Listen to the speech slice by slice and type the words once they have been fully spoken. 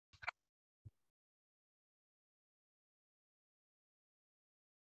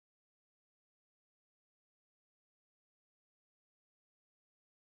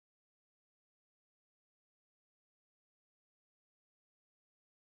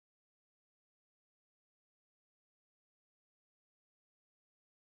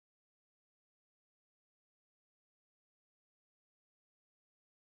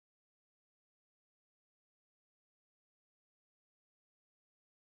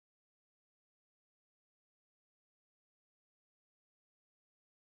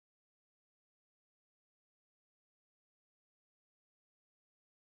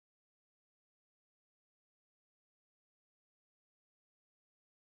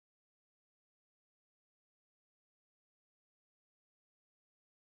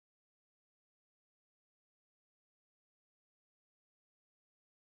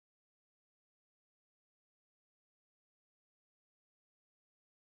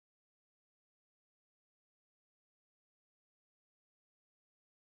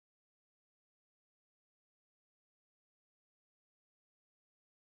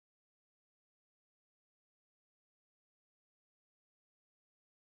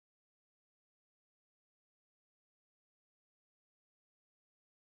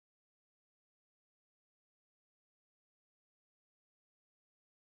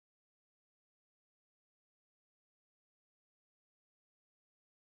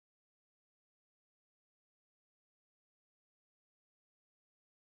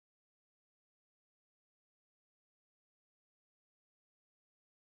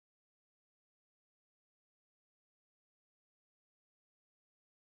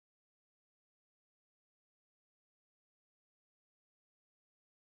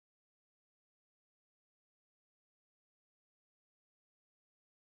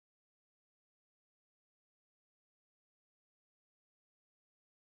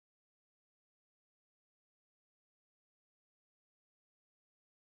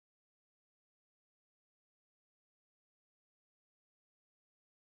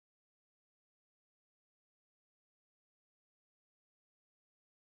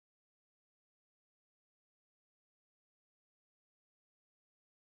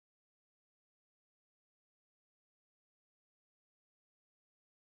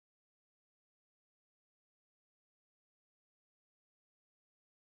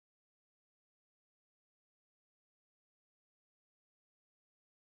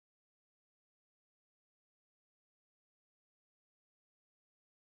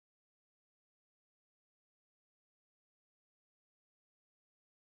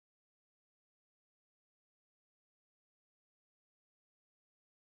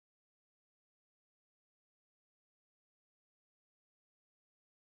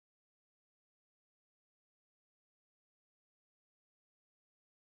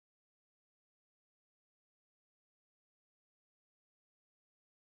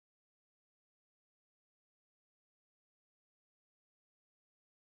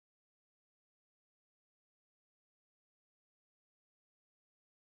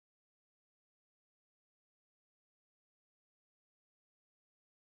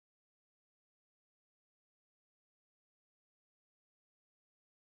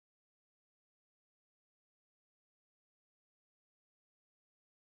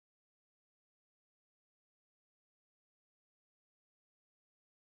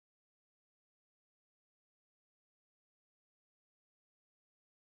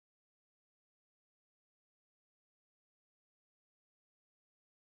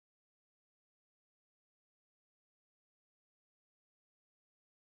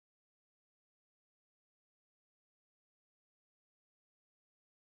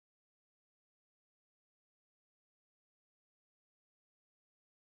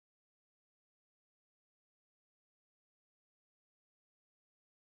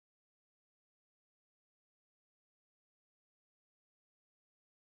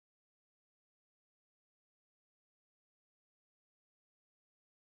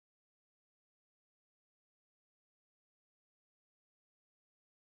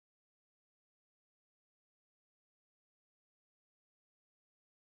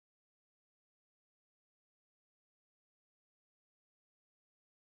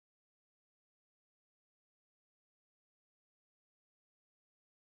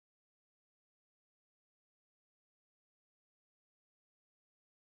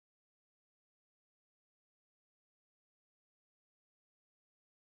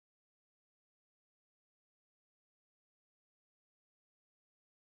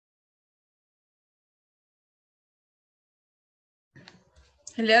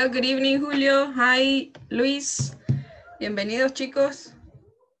Hello, good evening, Julio. Hi, Luis. Bienvenidos, chicos.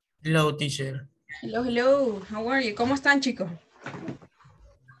 Hello, teacher. Hello, hello. How are you? ¿Cómo están, chicos?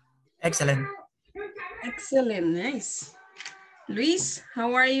 Excellent. Excellent, nice. Luis,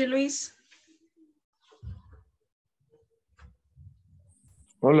 how are you, Luis?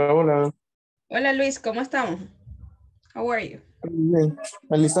 Hola, hola. Hola, Luis, ¿cómo estamos? How are you? Bien,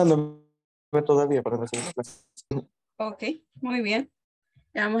 alistándome todavía para recibir la clase. Ok, muy bien.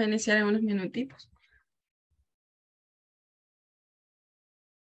 Ya vamos a iniciar en unos minutitos.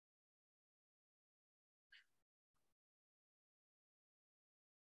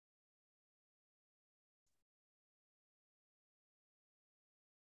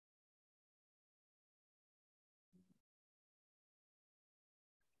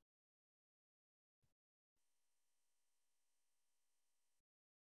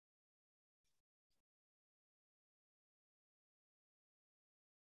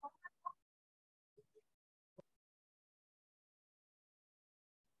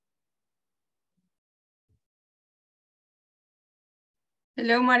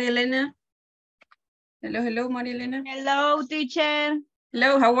 Hello, María Elena. Hello, hello, María Elena. Hello, teacher.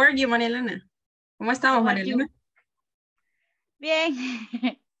 Hello, how are you, María Elena? ¿Cómo estamos, How are María you? Elena? Bien.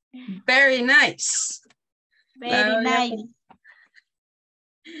 Very nice. Very nice.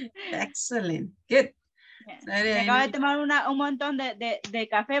 Excellent. Good. Me acabo de tomar un montón de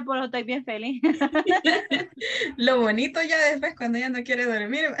café, por eso estoy bien feliz. Lo bonito ya después cuando ya no quiere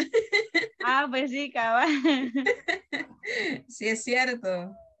dormir. Ah, pues sí, cabal. Sí, es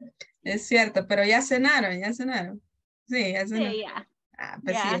cierto, pero ya cenaron, Sí, ya cenaron. Sí, ya. Ah,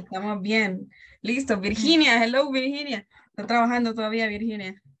 pues sí, Ya. estamos bien. Listo, Virginia, hello, Virginia. Está trabajando todavía,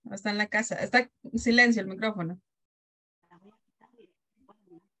 Virginia. ¿O está en la casa? Está en silencio el micrófono.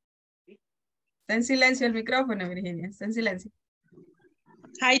 Está en silencio el micrófono, Virginia. Está en silencio.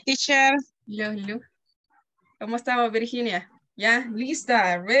 Hi, teacher. Hello, hello. ¿Cómo estamos, Virginia? ¿Ya?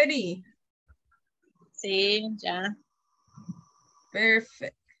 ¿Lista? ¿Ready? Sí, ya.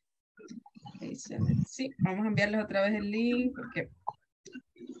 Perfecto. Sí, vamos a enviarles otra vez el link porque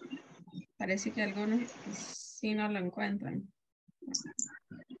parece que algunos sí no lo encuentran.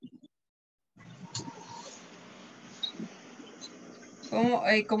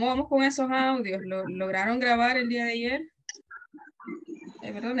 ¿Cómo vamos con esos audios? ¿Lo lograron grabar el día de ayer?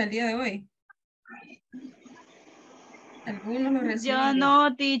 Perdón, el día de hoy. Algunos lo Yo recibieron.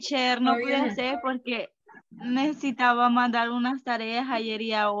 no, teacher, no pude Todavía no. hacer porque necesitaba mandar unas tareas ayer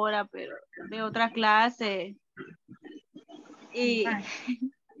y ahora, pero de otra clase. Y Ay,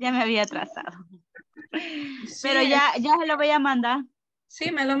 ya me había atrasado. sí, Pero ya se lo voy a mandar.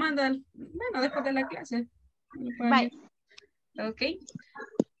 sí, me lo mandan. Bueno, después de la clase. Me lo pueden Bye. enviar. Ok.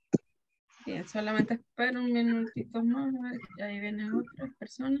 Bien, solamente espero un minutito más. A ver, ahí vienen otras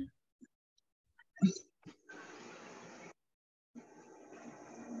personas.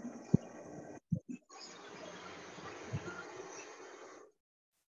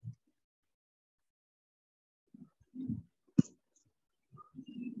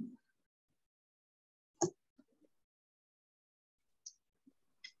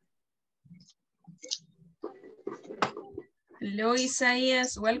 Hello,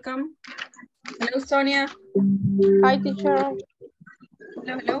 Isaías. Welcome. Hello, Sonia. Hi, teacher.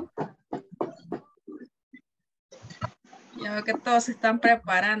 Hello, hello. Ya veo que todos se están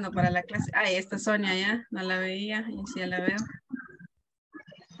preparando para la clase. Ay, esta es Sonia ya, no la veía, y sí ya la veo.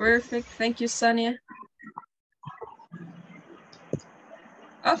 Perfect, thank you, Sonia.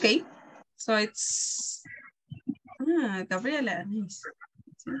 Okay, so it's Gabriela. Nice.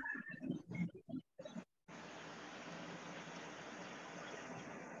 Sí.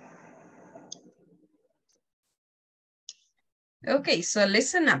 Okay, so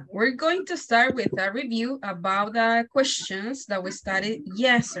listen up. We're going to start with a review about the questions that we studied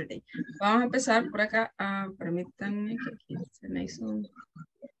yesterday. Vamos a empezar por acá. Permítanme que aquí se me hizo un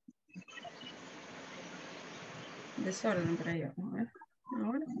desorden por ahí. Vamos a ver.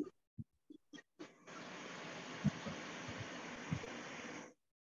 Ahora.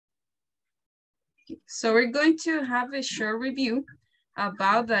 So we're going to have a short review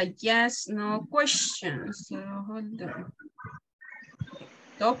about the yes, no questions. So hold on.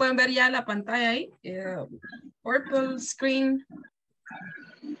 Todos pueden ver ya la pantalla ahí. Purple screen.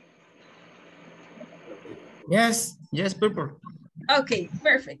 Yes, purple. Okay,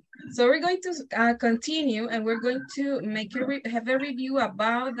 perfect. So we're going to continue and we're going to have a review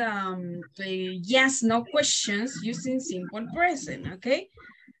about the yes, no questions using simple present, okay?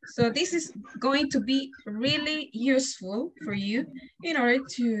 So this is going to be really useful for you in order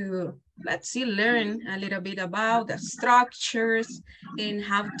to let's see, learn a little bit about the structures and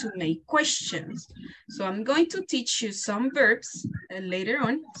how to make questions. So I'm going to teach you some verbs later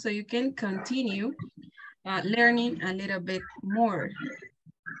on so you can continue learning a little bit more.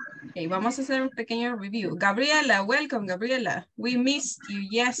 Okay, vamos a hacer un pequeño review. Gabriela, welcome, Gabriela. We missed you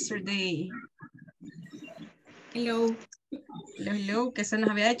yesterday. Hello. Hello, hello, ¿qué se nos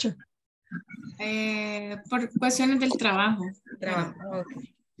había hecho? Por cuestiones del trabajo. Trabajo, ok.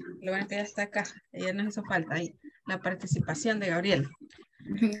 Lo bueno que ya está acá. Ayer nos hizo falta ahí la participación de Gabriela.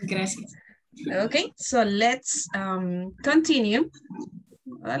 Gracias. Okay, so let's continue.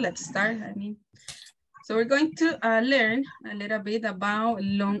 Let's start, So we're going to learn a little bit about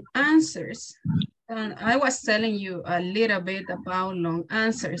long answers. And I was telling you a little bit about long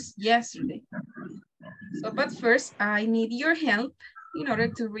answers yesterday. So, but first, I need your help in order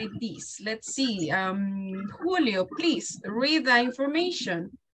to read this. Let's see. Julio, please read the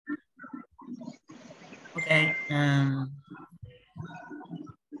information. Okay.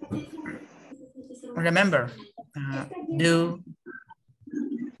 Remember, do,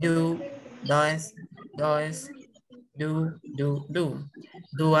 does, do.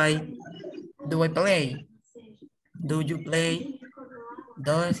 Do I play? Do you play?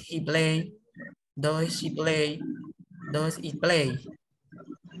 Does he play? Does she play? Does it play?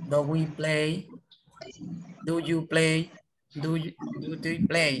 Do we play? Do you play? Do you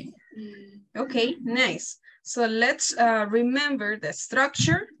play? Okay, nice. So let's remember the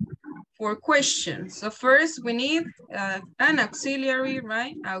structure for questions. So first we need an auxiliary,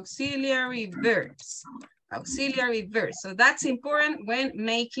 right? Auxiliary verbs. Auxiliary verbs. So that's important when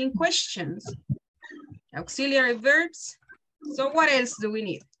making questions. Auxiliary verbs. So what else do we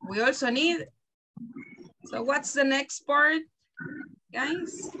need? We also need, so what's the next part,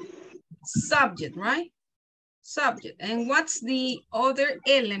 guys? Subject, right? Subject. And what's the other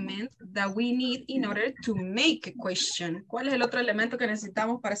element that we need in order to make a question? ¿Cuál es el otro elemento que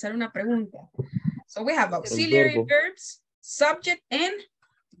necesitamos para hacer una pregunta? So we have auxiliary verbs, subject, and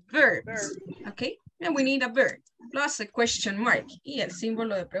verbs. Okay, and we need a verb plus a question mark y el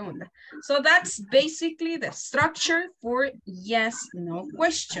símbolo de pregunta. So that's basically the structure for yes, no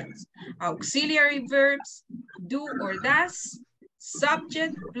questions. Auxiliary verbs, do or does,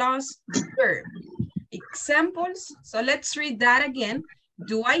 subject plus verb. Examples, so let's read that again.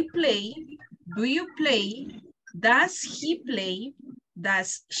 Do I play? Do you play? Does he play?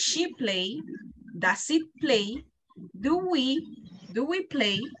 Does she play? Does it play? Do we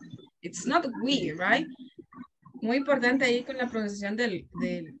play? It's not we, right? Muy importante ahí con la pronunciación del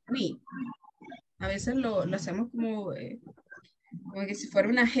we. A veces lo hacemos como que si fuera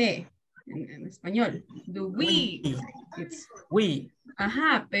una G en español. Do we? It's, We.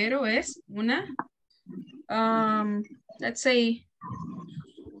 ajá, pero es una, let's say,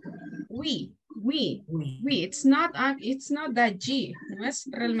 we. It's not that G. No es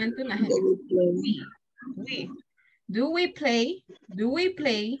realmente una G. We. Do we play? Do we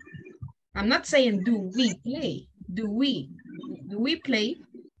play? I'm not saying do we play. Do we play?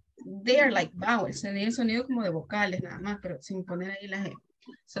 They are like vowels. Tienen el sonido como de vocales nada más, pero sin poner ahí la G.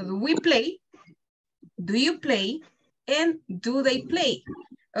 So do we play? Do you play? And do they play?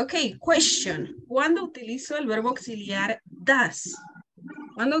 Okay, question. ¿Cuándo utilizo el verbo auxiliar does?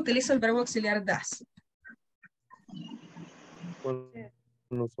 ¿Cuándo utilizo el verbo auxiliar does?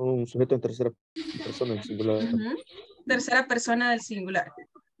 Cuando son un sujeto en tercera persona en singular. Tercera persona del singular.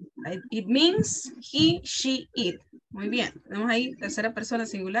 It means he, she, it. Muy bien. Tenemos ahí tercera persona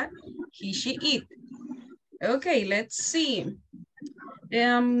singular. He, she, it. Okay, let's see.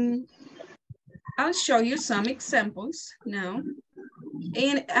 I'll show you some examples now.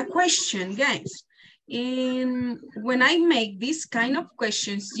 And a question, guys. When I make this kind of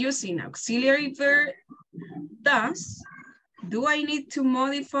questions using auxiliary verb does, do I need to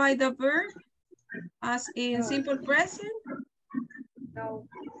modify the verb as in simple present?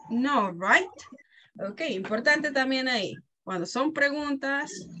 No, right? Ok, importante también ahí. Cuando son preguntas,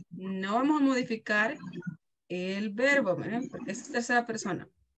 no vamos a modificar el verbo, ¿verdad? Porque es tercera persona.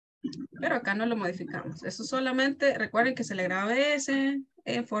 Pero acá no lo modificamos. Eso solamente, recuerden que se le graba ese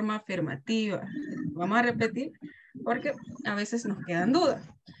en forma afirmativa. Vamos a repetir porque a veces nos quedan dudas.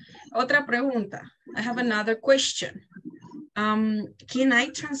 Otra pregunta. I have another question. Can I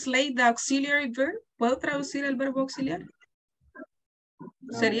translate the auxiliary verb? ¿Puedo traducir el verbo auxiliar?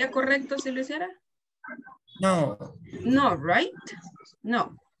 ¿Sería correcto si lo hiciera? No. No, right?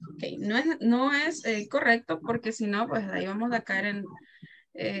 No. Okay. No es correcto porque si no, pues ahí vamos a caer en...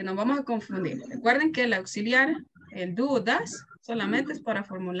 nos vamos a confundir. Recuerden que el auxiliar, el do, does, solamente es para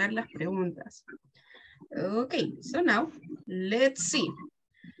formular las preguntas. Okay, so now, let's see.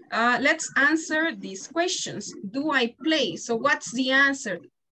 Let's answer these questions. Do I play? So what's the answer?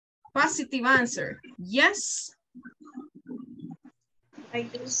 Positive answer. Yes. I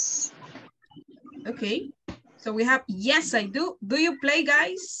do. Okay. So we have yes, I do. Do you play,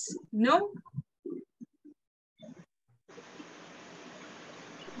 guys? No?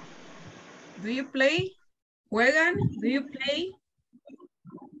 Do you play? ¿Juegan? Do you play?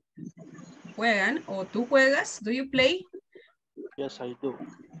 ¿Juegan? ¿O tú juegas? Do you play? Yes, I do.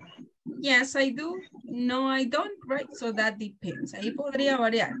 Yes, I do. No, I don't, right? So that depends. Ahí podría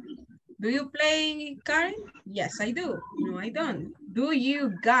variar. Do you play, Karen? Yes, I do. No, I don't. Do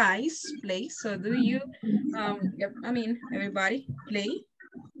you guys play? So do you, I mean, everybody play?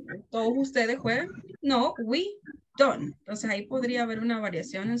 ¿Todos ustedes juegan? No, we don't. Entonces ahí podría haber una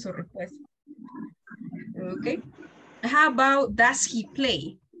variación en su respuesta. Okay. How about does he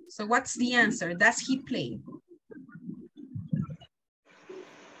play? So what's the answer? Does he play?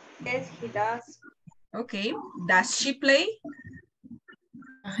 Yes, he does. Okay. Does she play?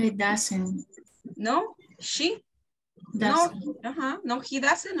 He doesn't. No, she? Doesn't. No, no, he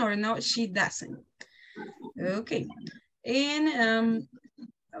doesn't, or no, she doesn't. Okay. And,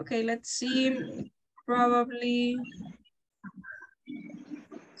 okay, let's see. Probably.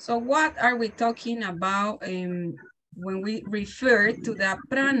 So what are we talking about when we refer to the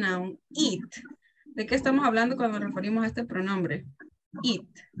pronoun it? ¿De qué estamos hablando cuando nos referimos a este pronombre? It.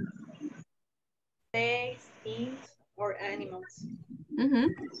 Place, things, or animals.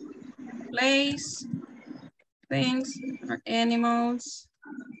 Place, things, or animals.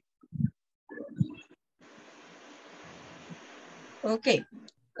 Ok.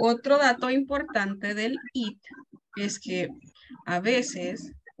 Otro dato importante del it es que a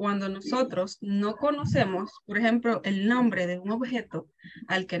veces cuando nosotros no conocemos, por ejemplo, el nombre de un objeto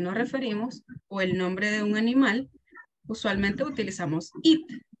al que nos referimos o el nombre de un animal, usualmente utilizamos it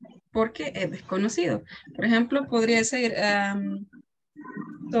porque es desconocido. Por ejemplo, podría ser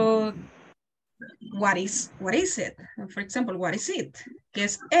so, what is it? For example, what is it? ¿Qué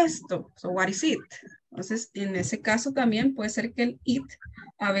es esto? So, what is it? Entonces, en ese caso también puede ser que el it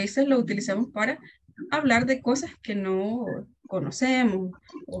a veces lo utilizamos para hablar de cosas que no conocemos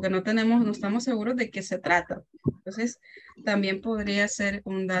o que no tenemos, no estamos seguros de qué se trata. Entonces, también podría ser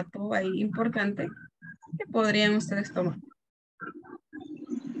un dato ahí importante que podrían ustedes tomar.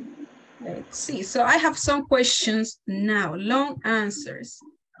 Let's see. So I have some questions now, long answers.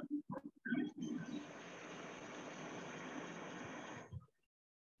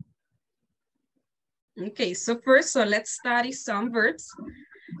 Okay, so first, so let's study some verbs.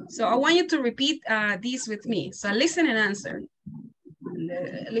 So I want you to repeat these with me. So listen and answer.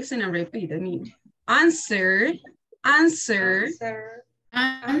 Listen and repeat. I mean, answer, answer,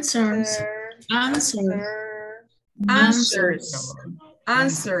 Answers. Answers. answers,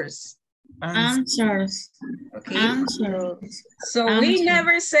 answers. Answers. Okay. Answers. So we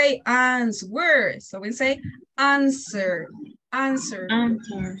never say answer. So we say answer, answer,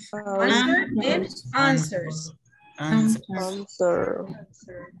 Answers. answer, and answers. Answer.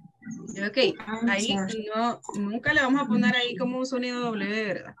 Ok, ahí no, nunca le vamos a poner ahí como un sonido W,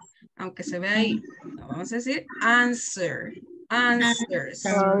 ¿verdad? Aunque se vea ahí. No, vamos a decir answer, answers.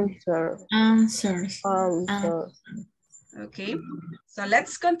 Answer. Answers. Answer. Okay, so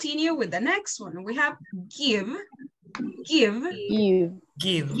let's continue with the next one. We have give, give, Give.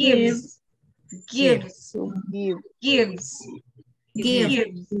 Give. gives, gives, Give. gives, Give.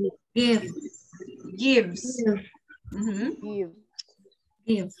 gives, Give. gives. Mhm. Give.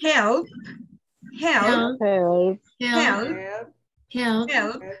 Give. Help, help, Help. help, Help.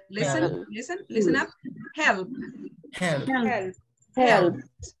 help. Listen, listen, listen up. Help, Help. Help. Help.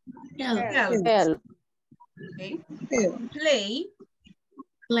 Help. help. Help. Okay. Play,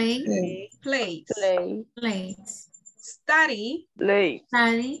 Play. plays. Play. Play. Study, Play.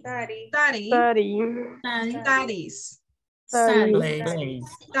 Study. study, Study. Study. studies, Study. Play. Play.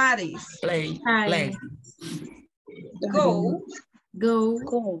 studies. Play. Study. Play. Go, Go.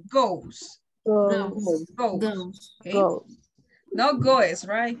 Go. goes, Go. goes. Go. Okay. Go. Not goes,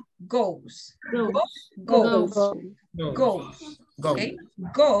 right? Goes. Go. Go, goes. Go. Go. Goes. Go. Okay.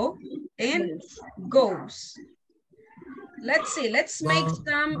 Go and goes. Let's see. Let's make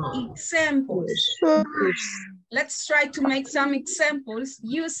some examples. Let's try to make some examples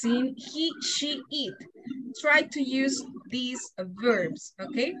using he, she, it. Try to use these verbs,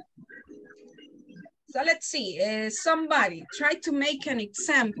 okay? So let's see. Somebody, try to make an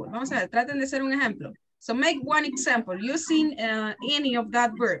example. Vamos a ver, traten de hacer un ejemplo. So make one example using any of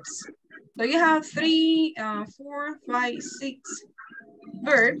that verbs. So you have 3, 4, 5, 6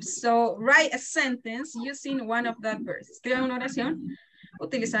 verbs. So write a sentence using one of that verbs. Escriban una oración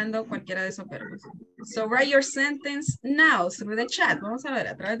utilizando cualquiera de esos verbos. So write your sentence now through the chat. Vamos a ver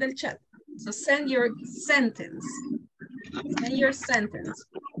a través del chat. So send your sentence. Send your sentence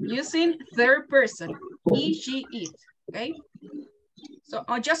using third person, e.g. it, okay? So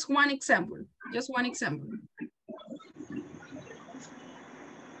just one example, just one example.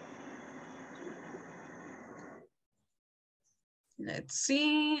 Let's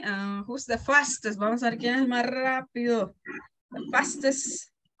see, who's the fastest? Vamos a ver quién es más rápido. The fastest.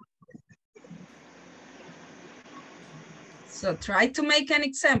 So try to make an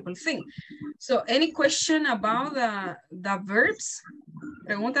example. Think. So any question about the verbs?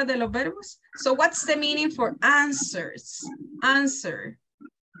 Preguntas de los verbos. So what's the meaning for answers? Answer.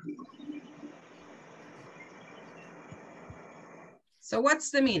 So what's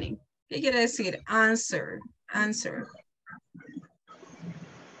the meaning? ¿Qué quiere decir? Answer. Answer.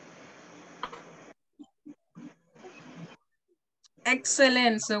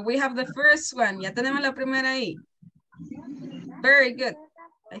 Excellent. So we have the first one. Ya tenemos la primera ahí. Very good.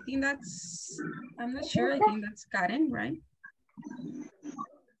 I think that's, I'm not sure. I think that's Karen, right?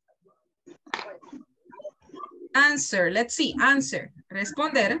 Answer. Let's see. Answer.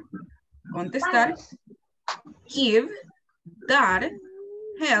 Responder. Contestar. Give. Dar.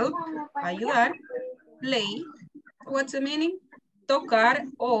 Help. Ayudar. Play. What's the meaning? Tocar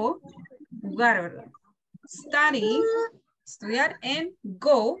o jugar, ¿verdad? Study. Estudiar. And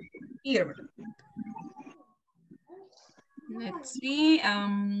go. Ir, ¿verdad? Let's see.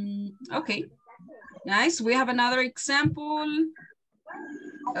 Okay. Nice. We have another example.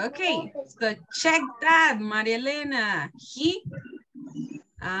 Okay. So check that, Maria Elena. He.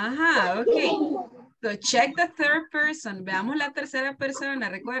 Ajá. Okay. So check the third person. Veamos la tercera persona.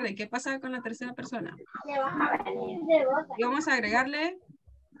 Recuerden, ¿qué pasa con la tercera persona? Y vamos a agregarle.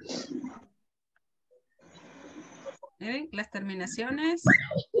 Miren, las terminaciones.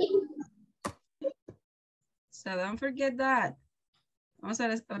 So don't forget that. Vamos a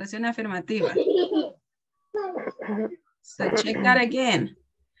la oración afirmativa. So check that again.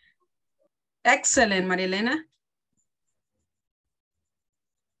 Excellent, María Elena.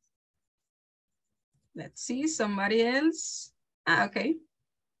 Let's see, somebody else. Okay.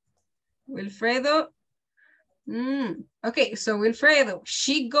 Wilfredo. Okay, so Wilfredo,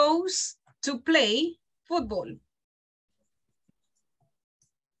 she goes to play football.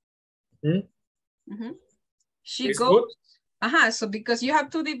 She It's goes. good. Ajá, so because you have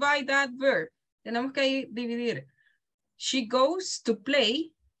to divide that verb. Tenemos que dividir. She goes to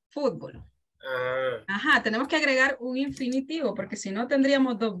play football. Ajá, tenemos que agregar un infinitivo porque si no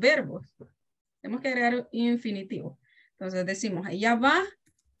tendríamos dos verbos. Tenemos que agregar un infinitivo. Entonces decimos, ella va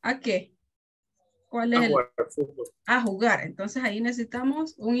 ¿a qué? ¿Cuál es jugar fútbol. A jugar. Entonces ahí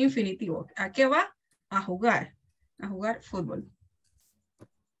necesitamos un infinitivo. ¿A qué va? A jugar. A jugar fútbol.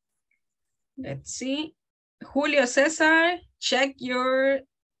 Let's see. Julio Cesar, check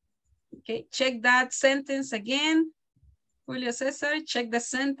check that sentence again. Julio Cesar, check the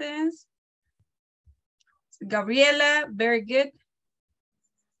sentence. Gabriela, very good.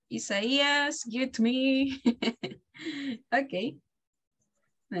 Isaías, give it to me. Okay.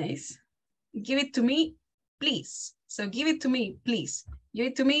 Nice. Give it to me, please. So give it to me, please. Give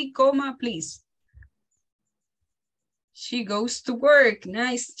it to me, comma, please. She goes to work.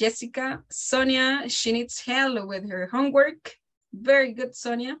 Nice, Jessica. Sonia, she needs help with her homework. Very good,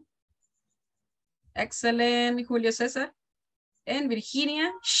 Sonia. Excellent, Julio Cesar. And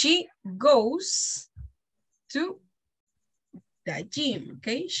Virginia, she goes to the gym,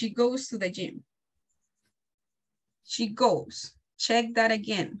 okay? She goes to the gym. She goes. Check that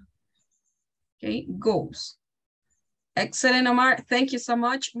again. Okay, goes. Excellent, Omar. Thank you so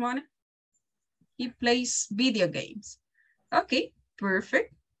much, Omar. He plays video games. Okay,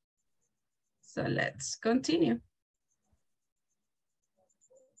 perfect. So let's continue.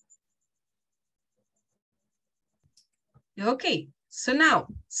 Okay, so now,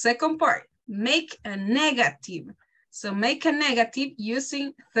 second part, make a negative. So make a negative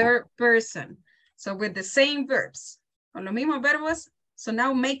using third person. So with the same verbs. Con los mismos verbos. So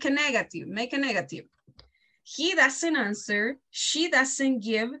now make a negative, make a negative. He doesn't answer, she doesn't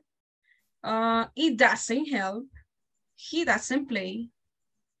give, it doesn't help, he doesn't play,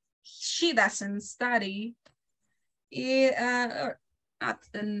 she doesn't study, and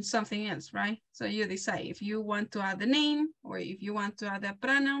something else, right? So you decide if you want to add the name or if you want to add a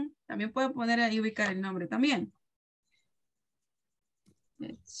pronoun. También puedo poner ahí ubicar el nombre también.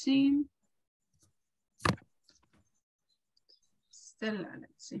 Let's see. Stella,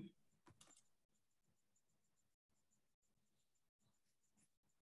 let's see.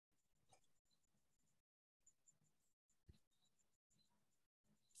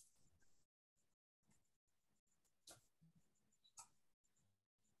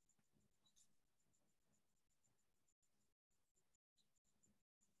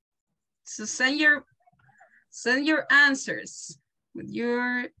 So send your answers with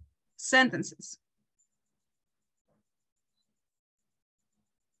your sentences.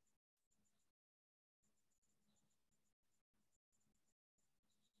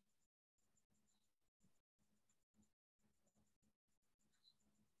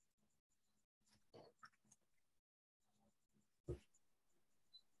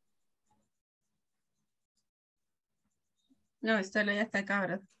 No, esto ya está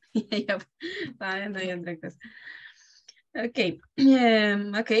cabra. Ya estaba viendo ahí otra cosa. Okay.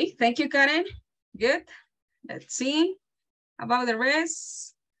 Okay, thank you, Karen. Good. Let's see about the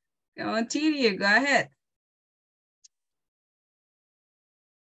rest. Continue, go ahead.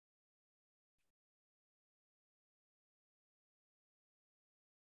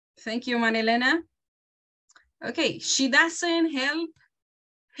 Thank you, Manelena. Okay, she doesn't help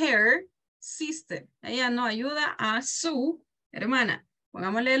her sister. Ella no ayuda a su hermana.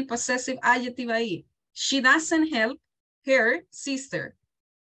 Pongámosle el possessive adjective ahí. She doesn't help her sister.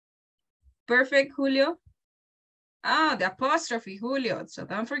 Perfect, Julio. Ah, the apostrophe, Julio. So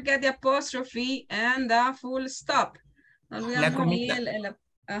don't forget the apostrophe and the full stop. No olvidamos comita.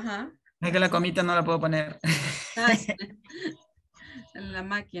 Ajá. Es que la comita no la puedo poner. Ah, sí. En la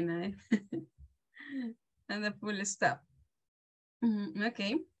máquina, eh. And the full stop.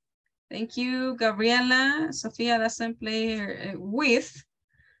 Okay. Thank you, Gabriela. Sofía doesn't play with.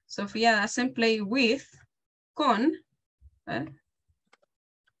 Sofía doesn't play with. Con.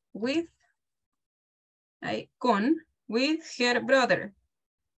 With. Con. With her brother.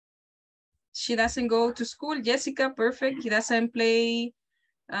 She doesn't go to school. Jessica, perfect. He doesn't play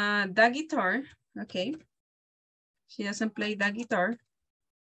the guitar. Okay. She doesn't play the guitar.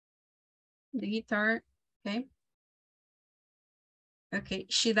 The guitar. Okay. Okay.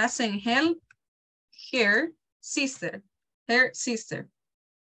 She doesn't help her sister. Her sister.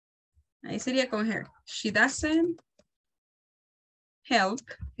 Ahí sería con her. She doesn't help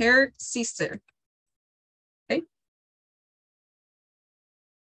her sister. Okay.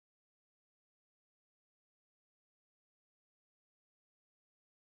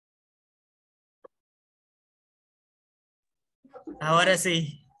 Ahora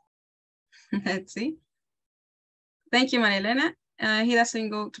sí. Let's see. Thank you, Marilena. He doesn't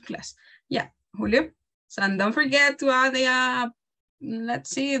go to class. Yeah, Julio. So and don't forget to add the, let's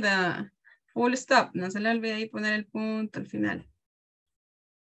see, the full stop. No se le olvide ahí poner el punto al final.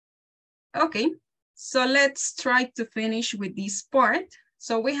 Okay, so let's try to finish with this part.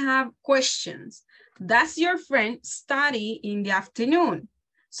 So we have questions. Does your friend study in the afternoon?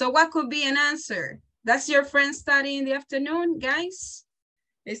 So what could be an answer? Does your friend study in the afternoon, guys?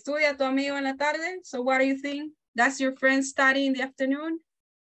 ¿Estudia tu amigo en la tarde? So what do you think? Does your friend study in the afternoon?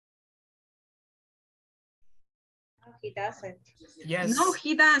 No, he doesn't. Yes. No,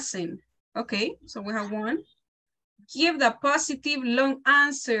 he doesn't. Okay, so we have one. Give the positive long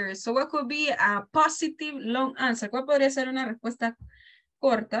answer. So what could be a positive long answer? ¿Cuál podría ser una respuesta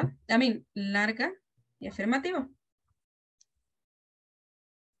corta? Larga y afirmativa.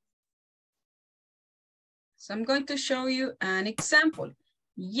 So I'm going to show you an example.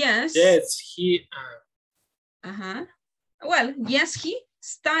 Yes. Yes, he. Well, yes, he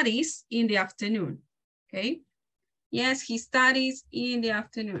studies in the afternoon. Okay. Yes, he studies in the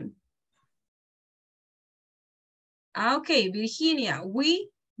afternoon. Okay, Virginia,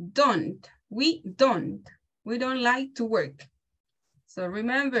 we don't like to work. So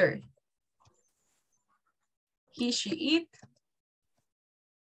remember, he, she, it.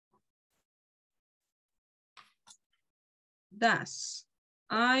 Does.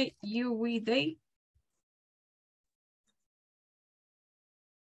 I, you, we, they.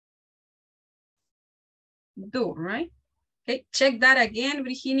 Do, right? Okay, check that again,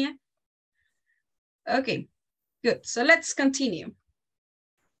 Virginia. Okay, good. So let's continue.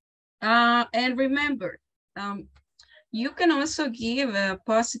 And remember, you can also give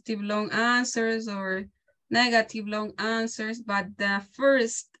positive long answers or negative long answers, but the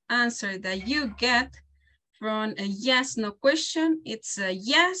first answer that you get from a yes, no question, it's a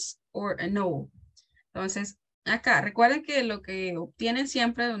yes or a no. Entonces, acá, recuerden que lo que obtienen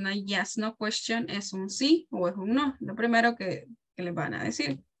siempre de una yes, no question es un sí o es un no. Lo primero que les van a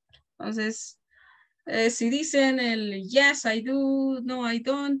decir. Entonces, si dicen el yes, I do, no, I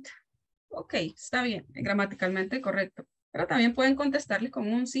don't, ok, está bien, gramaticalmente correcto. Pero también pueden contestarles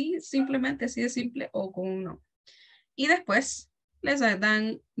con un sí, simplemente así de simple, o con un no. Y después les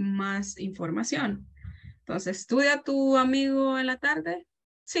dan más información. Entonces, ¿estudia tu amigo en la tarde?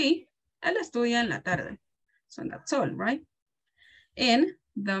 Sí, él estudia en la tarde. So that's all, right? And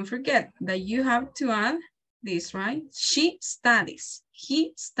don't forget that you have to add this, right? She studies,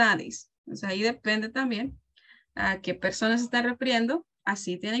 he studies. Entonces ahí depende también a qué personas se están refiriendo.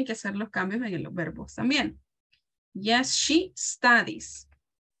 Así tienen que hacer los cambios en los verbos también. Yes, she studies.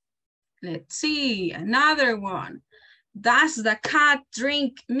 Let's see, another one. Does the cat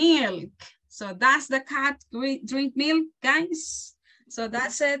drink milk? So does the cat drink milk, guys? So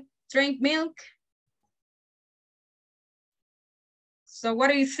that's it, drink milk. So what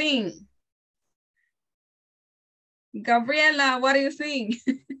do you think? Gabriela, what do you think?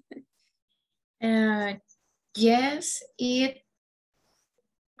 Yes, it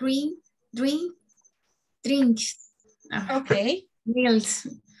drinks. Okay. Meals.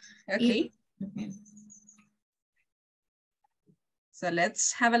 Okay. Okay. So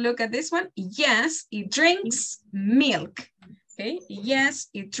let's have a look at this one. Yes, it drinks milk. Okay. Yes,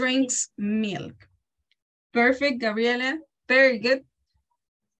 it drinks milk. Perfect, Gabriela. Very good.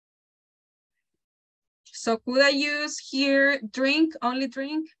 So could I use here drink, only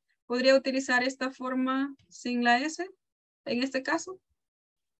drink? ¿Podría utilizar esta forma sin la S en este caso?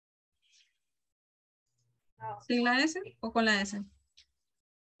 No. ¿Sin la S o con la S?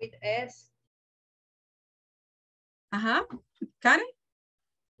 With S. Ajá. Karen?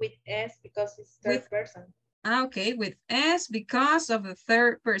 With S because it's third person. Okay, with S because of the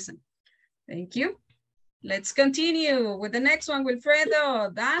third person. Thank you. Let's continue with the next one,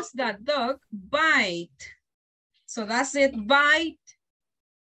 Wilfredo. Does that dog bite? So does it bite?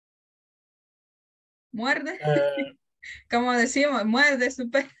 Muerde. Como decimos, muerde su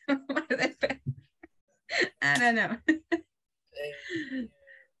perro. Muerde el perro. I don't know.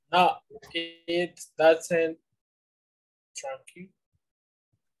 No, it doesn't. Tranquil.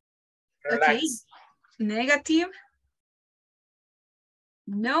 Relax. Okay. Negative.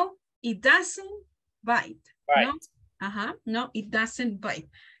 No, it doesn't bite. Bite. No, ajá, no, it doesn't bite.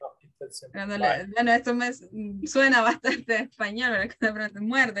 No, it doesn't Bueno, bite. bueno, esto me suena bastante español, ¿verdad? Que de pronto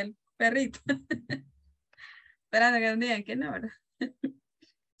muerde el perrito. Esperando que me digan que no, ¿verdad?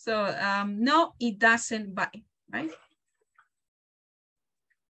 So, no, it doesn't bite, right?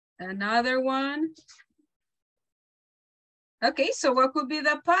 Another one. Okay, so what could be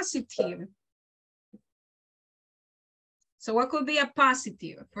the positive? So what could be a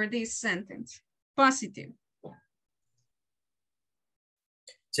positive for this sentence? Positive.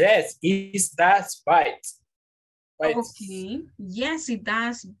 Yes, it does bite. Bites. Okay. Yes, it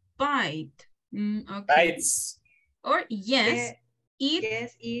does bite. Okay. Bites. Or yes, it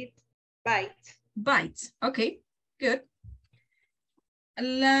Yes, it bites. bites. Okay, good.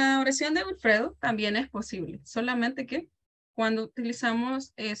 La oración de Wilfredo también es posible, solamente que cuando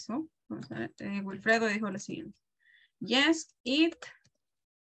utilizamos eso, Wilfredo dijo lo siguiente. Yes, it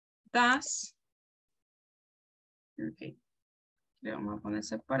does. Ok. Le vamos a poner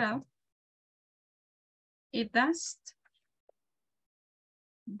separado. It does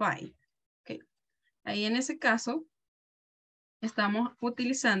bite. Ok. Ahí en ese caso, estamos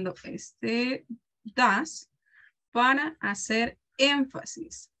utilizando este does para hacer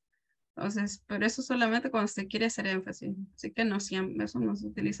énfasis. Entonces, pero eso solamente cuando usted quiere hacer énfasis. Así que no siempre, eso no se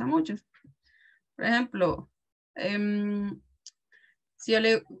utiliza mucho. Por ejemplo, si yo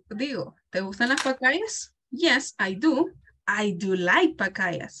le digo, ¿te gustan las papayas? Yes, I do. I do like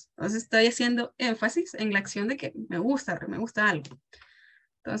papayas. Entonces estoy haciendo énfasis en la acción de que me gusta algo.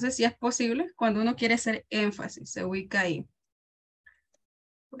 Entonces, si es posible, cuando uno quiere hacer énfasis, se ubica ahí.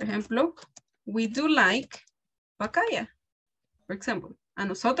 Por ejemplo, we do like papaya. Por ejemplo, a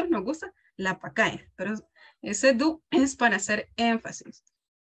nosotros nos gusta la papaya, pero ese do es para hacer énfasis.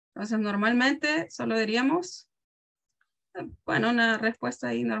 Entonces, normalmente solo diríamos, bueno, una respuesta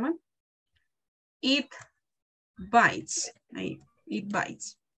ahí normal. It bites. Ahí, it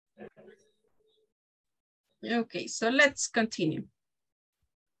bites. Okay, so let's continue.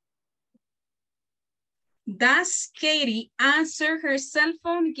 Does Katie answer her cell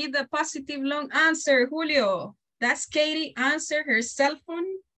phone? Give the positive long answer, Julio. Does Katie answer her cell phone?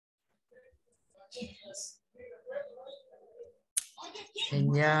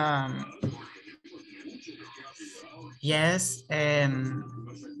 Ella, yes,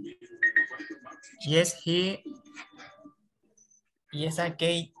 yes, a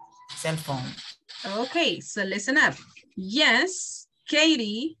Kate cell phone. Okay, so listen up. Yes,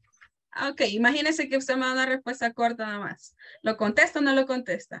 Katie. Ok, imagínese que usted me da una respuesta corta nada más. ¿Lo contesta o no lo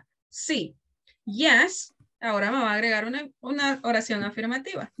contesta? Sí. Yes. Ahora me va a agregar una oración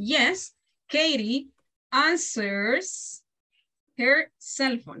afirmativa. Yes, Katie answers her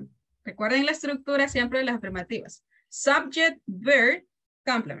cell phone. Recuerden la estructura siempre de las afirmativas. Subject, verb,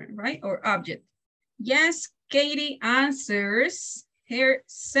 complement, right? Or object. Yes, Katie answers her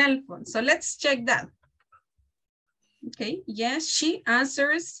cell phone. So let's check that. Okay, yes, she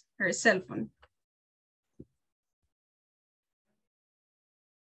answers her cell phone.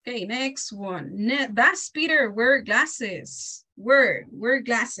 Okay, next one. Does Peter wear glasses? Wear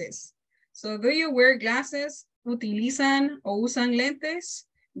glasses. So do you wear glasses? ¿Utilizan o usan lentes?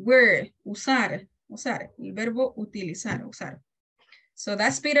 Wear, usar. El verbo utilizar, usar. So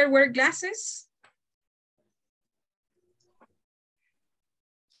does Peter wear glasses?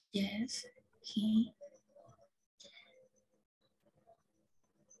 Yes, he.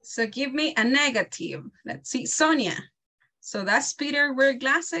 So give me a negative. Let's see, Sonia. So does Peter wear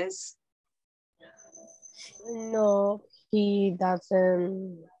glasses? No, he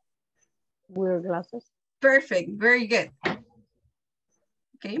doesn't wear glasses. Perfect, very good.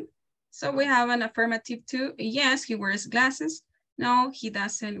 Okay, so we have an affirmative too. Yes, he wears glasses. No, he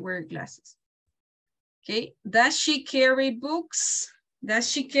doesn't wear glasses. Okay, does she carry books? Does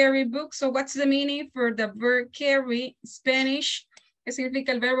she carry books? So what's the meaning for the verb carry, Spanish? ¿Qué significa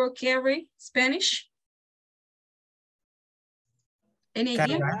el verbo carry, Spanish? Any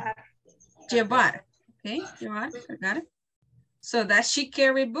idea? Llevar. Okay, llevar, cargar. So does she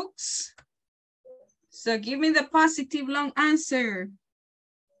carry books? So give me the positive long answer.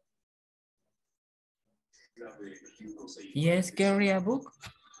 Yes, carry a book.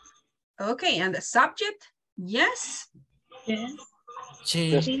 Okay, and the subject? Yes. Yes.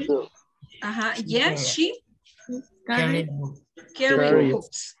 She Yes, she carry a book. carry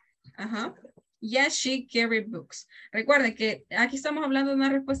books. Yes, she carry books. Recuerden que aquí estamos hablando de una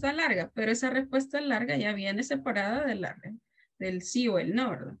respuesta larga, pero esa respuesta larga ya viene separada del sí o el no,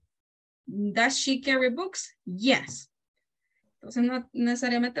 ¿verdad? Does she carry books? Yes. Entonces no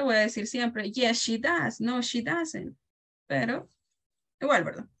necesariamente voy a decir siempre, yes, she does. No, she doesn't. Pero igual,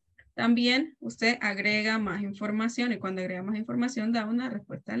 ¿verdad? También usted agrega más información y cuando agrega más información da una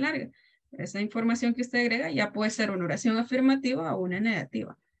respuesta larga. Esa información que usted agrega ya puede ser una oración afirmativa o una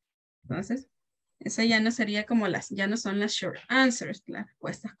negativa. Entonces, esa ya no sería como ya no son las short answers, las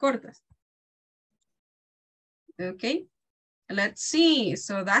respuestas cortas. Okay, let's see.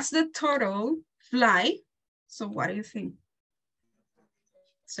 So that's the total fly. So what do you think?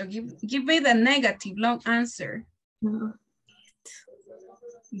 So give me the negative long answer. No.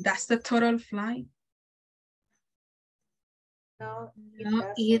 That's the total fly. No,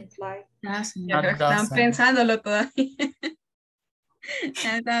 No, it it fly. doesn't. Yo creo que están pensándolo todavía.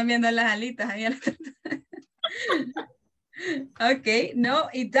 Ya estaban viendo las alitas ahí. Okay, no,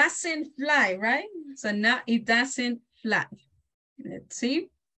 it doesn't fly, right? So no, it doesn't fly. Let's see.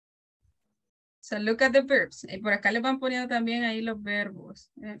 So look at the verbs. Por acá le van poniendo también ahí los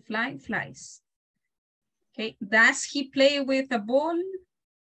verbos. Fly, flies. Okay, does he play with a ball?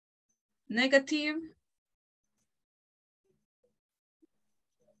 Negative.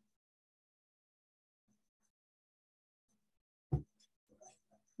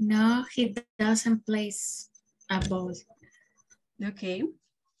 No, he doesn't play a ball. Okay.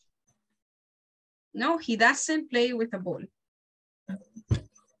 No, he doesn't play with a ball.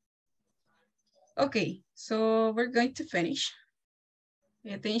 Okay, so we're going to finish.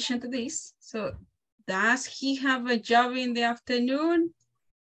 Pay attention to this. So, does he have a job in the afternoon?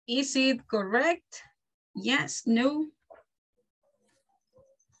 Is it correct? Yes, no.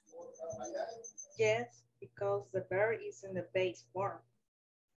 Yes, because the verb is in the base form.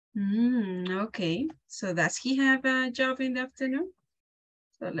 Okay, so does he have a job in the afternoon?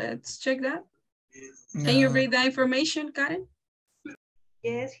 So let's check that. No. Can you read the information, Karen?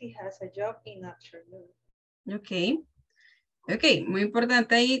 Yes, he has a job in afternoon. Okay. Okay, muy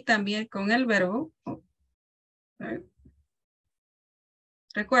importante ahí también con el verbo.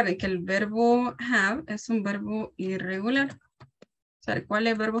 Recuerden que el verbo have es un verbo irregular. O sea,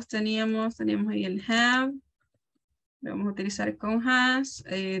 ¿cuáles verbos teníamos? Teníamos ahí el have. Lo vamos a utilizar con has.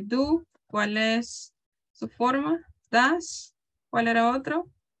 Do. ¿Cuál es su forma? Does. ¿Cuál era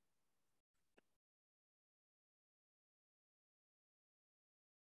otro?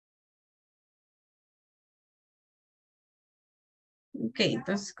 Ok,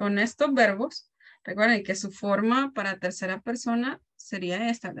 entonces con estos verbos, recuerden que su forma para tercera persona sería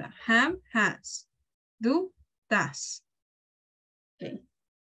esta, ¿verdad? Have, has. Do, does. Okay.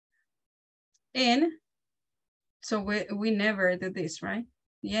 And so we never do this, right?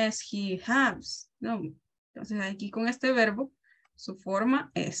 Yes, he has. No. Entonces aquí con este verbo, su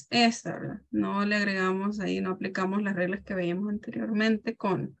forma es esta, ¿verdad? No le agregamos ahí, no aplicamos las reglas que veíamos anteriormente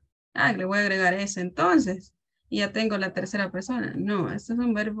con, le voy a agregar ese entonces. Y ya tengo la tercera persona. No, este es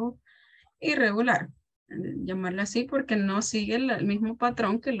un verbo irregular. Llamarlo así porque no sigue el mismo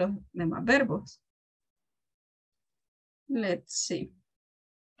patrón que los demás verbos. Let's see.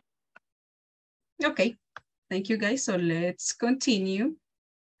 Okay, Thank you guys. So let's continue.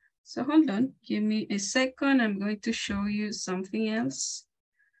 So hold on, give me a second. I'm going to show you something else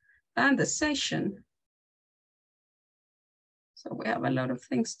and the session. So we have a lot of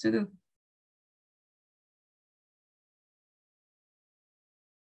things to do.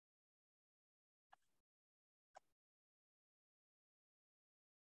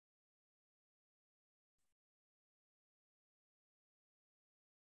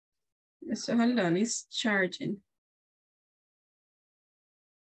 So hold on, it's charging.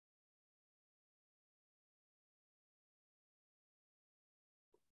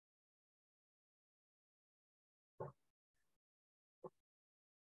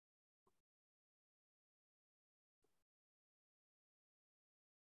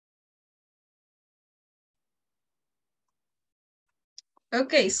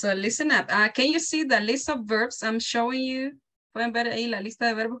 Okay, so listen up. Can you see the list of verbs I'm showing you? Pueden ver ahí la lista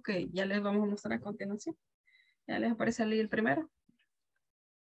de verbos que ya les vamos a mostrar a continuación. Ya les aparece ahí el primero.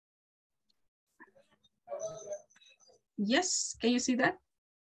 Yes, can you see that?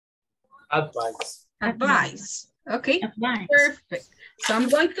 Advice. Advice. Okay, Advice. perfect. So I'm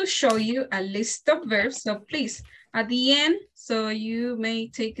going to show you a list of verbs. So please, at the end, so you may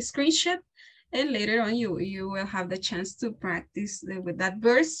take a screenshot and later on you will have the chance to practice with that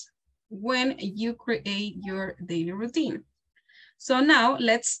verse when you create your daily routine. So now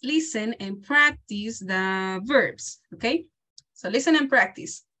let's listen and practice the verbs, okay? So listen and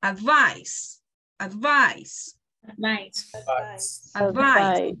practice. Advice, advice, Advice. Advice.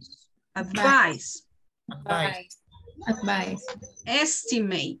 advice, advice, Advice. Advice.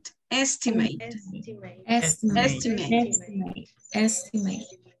 estimate, estimate, Estimate. estimate, Estimate.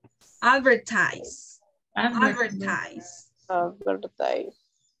 advertise, Advertise. advertise,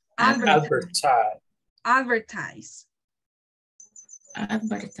 Advertise. advertise,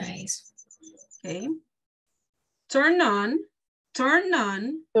 Advertise. okay? Turn on, turn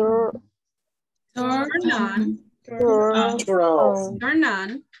on, Turn turn on, Turn off. turn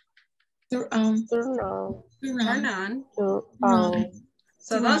on, Turn on. turn on, turn on. turn on,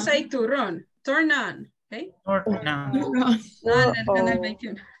 So Turn don't on. say to run, turn on, okay? Turn on. Turn on. No, en el canal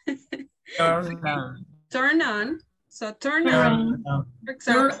 21. Turn on. Turn on, so turn Turn on, on. On. for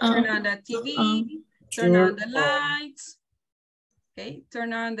example, turn Turn on the Turn TV, on. turn on the Turn on. lights, okay?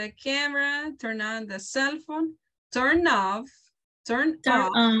 Turn on the camera, turn on the cell phone, turn off, turn Turn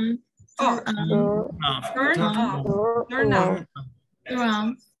off, on. off, Turn on. Off. turn Turn off, turn turn off, Turn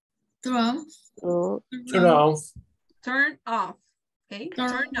on. Turn on. turn Turn off. turn off, okay?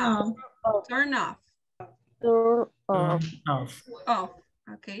 Turn off, turn off, turn Turn off, off. off,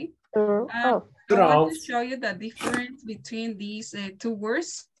 okay? turn off. I Turn want to off. show you the difference between these two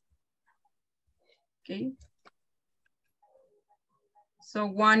words. Okay. So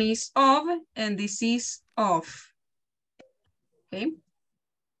one is of and this is off. Okay.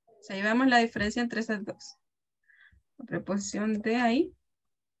 So ahí vemos la diferencia entre esas dos. La preposición de ahí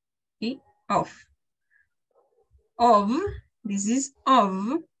y off. Of, this is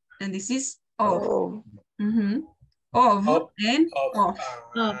of, and this is off. Oh, Mhm. Of Of, and Of. off.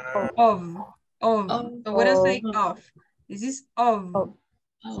 Of. So we don't say off. This is of. Of.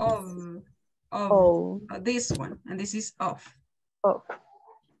 Of. oh, This one, and this is off. oh,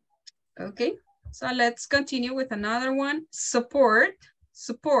 Okay, so let's continue with another one. Support,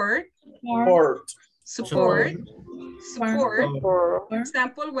 support, Support. support, support. for, For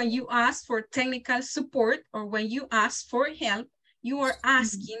example, when you ask for technical support or when you ask for help, you are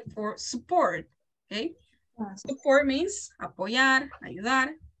asking for support, okay? Support means apoyar, ayudar,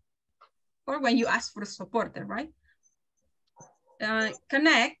 or when you ask for support, right? Connect,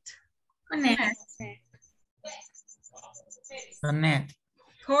 Connect. Connect.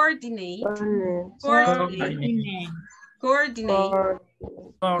 coordinate, connect, coordinate, coordinate,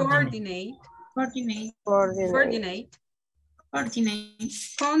 Coordinate. coordinate, Coordinate. coordinate, Coordinate.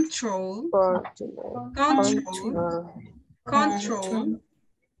 control, coordinate, control,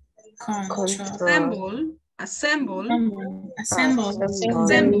 Control. assemble, Assemble. assemble,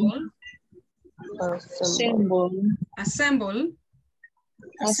 assemble, assemble,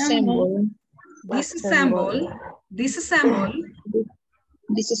 Assemble. disassemble, disassemble,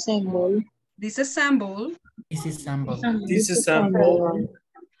 disassemble, disassemble, Disassemble. Disassemble.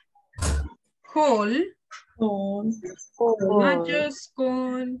 call, not call, just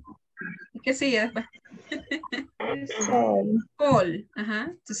con, ¿qué sigue? Call,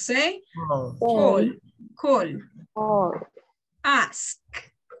 to say, Call. call, call, ask,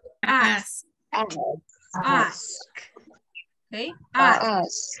 Ask. ask, okay, ask,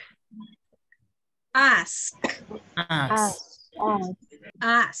 Ask. ask, Ask.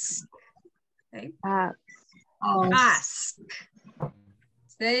 ask, okay, Ask.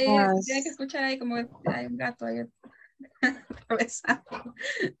 Ustedes tienen que escuchar ahí como hay un gato ahí atravesado.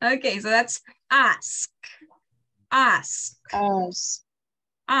 Okay, so that's ask. Ask.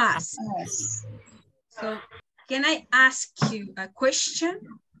 Ask. So can I ask you a question?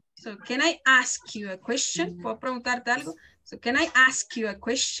 So can I ask you a question? ¿Puedo preguntarte algo? So can I ask you a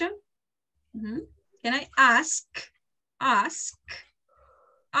question? Can I ask?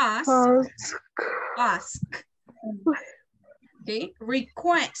 Okay,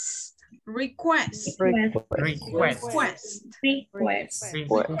 request.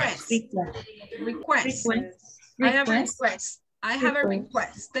 I have a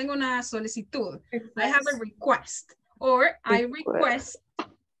request. Tengo una solicitud. I have a request. Or I request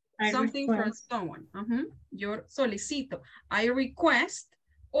something from someone. Yo solicito. I request.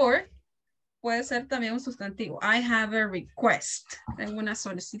 Or puede ser también un sustantivo. I have a request. Tengo una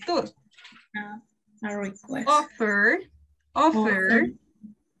solicitud. A request. Offer.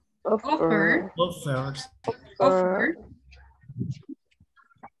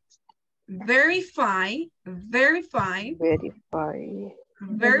 Verify.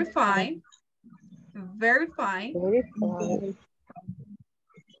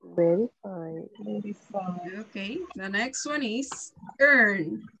 Okay, the next one is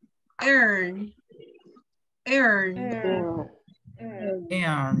earn.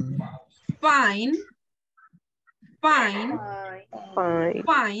 Fine. Borrow.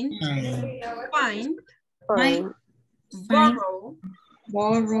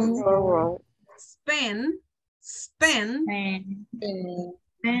 Spend.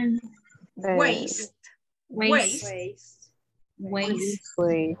 Waste.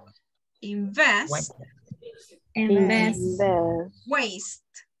 Invest. Waste.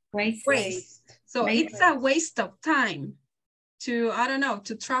 So it's a waste of time to, I don't know,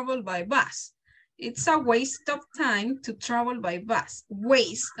 to travel by bus. It's a waste of time to travel by bus.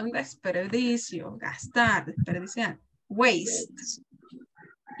 Waste, un desperdicio, gastar, desperdiciar. Waste.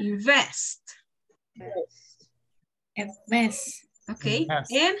 Invest. Okay,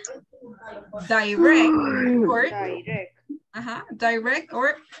 and direct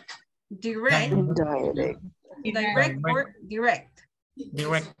or direct.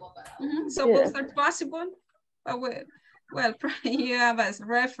 So both are possible, but well, you have as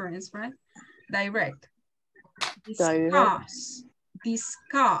reference, right? Direct. Discuss.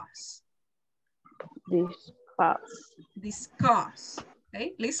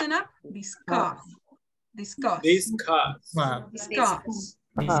 Okay, listen up. Discuss.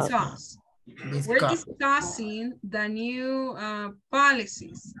 We're discussing the new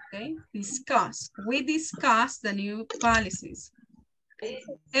policies. Okay, discuss. We discuss the new policies.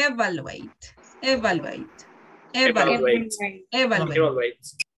 Evaluate. Integrate.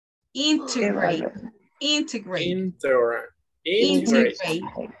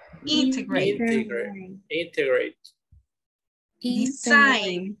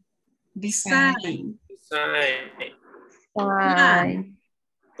 Design.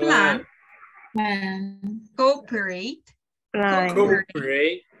 Plan. Cooperate.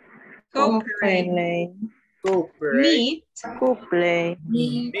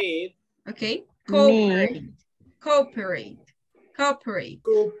 Meet. Okay. Cooperate.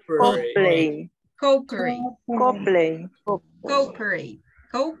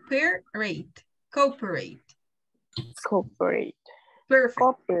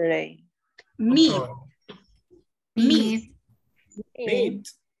 Perfect. Meet.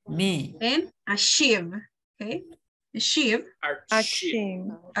 And achieve. Okay. Achieve.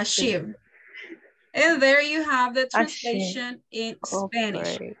 And there you have the translation in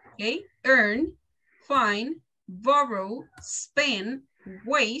Spanish. Okay. Earn, find, borrow, spend,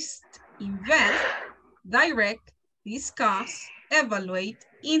 waste, invest, direct, discuss, evaluate,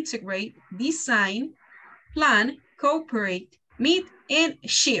 integrate, design, plan, cooperate, meet, and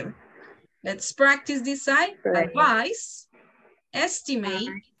achieve. Let's practice this side. Advise, estimate,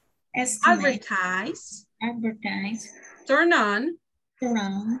 advertise, turn on,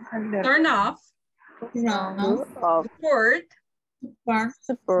 turn off,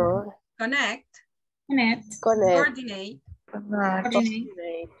 support, connect, coordinate,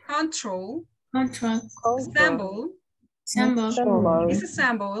 control, disassemble,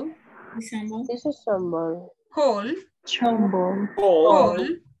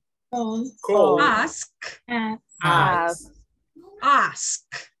 call, ask.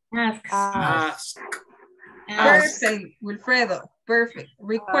 Perfect, Wilfredo. Perfect.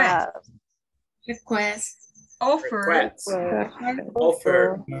 Request. Offer.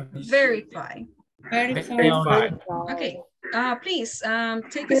 Verify. Okay. Please,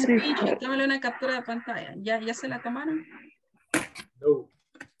 take a screenshot. Tómale una captura de pantalla. ¿Ya se la tomaron? No.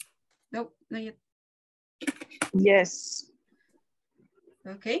 No, not yet. Yes.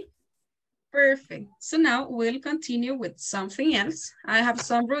 Okay. Perfect. So now we'll continue with something else. I have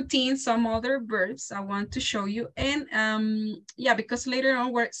some routines, some other verbs I want to show you. And yeah, because later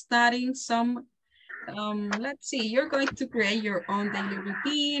on we're studying some, let's see, you're going to create your own daily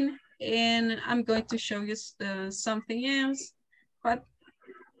routine and I'm going to show you something else, but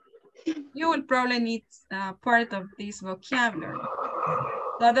you will probably need part of this vocabulary.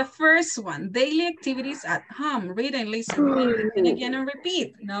 So the first one, daily activities at home. Read and listen and again and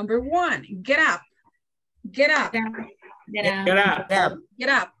repeat. Number 1, get up. Get up. Get up. Get up. Get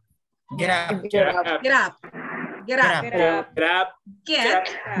up. Get up. Get up. Get up. Get up. Get up.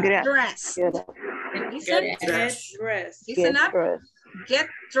 Get dressed. dressed. Listen. Get dressed. Listen up. Get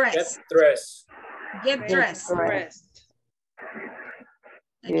dressed. Get dressed. Get dressed. Dressed.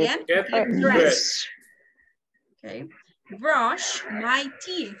 Again. Get Get dressed. Okay. Brush my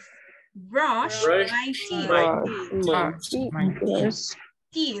teeth. Brush my teeth. My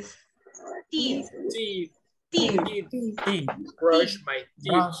Teeth. Teeth. teeth. Teeth. Teeth. Brush my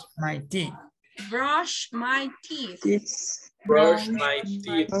teeth. Brush my teeth. Brush my teeth. Brush my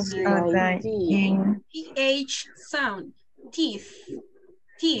teeth. TH sound. Teeth.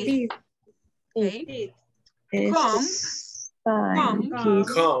 Teeth. Okay. Comb. Comb.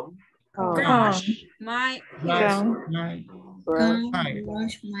 Brush my Brush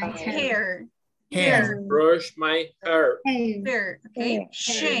my hair. hair. Brush my hair. Hair. Okay.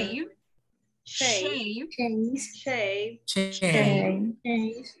 Shave. Shave. Shave. Shave.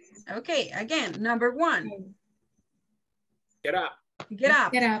 Okay. Again, number 1. Get up. Get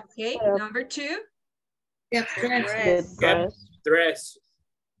up. Get up. Okay. Number 2. Get dressed. Get dressed.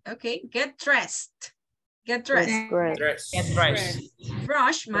 Okay. Get dressed. Get dressed. Dress. Get dressed.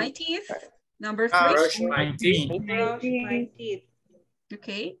 Brush my teeth. Number 3. Brush my teeth. Brush my teeth.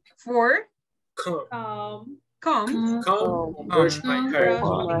 Okay. 4. Comb. Comb Brush my hair.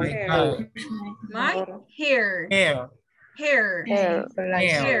 my hair. Hair. Hair.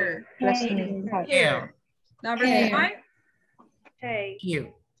 Hair. Hair. Number 5. Shave.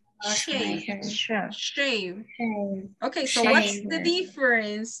 You. Shave. Okay, so what's the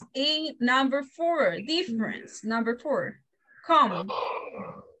difference in number 4? Number 4. Comb.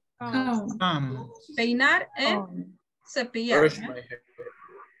 Peinar and cepillar. Brush my hair.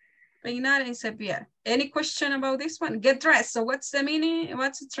 Peinar and cepillar. Any question about this one? Get dressed. So what's the meaning?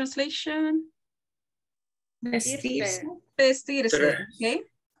 What's the translation? Vestirse. Vestirse. Dress. Okay.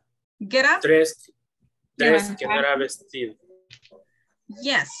 Get up. Dressed. Dressed. Que no era vestido.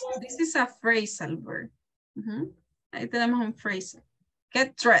 Yes, this is a phrasal verb. Ahí tenemos un phrasal.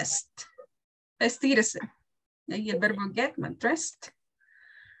 Get dressed. Vestirse. Y el verbo get, dressed.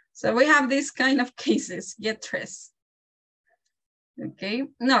 So we have these kind of cases. Get dressed. Okay.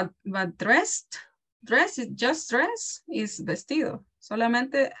 No, but dressed. Dress is just dress is vestido.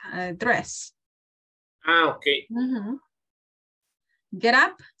 Solamente dress. Ah, okay. Get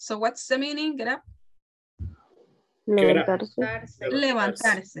up. So what's the meaning? Get up. Levantarse.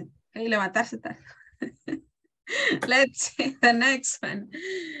 Levantarse. Okay, levantarse. Let's see the next one.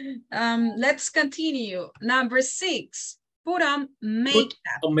 Let's continue. Number 6. Put on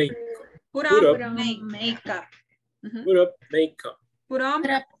makeup. Put on makeup. Put up makeup. Put on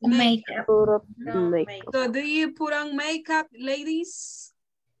Makeup. So do you put on makeup, ladies?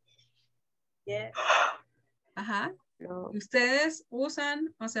 Yes. Ajá. No. ¿Ustedes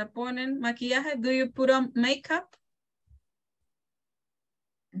usan, o sea, ponen maquillaje? Do you put on makeup?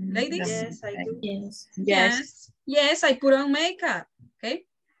 Ladies? Yes, I do. Yes, I put on makeup. Okay.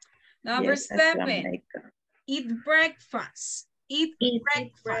 Number 7. Eat breakfast. Eat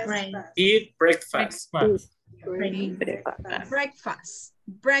breakfast. Eat breakfast. Breakfast.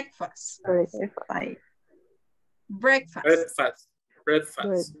 Breakfast.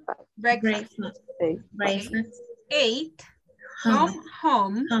 8. Come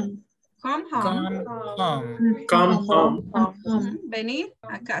home. Venir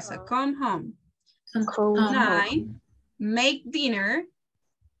a casa. Come home. 9. Make dinner.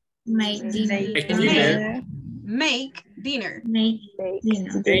 Make dinner.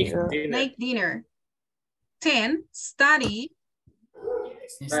 10. Study.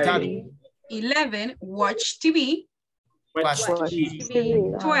 11. Watch TV.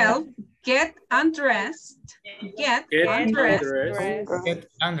 12. Get undressed. Get undressed.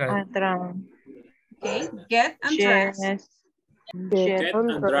 Okay. Get undressed.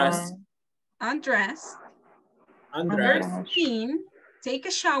 Undressed. 13. Take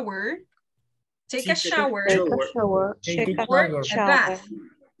a shower. Take a shower. Take a shower. Take a Or shower. a bath.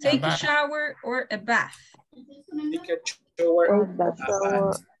 Take a bath. shower or a bath. Take a shower. Take a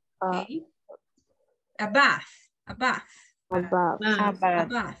shower. Okay. A bath. A bath. Above. A Above.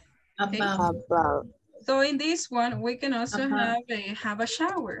 bath. Okay. Above. So in this one, we can also have a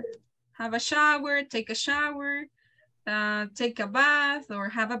shower. Have a shower, take a shower, take a bath, or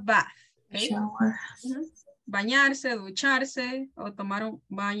have a bath. Okay? Shower. Bañarse, ducharse, o tomar un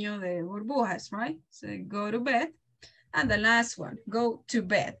baño de burbujas, right? So go to bed. And the last one, go to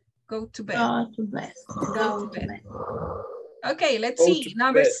bed. Go to bed. Go to bed. Go to bed. Okay, let's Go see. to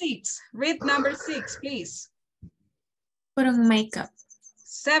Number bed. 6. Read number 6, please. Put on makeup.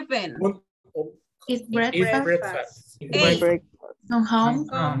 7. Eat Eat breakfast. breakfast. 8. Come home.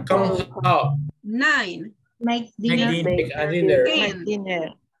 Come out. 9. Make dinner. Make a dinner. 10.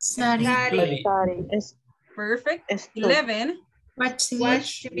 Dinner. Study. Study. Study. Perfect. Study. 11. Watch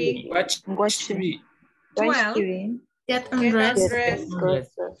TV. Watch TV. Watch TV. 12. Get undressed. Get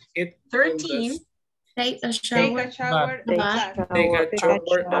dressed. Eat 13. Take a shower. Bath. Take Bath. Take a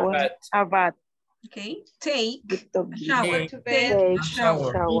shower. A bath. A bath. Okay. Take Good to shower. Take Take Take a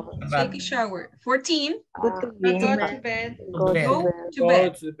shower. shower. Take a shower. 14. Good to be. Go to bed. Go bed. to Go bed. to Go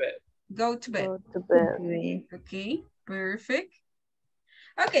bed. to bed. Go to bed. Go to bed. Okay. Perfect.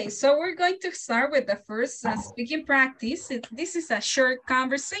 Okay, so we're going to start with the first speaking practice. This is a short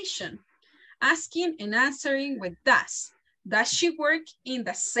conversation. Asking and answering with does. Does she work in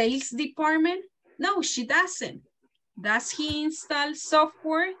the sales department? No, she doesn't. Does he install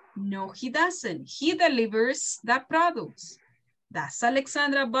software? No, he doesn't. He delivers the products. Does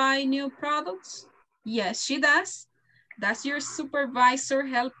Alexandra buy new products? Yes, she does. Does your supervisor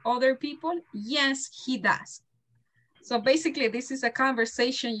help other people? Yes, he does. So basically, this is a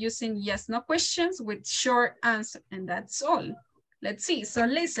conversation using yes, no questions with short answer, and that's all. Let's see. So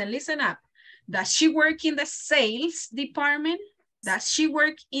listen up. Does she work in the sales department? Does she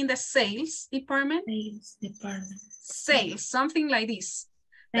work in the sales department? Sales department. Sales, something like this.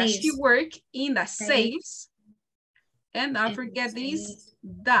 Does she work in the sales? And don't forget this,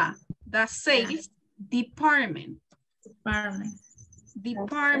 the sales department. Department.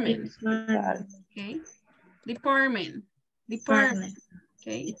 Okay. Department.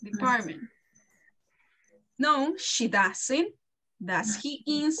 Okay. Department. No, she doesn't. Does he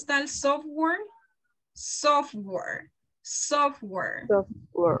install software? Software.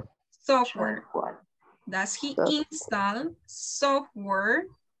 Does he install software?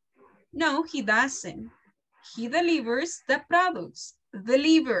 No, he doesn't. He delivers the products.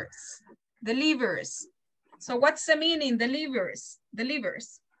 Delivers. So what's the meaning? Delivers.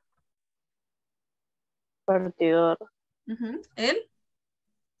 Partidor. Él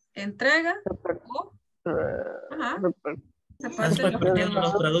entrega o Los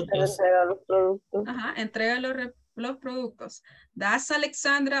productos. entrega los productos. Does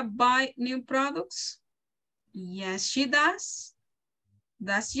Alexandra buy new products? Yes, she does.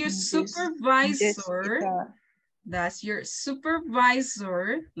 Does your supervisor,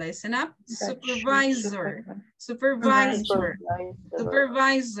 listen up, supervisor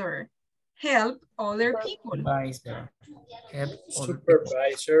help other people?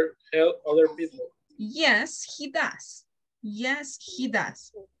 Supervisor help other people. Yes, he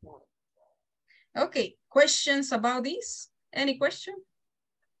does. Okay, questions about this? Any question?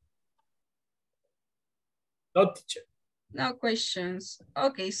 No, teacher. No questions.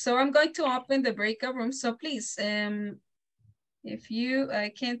 Okay, so I'm going to open the breakout room. So please, if you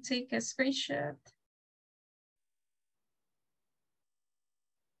can take a screenshot.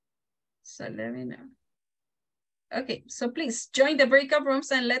 So let me know. Okay, so please join the breakout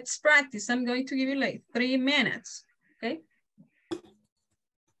rooms and let's practice. I'm going to give you like 3 minutes, okay?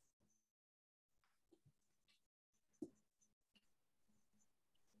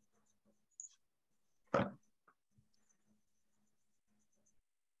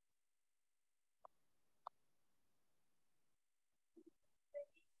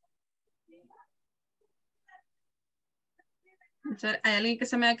 ¿Hay alguien que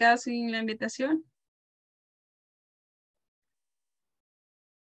se me ha quedado sin la invitación?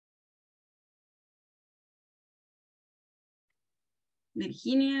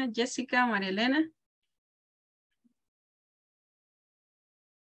 Virginia, Jessica, María Elena.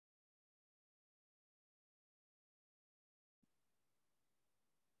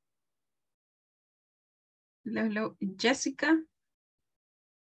 Jessica.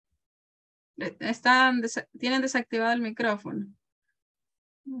 Tienen desactivado el micrófono.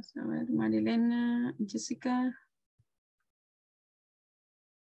 Vamos a ver, María Elena, Jessica.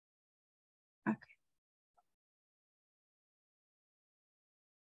 Okay.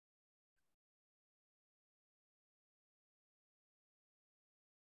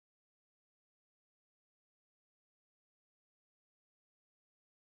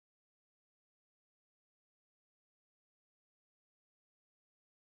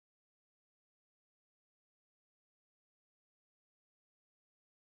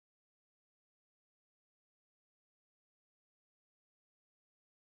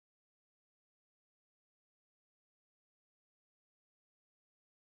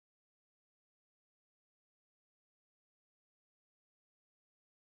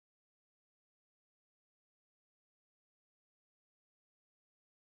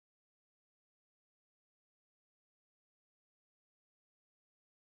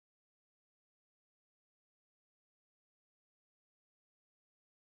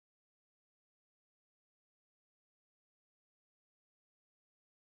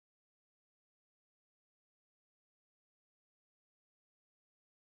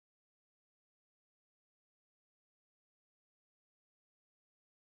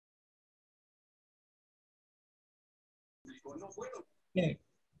 Bien.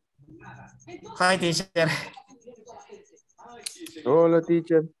 Hi, teacher. Hola,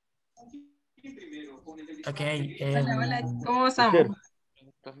 teacher. Okay. Hola, hola, ¿cómo Teacher,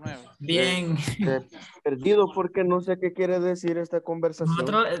 estamos? Bien. perdido porque no sé qué quiere decir esta conversación.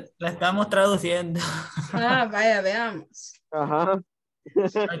 Nosotros la estamos traduciendo. Ah, vaya, veamos. Ajá.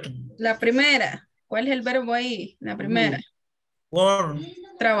 Okay. La primera, ¿cuál es el verbo ahí? La primera. Work.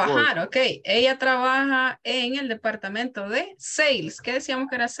 Trabajar, ok. Ella trabaja en el departamento de sales. ¿Qué decíamos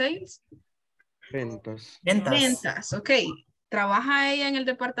que era sales? Ventas. Ventas. Ventas, ok. ¿Trabaja ella en el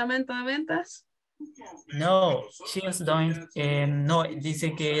departamento de ventas? No, she is doing. No,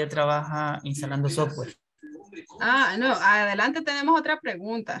 dice que ella trabaja instalando software. Ah, no, adelante tenemos otra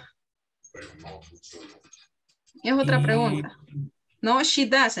pregunta. Es otra Y- pregunta. No, she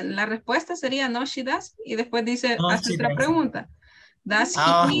doesn't. La respuesta sería no, she does. Y después dice, No, hace she otra doesn't. pregunta. Does he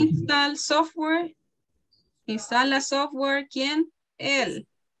Ah, install software? ¿Instala software? ¿Quién? Él.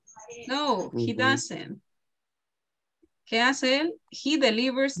 No, he doesn't. ¿Qué hace él? He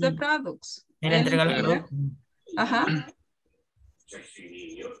delivers the products. él Él entrega los entrega. productos. Ajá.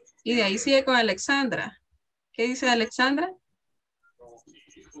 Y de ahí sigue con Alexandra. ¿Qué dice Alexandra?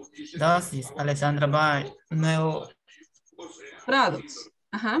 Dosis, Alexandra buy no Products.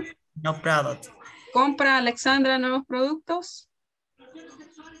 Ajá. product. ¿Compra Alexandra nuevos productos?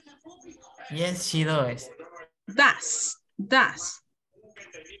 Yes, she does. Does. Does.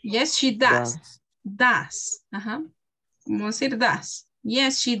 Yes, she does. Does. Ajá. Vamos a decir does.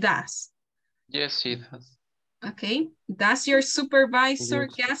 Yes, she does. Yes, she does. Ok. Does your supervisor,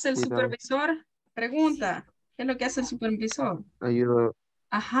 Yes, ¿qué hace el she does. supervisor? Pregunta. ¿Qué es lo que hace el supervisor? Ayuda,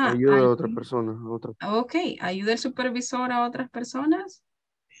 Ajá. ayuda a otra persona. A otra. Ok. ¿Ayuda el supervisor a otras personas?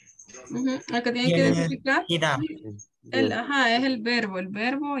 Lo que tienen que Yes, identificar. he does. Ajá, es el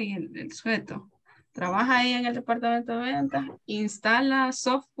verbo y el sujeto. Trabaja ahí en el departamento de ventas, instala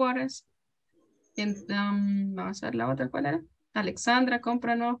softwares. Vamos a ver la otra, ¿cuál era? Alexandra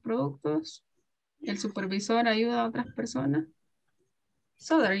compra nuevos productos. El supervisor ayuda a otras personas.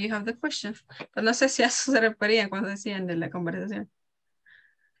 So there you have the question. Pero no sé si a eso se referían cuando decían de la conversación.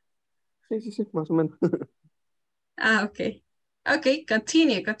 Sí, más o menos. Ah, ok. Ok,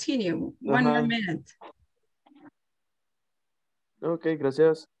 continue. One more Ajá. minute. Ok,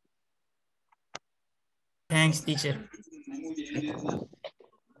 gracias. Thanks, teacher.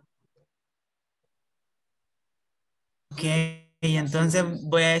 Ok, entonces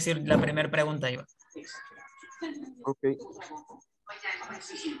voy a decir la primera pregunta yo. Ok.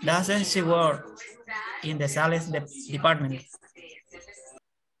 Doesn't she work in the sales department?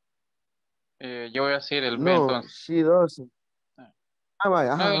 Yo voy a decir el B No, entonces. she doesn't. Ah,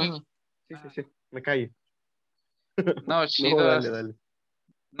 vaya, No, ajá. Sí. Me callo. no, she No, does. dale.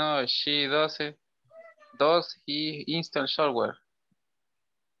 No, she doesn't. Does he install software?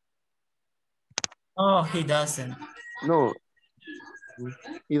 Oh, he doesn't. No,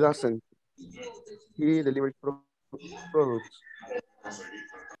 he doesn't. He delivers products.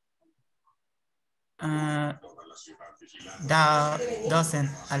 Doesn't.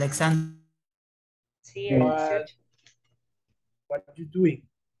 Alexander. Sí, el What 18. you doing?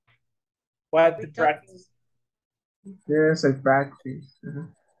 What the We talking. practice? Yes, I practice.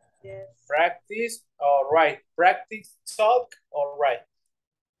 Yes. Practice, all right. Practice, talk, all right.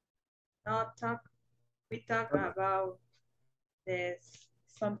 Not talk. We talk about this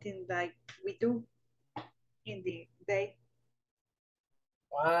something like we do in the day.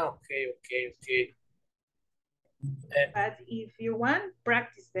 Wow, okay. But if you want,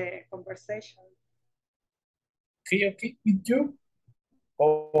 practice the conversation. Okay, with you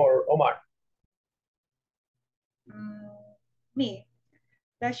or Omar? Me.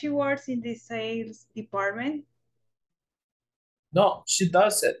 Does she works in the sales department? No, she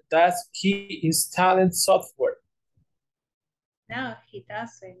doesn't. Does he installing software? No, he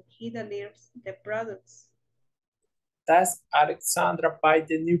doesn't. He delivers the products. Does Alexandra buy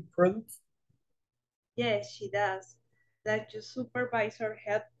the new product? Yes, she does. Does your supervisor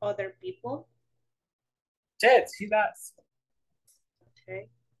help other people? Yes, he does. Okay.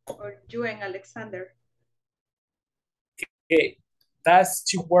 Or you and Alexander? Okay. Does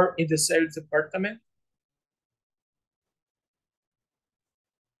she work in the sales department?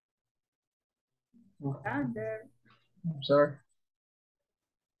 Alexander. I'm sorry.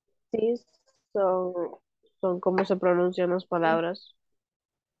 Sí, son como se pronuncian las palabras.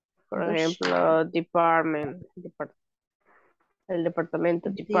 Por ejemplo, department, el departamento,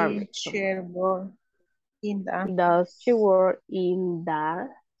 department. Teacher work in Does she work in the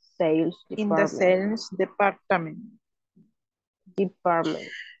sales the department? sales department. Department.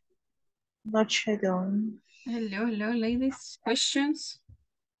 No, she don't. Hello, hello, ladies. Questions?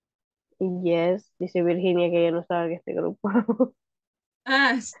 Yes, dice Virginia que ella no estaba en este grupo.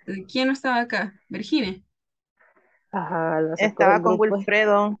 Ah, ¿quién no estaba acá? Virginia. Ajá, la sacó del Estaba con grupo.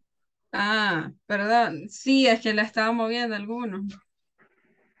 Wilfredo. Ah, perdón. Sí, es que la estaba moviendo algunos.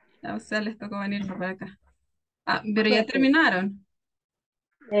 A ustedes les tocó venir para acá. Ah, pero ya terminaron.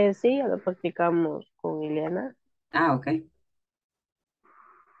 Sí, ya lo practicamos con Ileana. Ah, ok.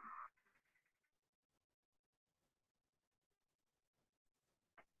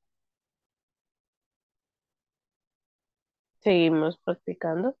 Seguimos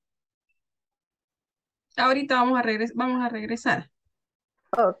practicando. Ahorita vamos a regresar.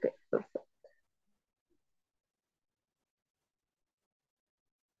 Ok, perfecto.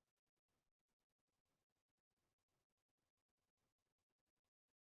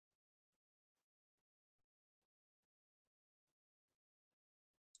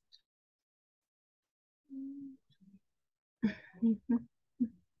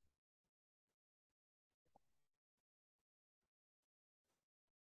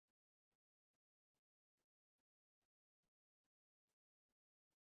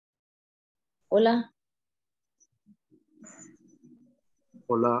 Hola,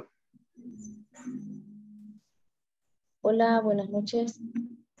 Hola, hola, buenas noches.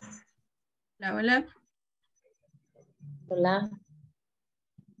 Hola, hola. Hola,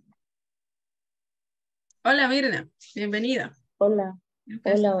 Hola, Mirna. Bienvenida. hola,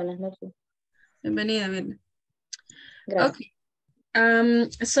 Okay. hola, buenas noches. Bienvenida, Mirna. Gracias. Okay.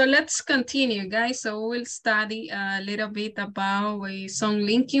 So let's continue, guys. So we'll study a little bit about some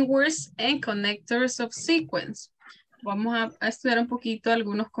linking words and connectors of sequence. Vamos a estudiar un poquito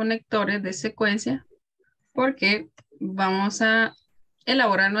algunos conectores de secuencia porque vamos a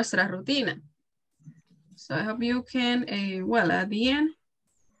elaborar nuestra rutina. So I hope you can, well, at the end,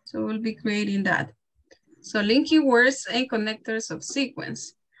 so we'll be creating that. So linking words and connectors of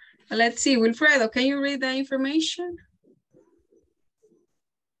sequence. Let's see, Wilfredo, can you read the information?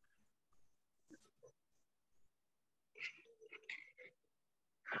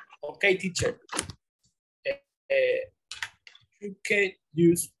 Okay, teacher. You can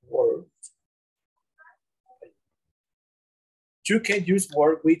use words. You can use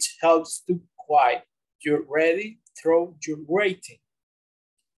word which helps to quiet your ready through your rating.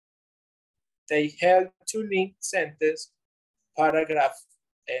 They help to link sentence, paragraph,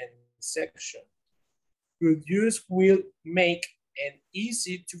 and section. Good use will make it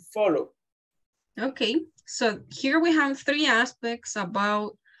easy to follow. Okay, so here we have three aspects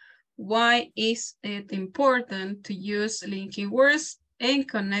about why is it important to use linking words and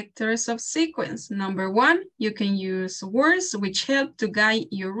connectors of sequence. Number one, you can use words which help to guide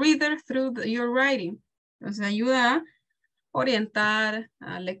your reader through your writing. Nos ayuda a orientar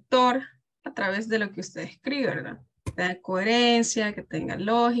al lector a través de lo que usted escribe, ¿verdad? Que tenga coherencia, que tenga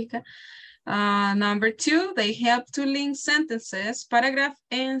lógica. Number two, they help to link sentences, paragraph,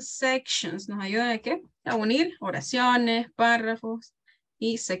 and sections. Nos ayudan a qué? A unir oraciones, párrafos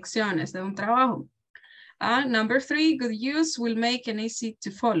y secciones de un trabajo. Number three, good use will make it easy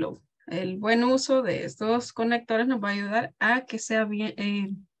to follow. El buen uso de estos conectores nos va a ayudar a que sea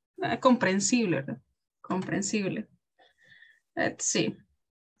bien comprensible, ¿verdad? Comprensible. Let's see.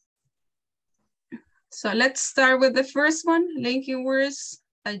 So let's start with the first one, linking words.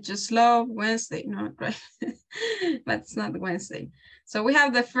 I just love Wednesday, no, right? That's not Wednesday. So we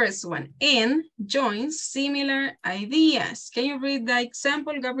have the first one, and joins similar ideas. Can you read the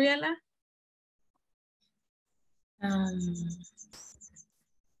example, Gabriela?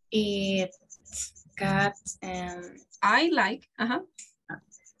 It got, I like,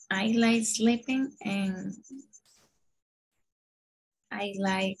 I like sleeping and I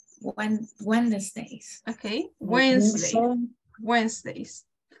like Wednesdays. Okay, Wednesday. Wednesdays.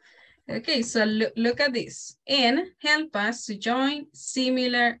 Okay, so look at this. And help us to join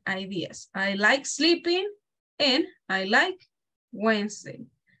similar ideas. I like sleeping and I like Wednesdays.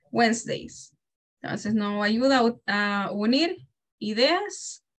 Entonces nos ayuda a unir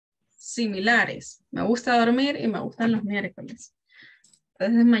ideas similares. Me gusta dormir y me gustan los miércoles.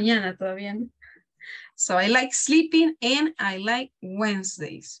 Entonces mañana todavía no. So I like sleeping and I like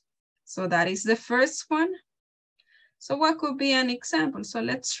Wednesdays. So that is the first one. So what could be an example? So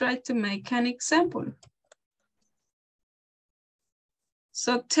let's try to make an example.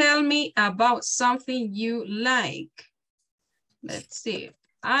 So tell me about something you like. Let's see.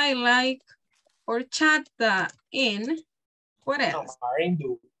 I like horchata in what else?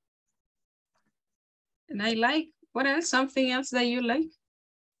 Tamarindo. And I like, what else? Something else that you like?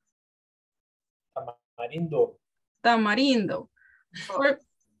 Tamarindo. Tamarindo. Or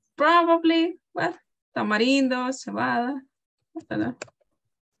probably, well, Tamarindo, cebada. ¿Verdad?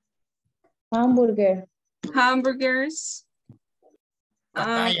 Hamburger. Hamburgers. For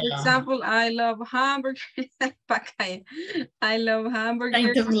Papaya. example, I love hamburgers. Papaya. I love I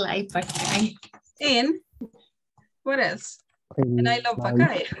hamburgers. don't like pacay. And what else? And I love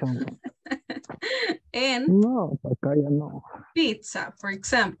papaya. And No, papaya no. pizza, for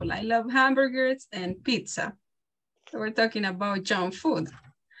example. I love hamburgers and pizza. So we're talking about junk food.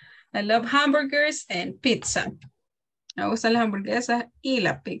 I love hamburgers and pizza. Me gustan las hamburguesas y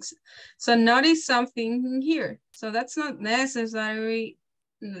la pizza. So notice something here. So that's not necessary.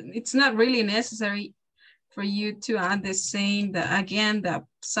 It's not really necessary for you to add the same, again, the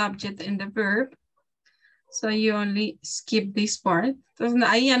subject and the verb. So you only skip this part. Entonces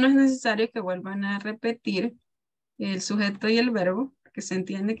ahí ya no es necesario que vuelvan a repetir el sujeto y el verbo, que se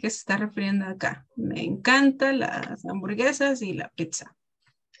entiende que se está refiriendo acá. Me encantan las hamburguesas y la pizza.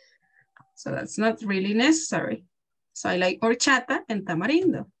 So that's not really necessary. So I like horchata and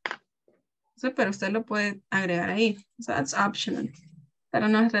tamarindo. So, pero usted lo puede agregar ahí. So that's optional. Pero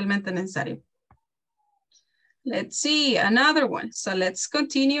no es realmente necesario. Let's see another one. So let's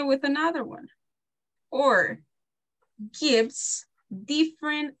continue with another one. Or gives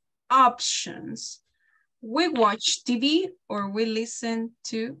different options. We watch TV or we listen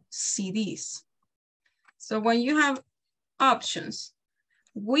to CDs. So when you have options,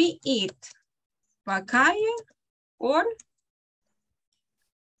 we eat pacaya or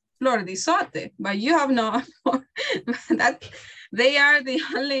flor de sote, but you have no, that they are the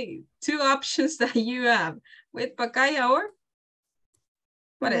only two options that you have, with pacaya or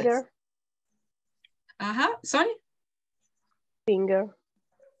what else? Finger. Sorry? Finger.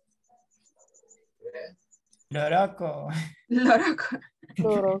 Loroco. Loroco.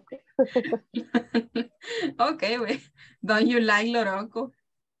 Loroco. Okay, wait. Don't you like loroco?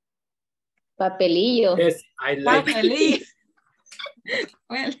 Papelillo. Yes, I like it. Papelillo.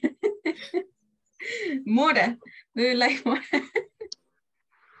 Well, mora. Do you like mora?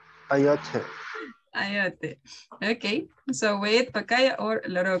 Ayote. Ayote. Okay, so with pacaya or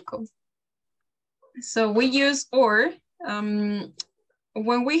loroco. So we use or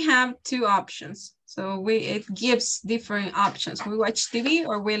when we have two options. So it gives different options. We watch TV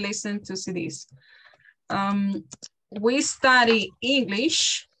or we listen to CDs. We study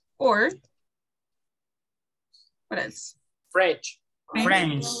English or what else? French.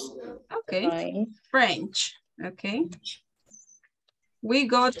 French. Okay, French. French. Okay. We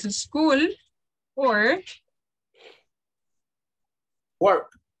go to school or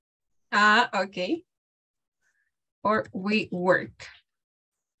Work. okay. Or we work.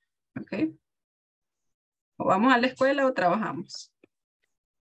 Okay. O vamos a la escuela o trabajamos.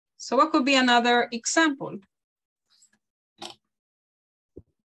 So what could be another example?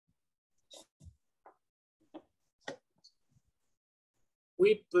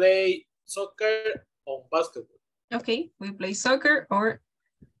 We play soccer or basketball. Okay, we play soccer or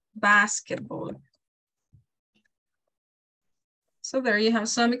basketball. So there you have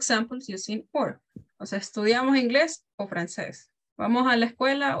some examples using or. O sea, estudiamos inglés o francés. Vamos a la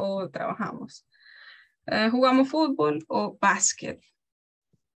escuela o trabajamos. Jugamos fútbol o basket.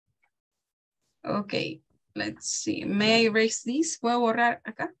 Okay, let's see. May I erase this? ¿Puedo borrar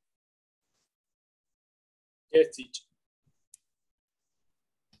acá? Yes, teacher.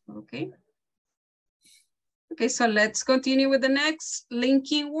 Okay. Okay, so let's continue with the next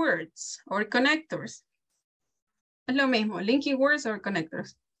linking words or connectors. Es lo mismo, linking words or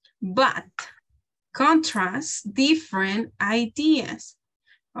connectors. But contrast different ideas.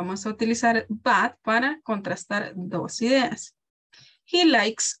 Vamos a utilizar but para contrastar dos ideas. He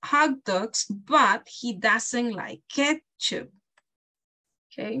likes hot dogs, but he doesn't like ketchup.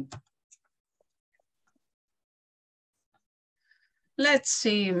 Okay. Let's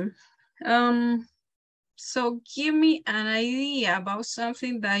see. So give me an idea about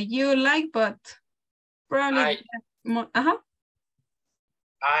something that you like, but probably.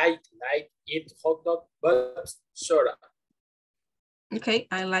 I like eat hot dog, but soda. Okay,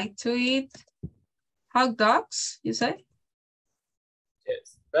 I like to eat hot dogs, you say?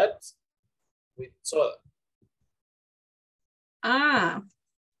 Yes, but with soda.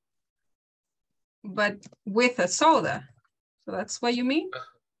 But with a soda. So that's what you mean?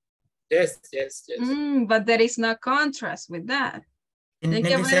 Yes, yes, yes. But there is no contrast with that. Tiene que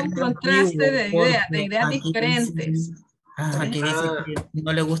que haber ser un contraste de ideas aquí diferentes. Dice, aquí dice que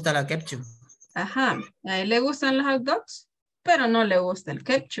no le gusta la ketchup. Ajá, a él le gustan los hot dogs, pero no le gusta el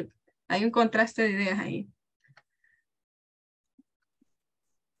ketchup. Hay un contraste de ideas ahí.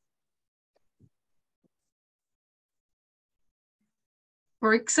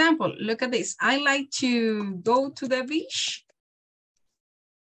 For example, look at this. I like to go to the beach.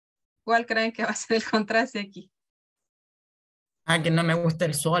 ¿Cuál creen que va a ser el contraste aquí? Ah, que no me gusta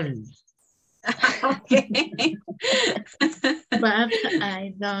el sol. Okay. But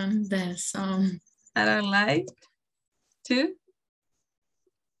I don't the sun. I don't like to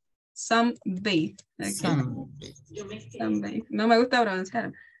sunbathe. Okay. Sunbathe. No me gusta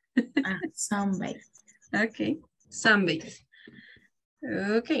broncear. Sunbathe. Okay. Sunbathe.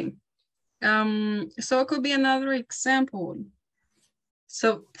 Okay. So it could be another example.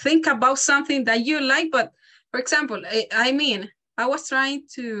 So think about something that you like, but for example, I was trying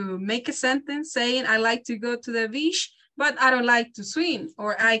to make a sentence saying I like to go to the beach, but I don't like to swim,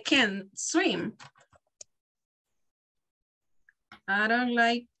 or I can't swim. I don't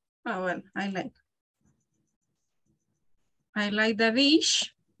like, oh, well, I like the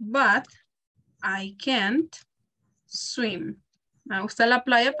beach, but I can't swim. Me gusta la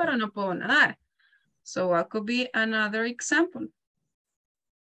playa, pero no puedo nadar. So what could be another example?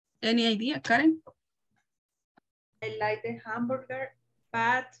 Any idea, Karen? I like the hamburger,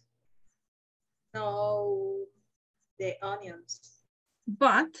 but no the onions.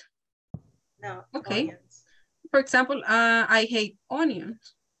 But, No, okay. onions. For example, I hate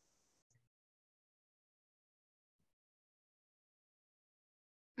onions.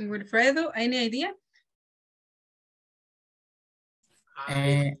 Wilfredo, any idea?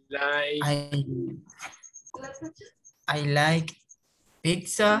 I like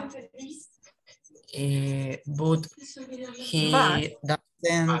pizza, but he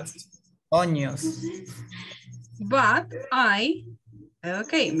doesn't onions. But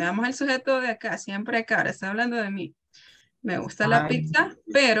ok, veamos el sujeto de acá, siempre acá, ahora está hablando de mí. Me gusta la pizza,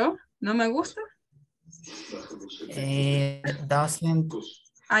 pero no me gusta. Doesn't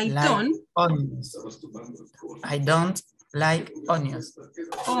I like don't. onions. I don't like onions.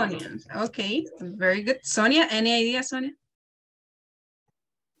 Onions, okay, very good. Sonia, any idea, Sonia?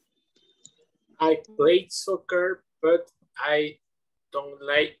 I play soccer, but I don't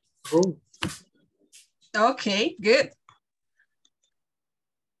like run. Okay, good.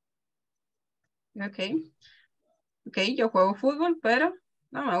 Okay. Okay, yo juego fútbol, pero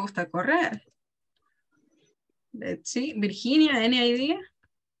no me gusta correr. Let's see. Virginia, any idea?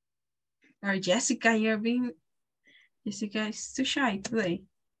 Or Jessica, Jessica is too shy today.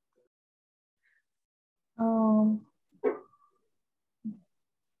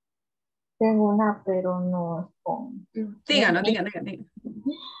 Tengo una, pero no es con. Díganos.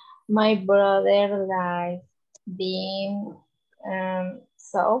 My brother likes being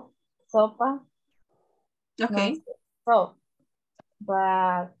sopa. Okay. No,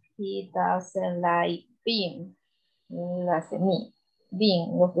 but he doesn't like bean, la semilla,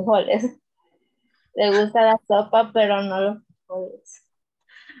 bean, los frijoles. Le gusta la sopa, pero no los frijoles.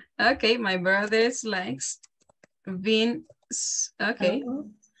 Okay, my brother likes bean, okay,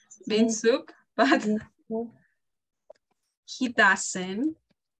 bean soup, but he doesn't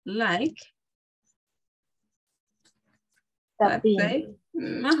like the bean.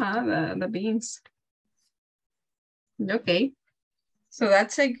 The beans. Okay, so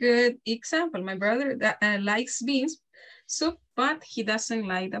that's a good example. My brother likes beans soup, but he doesn't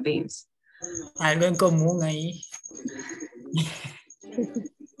like the beans. Algo en común ahí.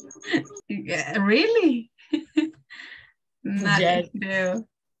 Yeah, really? Nadie, creo.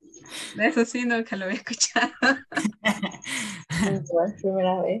 De eso sí nunca lo había escuchado. Es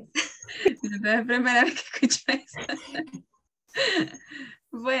primera vez. Es la primera vez que escucho eso.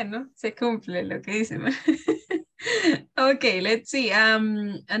 Bueno, se cumple lo que dice. Okay, let's see.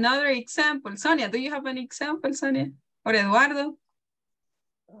 Another example. Sonia, do you have an example, Sonia? Or Eduardo?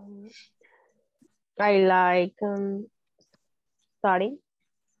 I like study.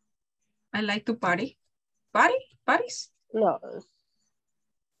 I like to party. Party? Parties? No,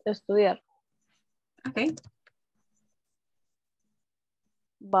 estudiar. Okay.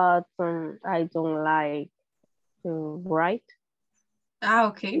 But I don't like to write.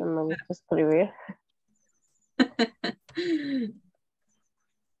 Okay. No me gusta escribir.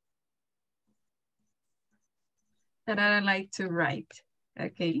 That I don't like to write.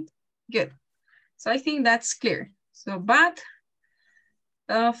 Okay, good. So I think that's clear. So, but,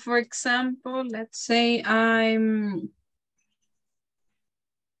 for example, let's say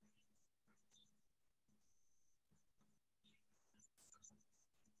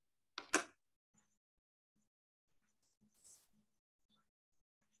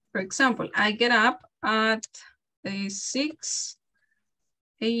for example, I get up at 6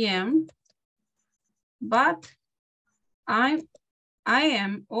 a.m., but I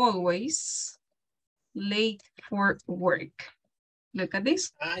am always late for work. Look at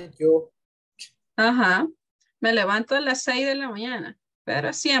this. Yo. Ajá. Me levanto a las 6 de la mañana,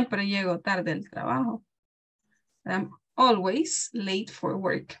 pero siempre llego tarde al trabajo. I'm always late for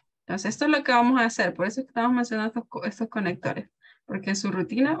work. Entonces, esto es lo que vamos a hacer. Por eso es que estamos mencionando estos conectores. Porque en su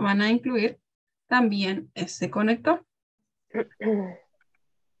rutina van a incluir también este conector.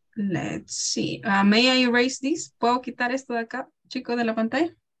 Let's see. May I erase this? ¿Puedo quitar esto de acá, chicos, de la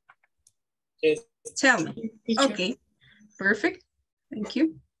pantalla? Yes. Tell me. Okay. Perfect. Thank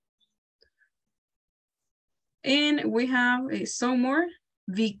you. And we have some more.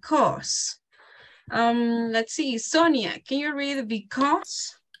 Because. Let's see. Sonia, can you read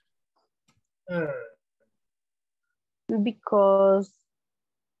because? Because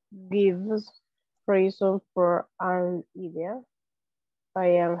gives reason for an idea. I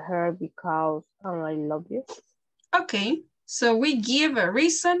am here because and I love you. Okay. So we give a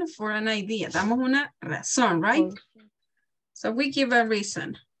reason for an idea. Damos una razón, right? So we give a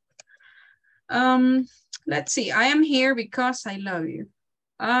reason. Let's see. I am here because I love you.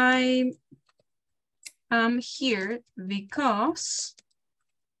 I am here because.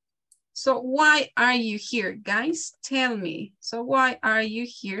 So why are you here, guys? Tell me. So why are you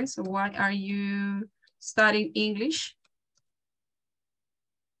here? So why are you studying English?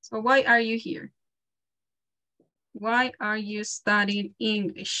 So why are you here? Why are you studying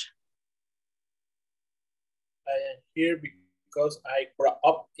English? I am here because I grew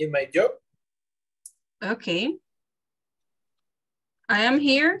up in my job. Okay. I am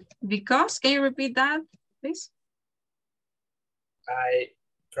here because, can you repeat that, please? I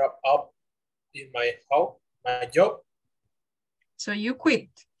grew up in my house, my job. So you quit.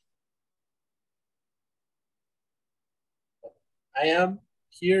 I am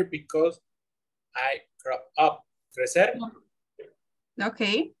here because I grew up. Crecer.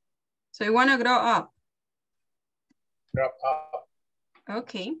 Okay. So you want to grow up. Grow up.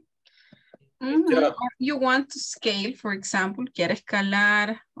 Okay. Or you want to scale, for example, quiere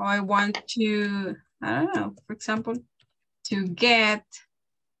escalar, or I want to, I don't know, for example, to get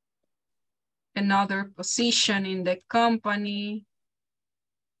another position in the company.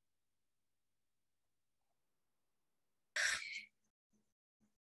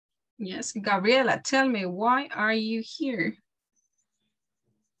 Yes, Gabriela, tell me, why are you here?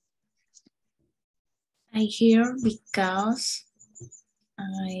 I'm here because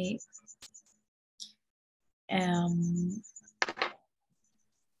I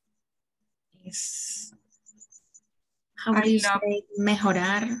is how do you say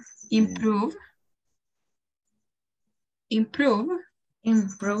mejorar? Improve. Improve.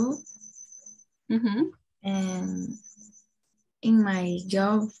 Improve. In my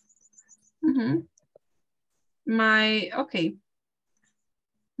job. Okay.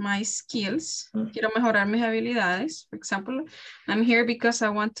 My skills. Quiero mejorar mis habilidades. For example, I'm here because I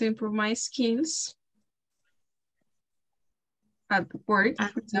want to improve my skills. At work.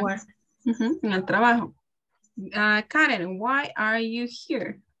 At work. En el trabajo. Karen, why are you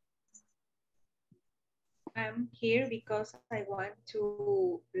here? I'm here because I want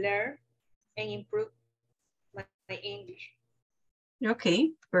to learn and improve my English.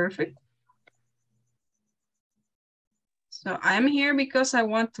 Okay, perfect. So I'm here because I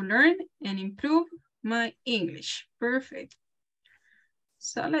want to learn and improve my English. Perfect.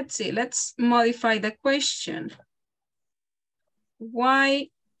 So let's see, let's modify the question. Why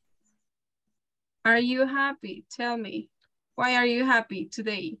are you happy? Tell me, why are you happy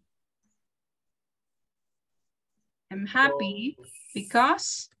today? I'm happy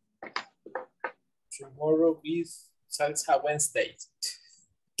because tomorrow is Salsa Wednesday.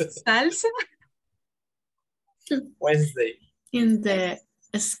 Salsa? Wednesday. In the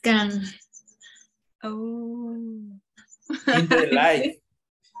scan. Oh. In the life.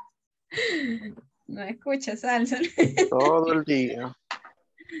 No escucha salsa. Todo el día.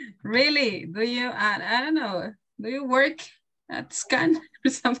 Really? Do you, I don't know, do you work at scan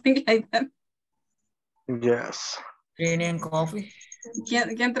or something like that? Yes. Drinking coffee.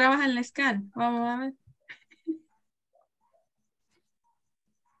 ¿Quién trabaja en la scan? Vamos a ver.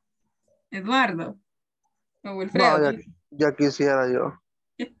 Eduardo. O Wilfredo. No, ya quisiera yo.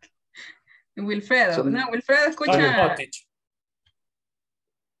 Wilfredo. No, Wilfredo escucha.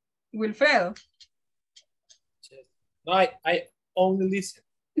 Wilfredo. No, I only listen.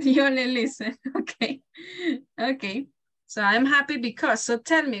 You only listen. Okay. Okay. So I'm happy because. So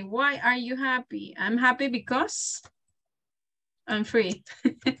tell me, why are you happy? I'm happy because I'm free.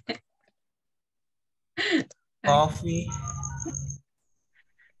 Coffee.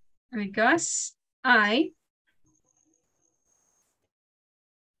 Because I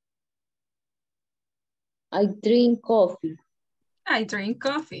drink coffee. I drink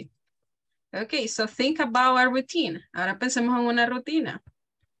coffee. Okay, so think about a routine. Ahora pensemos en una rutina.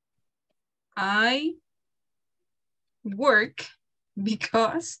 I work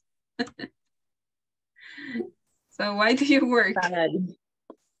because. So why do you work?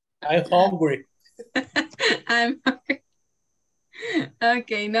 I'm hungry. I'm hungry.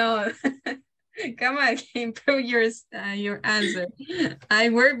 Okay, no. Come on, improve your answer. I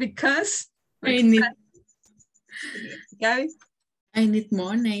work because. I need Gaby? I need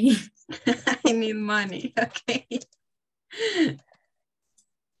money. I need money. Okay.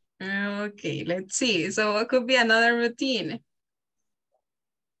 Okay, let's see. So what could be another routine?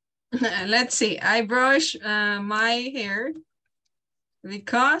 Let's see. I brush my hair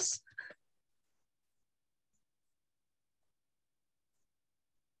because.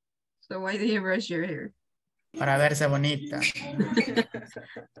 So why do you brush your hair? Para verse bonita.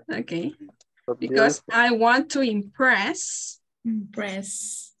 Okay. Because I want to impress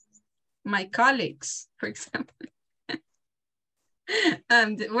my colleagues, for example.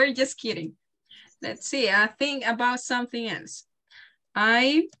 And we're just kidding. Let's see. I think about something else.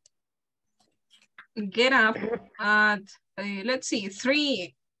 I get up at, let's see,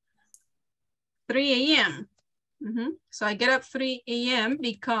 3 a.m. So I get up 3 a.m.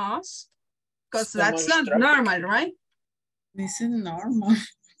 because that's not normal, right? This is normal.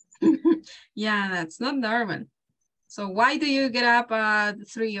 Yeah, that's not normal. So why do you get up at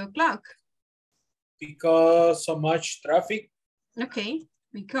 3 o'clock? Because so much traffic. Okay,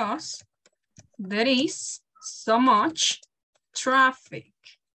 because there is so much traffic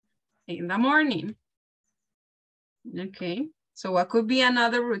in the morning. Okay, so what could be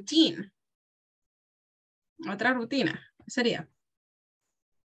another routine? Otra rutina, ¿qué sería?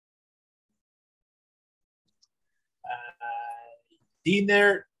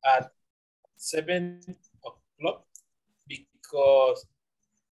 Dinner at 7 o'clock because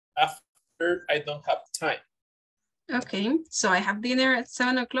after I don't have time. Okay, so I have dinner at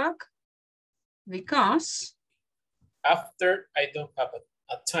 7 o'clock because? After I don't have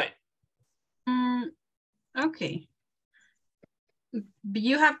a time. Okay.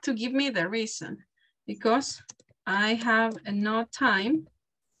 You have to give me the reason because I have no time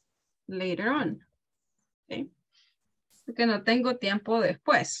later on. Okay. Porque no tengo tiempo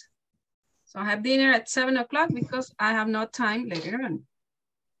después. So I have dinner at 7 o'clock because I have no time later on.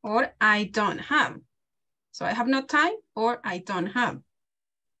 Or I don't have. So I have no time or I don't have.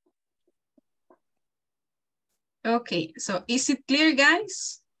 Okay, so is it clear,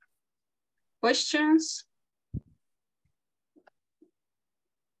 guys? Questions?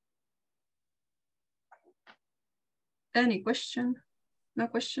 Any question? No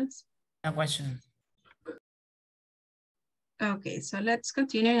questions? No question. Okay, so let's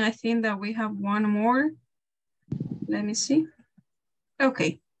continue. I think that we have one more. Let me see.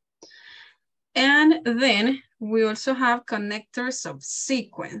 Okay. And then we also have connectors of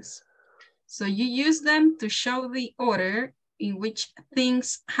sequence. So you use them to show the order in which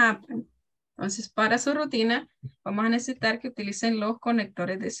things happen. Entonces, para su rutina, vamos a necesitar que utilicen los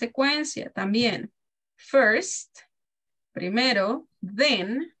conectores de secuencia también. First, primero,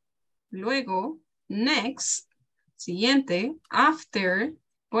 then, luego, next, siguiente, after,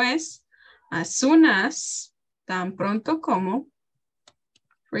 pues, as soon as, tan pronto como.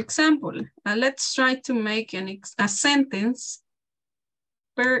 For example, let's try to make a sentence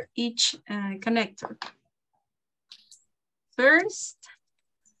per each connector. First,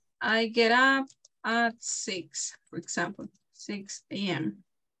 I get up at 6, for example, 6 a.m.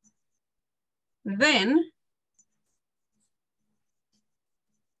 Then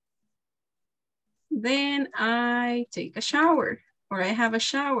I take a shower or I have a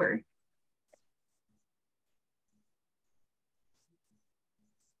shower.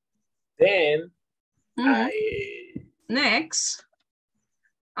 Then Next,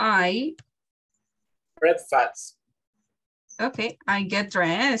 I breakfast. Okay, I get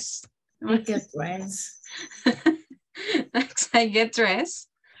dressed. I get dressed. Next, I get dressed.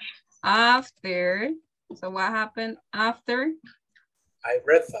 After, so what happened after? I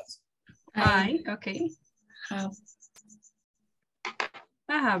breakfast. Okay. I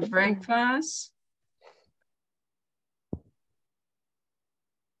have breakfast.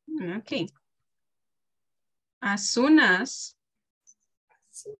 Okay. As soon as.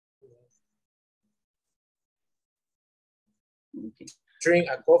 Okay. Drink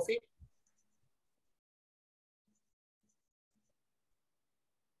a coffee.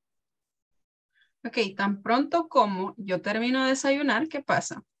 Ok, tan pronto como yo termino de desayunar, ¿qué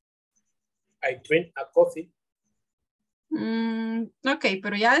pasa? I drink a coffee. Ok,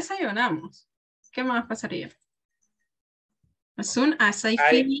 pero ya desayunamos. ¿Qué más pasaría? As soon as I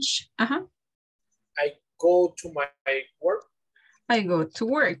finish, I go to my work. I go to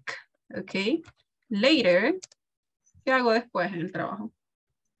work. Okay. Later, ¿qué hago después en el trabajo?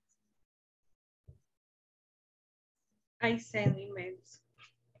 I send emails.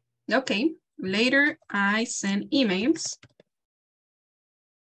 Okay. Later, I send emails.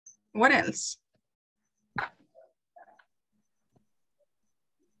 What else?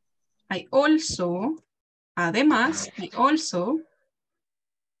 I also, además, I also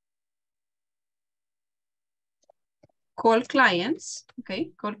call clients,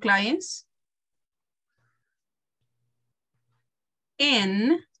 okay, call clients.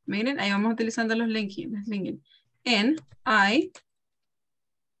 And, miren, ahí vamos utilizando los linking. And I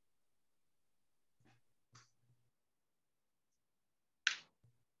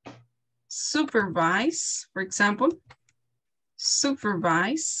supervise, for example,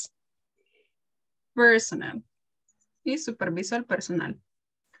 supervise personal. Y superviso al personal.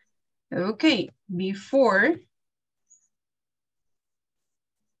 Okay, before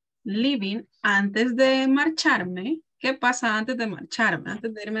leaving, antes de marcharme, ¿qué pasa antes de marcharme,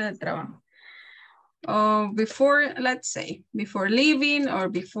 antes de irme del trabajo? Before, let's say, before leaving or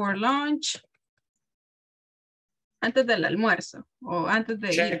before lunch, antes del almuerzo o antes de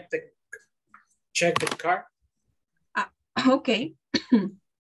ir. Check the car. Okay.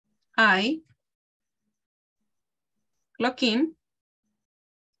 I clock in,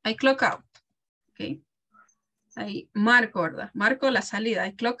 I clock out. Okay. I marco, ¿verdad? Marco la salida.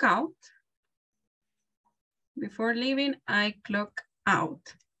 I clock out. Before leaving, I clock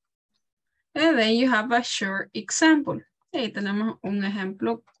out. And then you have a short example. Ahí tenemos un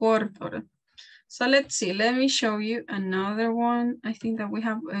ejemplo corto, ¿verdad? So let's see. Let me show you another one. I think that we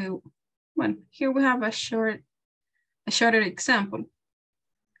have, well, here we have a shorter example.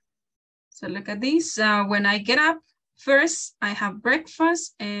 So look at this. When I get up, first I have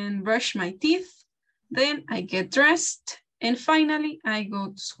breakfast and brush my teeth. Then I get dressed. And finally, I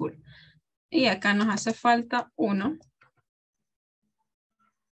go to school. Y acá nos hace falta uno.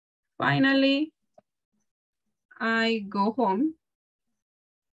 Finally, I go home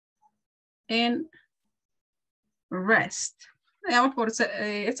and rest. Digamos, esta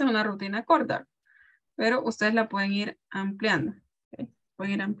es una rutina corta, pero ustedes la pueden ir ampliando. Okay?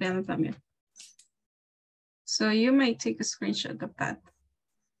 Pueden ir ampliando también. So you may take a screenshot of that.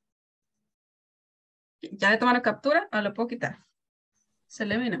 ¿Ya le tomaron captura o lo puedo quitar? Se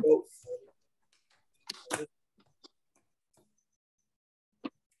elimina.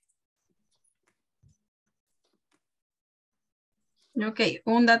 Ok,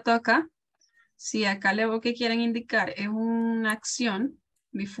 un dato acá. Si acá lo que quieren indicar es una acción,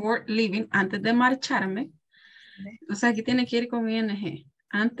 before leaving, antes de marcharme. Entonces aquí tiene que ir con ING.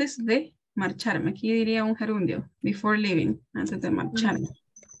 Antes de marcharme. Aquí diría un gerundio. Before leaving, antes de marcharme.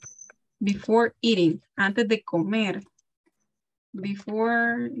 Before eating, antes de comer.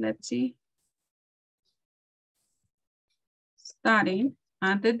 Before, let's see. Starting,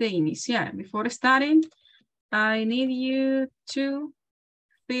 antes de iniciar. Before starting, I need you to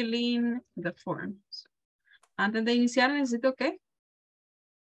fill in the forms. Antes de iniciar necesito que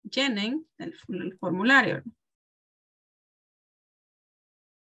llenen el formulario.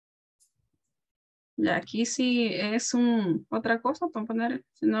 Y aquí si es otra cosa, pueden poner,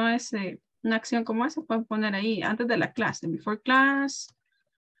 si no es una acción como esa, pueden poner ahí antes de la clase. Before class,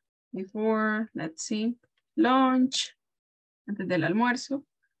 before, let's see, lunch, antes del almuerzo.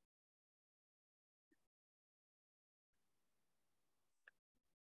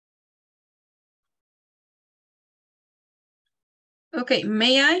 Ok,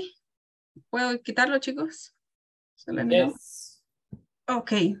 may I? ¿Puedo quitarlo, chicos? So let me know.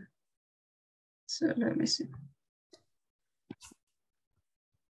 Ok. So let me see.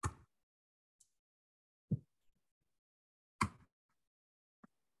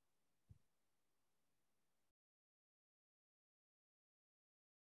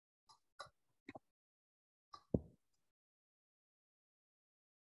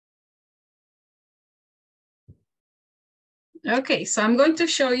 Okay, so I'm going to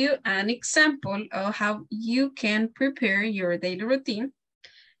show you an example of how you can prepare your daily routine.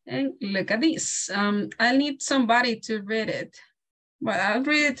 And look at this. I'll need somebody to read it. Well, I'll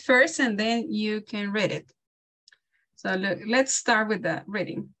read it first and then you can read it. So look, let's start with the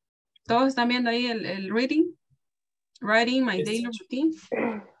reading. ¿Todos están viendo ahí el reading? Writing my daily routine?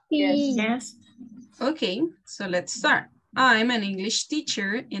 Yes. Okay, so let's start. I'm an English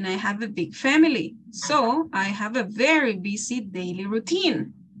teacher and I have a big family. So I have a very busy daily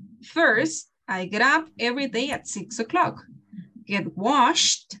routine. First, I get up every day at 6 o'clock, get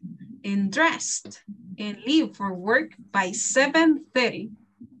washed and dressed. and leave for work by 7:30.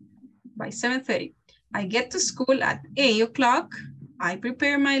 By 7:30. I get to school at 8 o'clock. I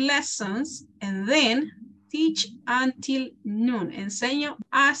prepare my lessons and then teach until noon. Enseño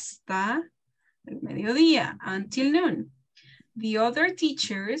hasta el mediodía, until noon. The other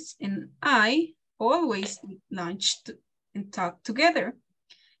teachers and I always eat lunch and talk together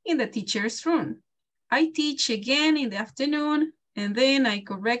in the teacher's room. I teach again in the afternoon and then I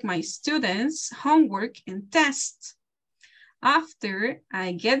correct my students' homework and tests. After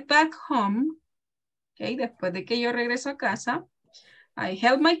I get back home, okay, después de que yo regreso a casa, I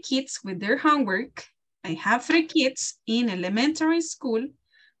help my kids with their homework. I have 3 kids in elementary school.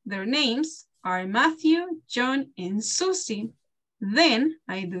 Their names are Matthew, John, and Susie. Then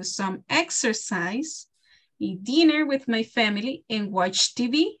I do some exercise, eat dinner with my family, and watch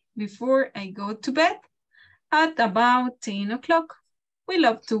TV before I go to bed at about 10 o'clock. We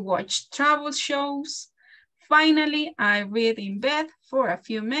love to watch travel shows. Finally, I read in bed for a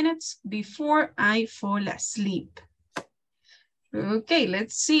few minutes before I fall asleep. Okay,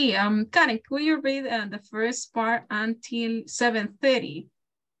 let's see. Karen, could you read the first part until 7:30?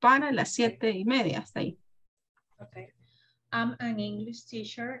 Para las 7:30, hasta ahí. Okay. I'm an English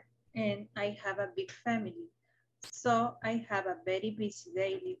teacher and I have a big family. So I have a very busy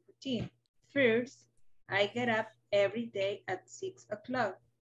daily routine. First, I get up every day at 6 o'clock,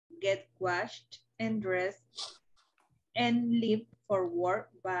 get washed and dressed, and leave for work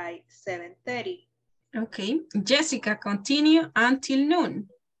by 7:30. Okay, Jessica, continue until noon.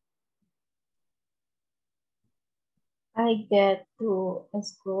 I get to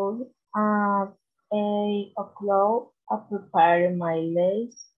school at 8 o'clock. I prepare my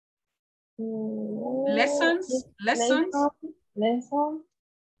lessons,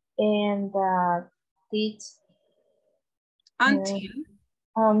 and teach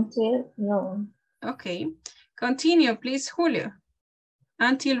until noon. Okay, continue, please, Julio.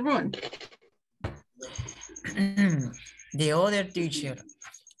 Until noon. The other teacher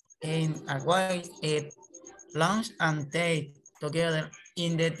and I eat lunch and take together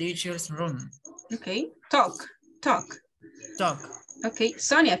in the teacher's room. Okay, talk. Okay,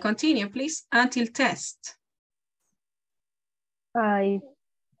 Sonia, continue, please, until test. I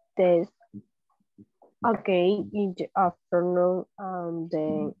test. Okay, in the afternoon, and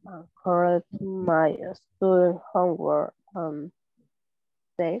then correct my student homework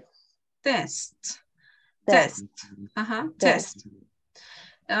test. Test. Let's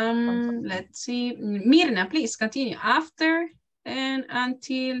see. Mirna, please continue. After and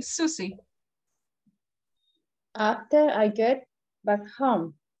until Susie. After I get back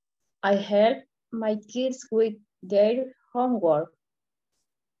home, I help my kids with their homework.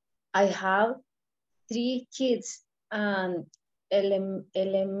 I have 3 kids and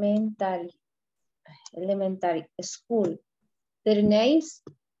elementary school. Their names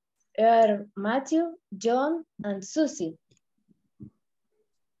are Matthew, John, and Susie.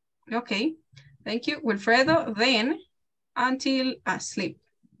 Okay, thank you, Wilfredo. Then until sleep.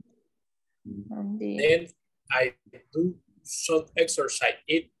 Then I do some exercise,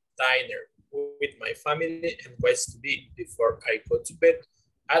 eat dinner with my family and watch TV before I go to bed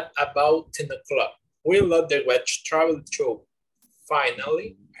at about 10 o'clock. We love the watch travel show.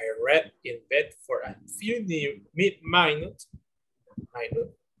 Finally, I read in bed for a few minutes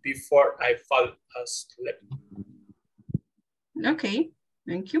before I fall asleep. Okay,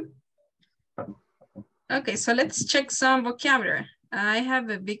 thank you. Okay, so let's check some vocabulary. I have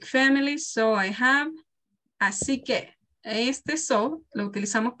a big family, so I have, así que, so lo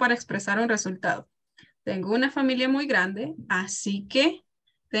utilizamos para expresar un resultado. Tengo una familia muy grande, así que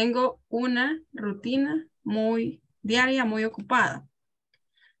tengo una rutina muy diaria, muy ocupada.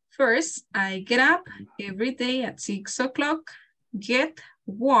 First, I get up every day at 6 o'clock, get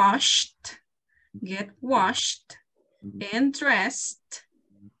washed and dressed,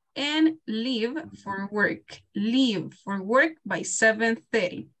 and leave for work. Leave for work by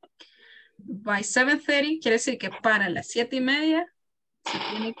 7:30. By 7:30 quiere decir que para las 7:30 se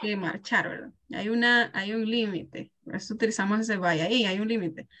tiene que marchar, ¿verdad? Hay un límite. Por eso utilizamos ese by ahí, hay un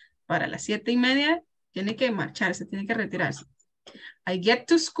límite. Para las 7:30 tiene que marcharse, tiene que retirarse. I get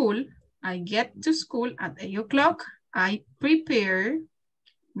to school at 8 o'clock. I prepare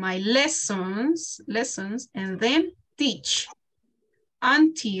my lessons, and then teach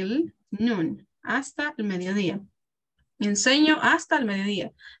until noon, hasta el mediodía. Enseño hasta el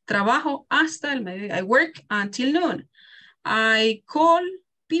mediodía. Trabajo hasta el mediodía. I work until noon. I call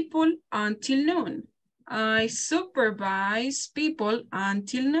people until noon. I supervise people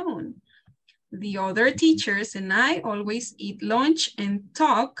until noon. The other teachers and I always eat lunch and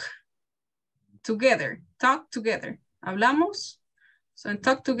talk together, talk together. Hablamos. So, and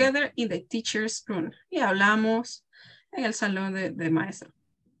talk together in the teacher's room. Y hablamos en el salón de maestro.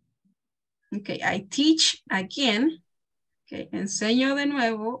 Okay, I teach again. Okay, enseño de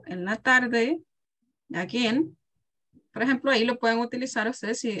nuevo en la tarde. Again. Por ejemplo, ahí lo pueden utilizar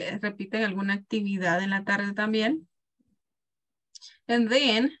ustedes si repiten alguna actividad en la tarde también. And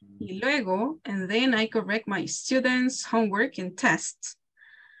then, y luego, and then I correct my students' homework and tests.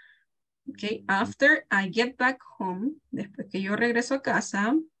 Okay, after I get back home, después que yo regreso a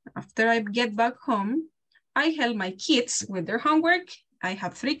casa, after I get back home, I help my kids with their homework. I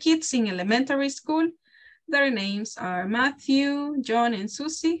have 3 kids in elementary school. Their names are Matthew, John, and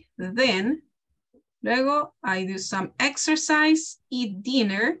Susie. Then, luego, I do some exercise, eat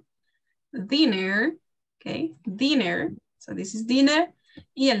dinner, okay, dinner. So this is dinner.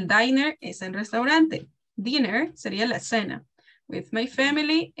 Y el diner es el restaurante. Dinner sería la cena. With my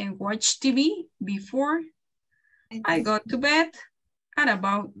family and watch TV before I go to bed at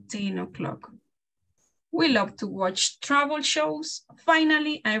about 10 o'clock. We love to watch travel shows.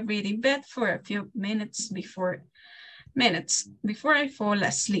 Finally, I read in bed for a few minutes before I fall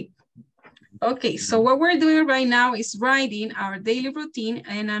asleep. Okay, so what we're doing right now is writing our daily routine,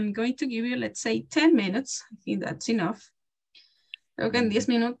 and I'm going to give you, let's say, 10 minutes. I think that's enough. Creo que en 10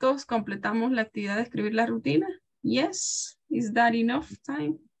 minutos completamos la actividad de escribir la rutina. Yes, is that enough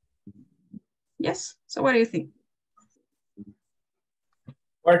time? Yes, so what do you think?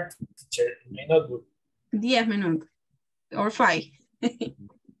 What, teacher, in my notebook? 10 minutos, or 5.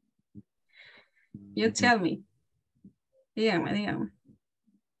 You tell me. Dígame.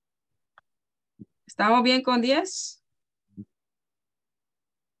 ¿Estamos bien con 10?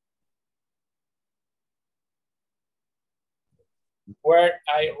 Where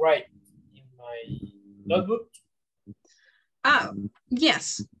I write in my notebook?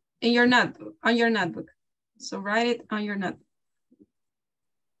 Yes, in your notebook, on your notebook. So write it on your notebook.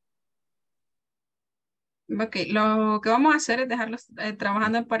 Ok, lo que vamos a hacer es dejarlos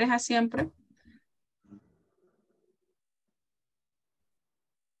trabajando en pareja siempre.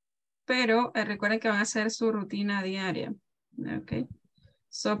 Pero recuerden que van a hacer su rutina diaria. Ok.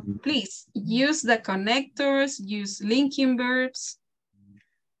 So please use the connectors, use linking verbs,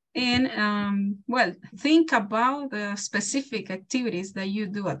 and well, think about the specific activities that you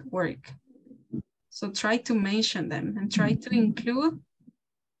do at work. So try to mention them and try to include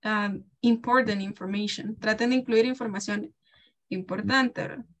important information. Traten de incluir información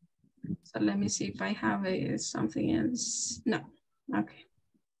importante. So let me see if I have something else. No. Okay.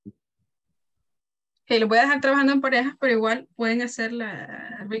 Okay, lo voy a dejar trabajando en parejas, pero igual pueden hacer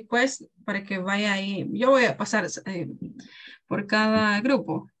la request para que vaya ahí. Yo voy a pasar por cada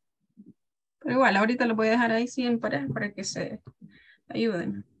grupo. Pero igual, ahorita lo voy a dejar ahí sí en pareja para que se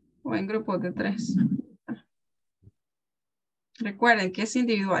ayuden. O en grupos de 3. Recuerden que es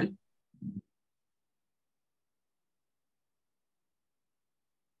individual.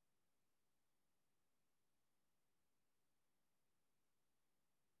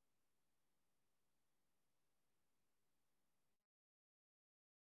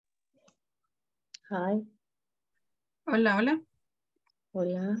 Hi. Hola.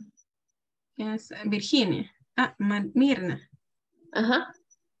 Hola. Es Virginia. Mirna. Ajá.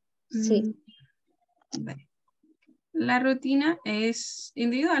 Sí. La rutina es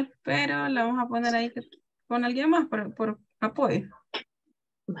individual, pero la vamos a poner ahí con alguien más por apoyo.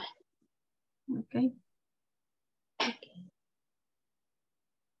 Ok.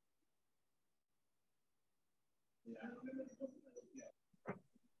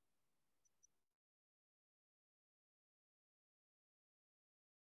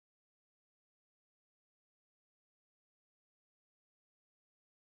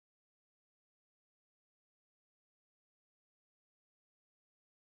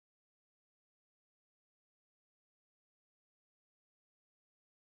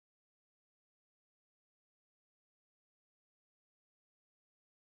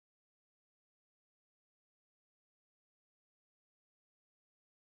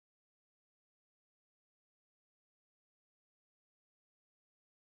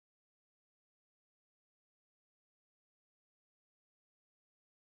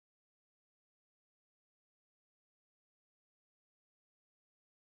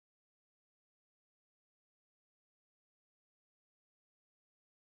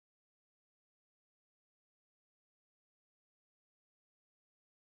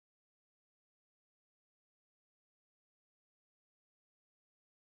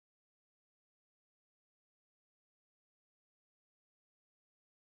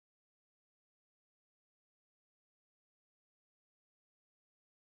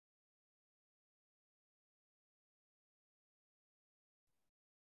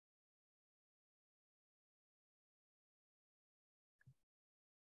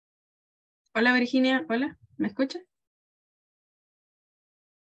 Hola Virginia, hola, ¿me escucha?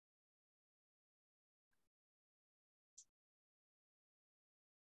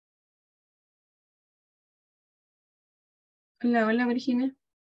 Hola, hola Virginia.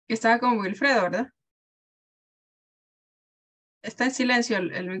 Estaba con Wilfredo, ¿verdad? Está en silencio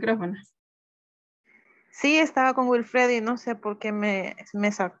el micrófono. Sí, estaba con Wilfredo y no sé por qué me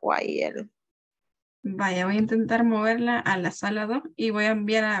sacó ahí él. Vaya, voy a intentar moverla a la sala 2 y voy a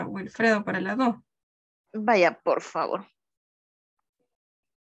enviar a Wilfredo para la 2. Vaya, por favor.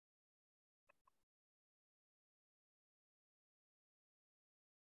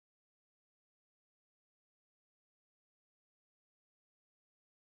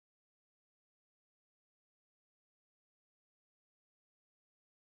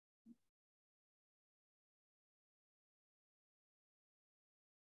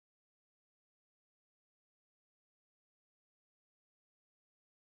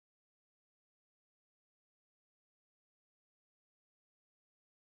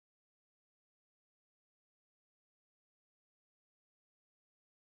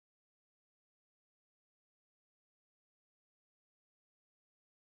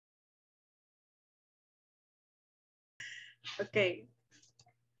 Ok.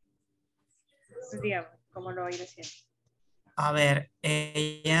 Digamos, ¿cómo lo voy a ir haciendo? A ver,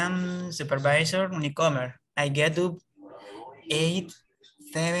 I am supervisor on e-commerce. I get up 8,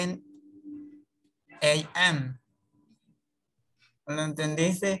 7 a.m. ¿Lo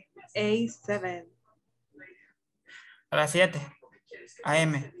entendiste? A7. A las 7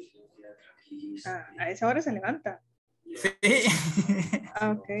 a.m. Ah, a esa hora se levanta. Sí.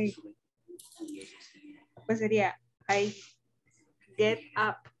 Ah, ok. Pues sería I get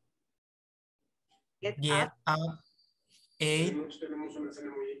up. Get Get up up 8,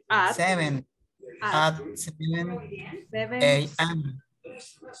 at 7 at 7 a.m.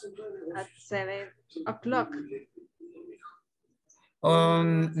 at 7 o'clock. O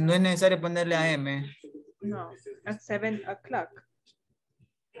no es necesario ponerle a.m. No, at 7 o'clock.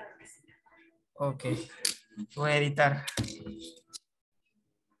 Ok. Voy a editar.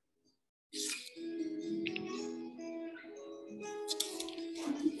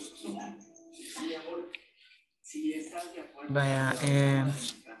 Vaya,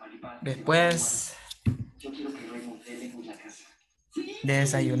 después de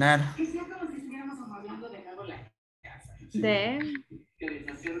desayunar. Then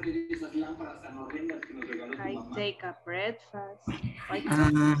I take a breakfast. I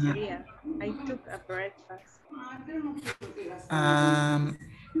took a breakfast.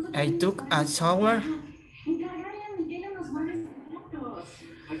 I took a shower.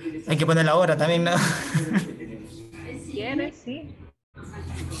 Hay que poner la hora también, ¿no? ¿Quieres? Sí.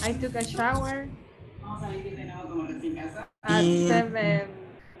 I took a shower at Y 7:15,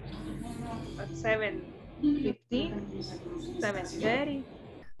 7:30.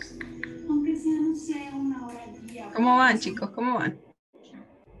 ¿Cómo van, chicos? ¿Cómo van?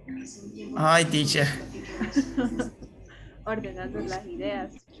 ay, teacher. Ordenando las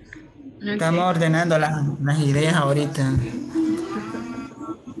ideas. Estamos ordenando las ideas ahorita.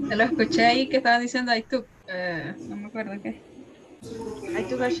 Se lo escuché ahí que estaban diciendo I took. No me acuerdo qué. I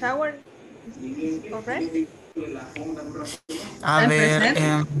took a shower. Correct? A ¿En ver,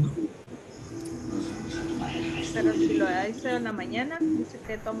 presente? Pero si lo hice en la mañana, dice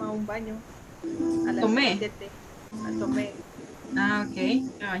que toma un baño a las Tomé. 7. Tomé. Ah, ok.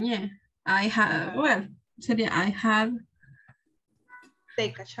 Me bañé. I had, well, sería I had.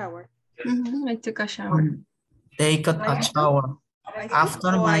 Take a shower. I took a shower. take a shower.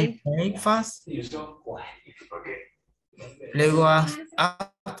 After my breakfast. Luego,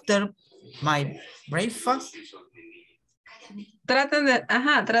 after my breakfast. Traten de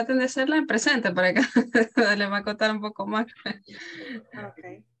hacerla en presente para que le va a costar un poco más. Ok.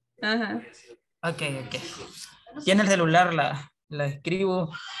 Ajá. Ok. Tiene el celular, la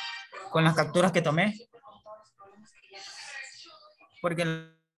escribo con las capturas que tomé.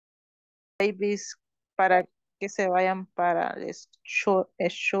 Porque Babies para que se vayan para el school.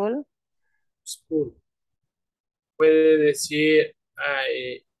 School. Puede decir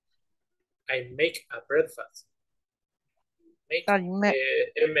I make a breakfast. Make,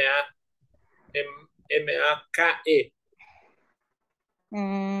 M-A-K-E.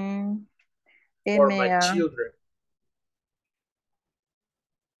 For my children.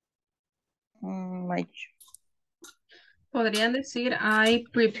 Podrían decir I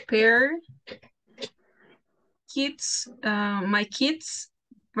prepare my kids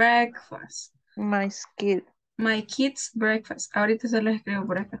breakfast. My kids breakfast. Ahorita se los escribo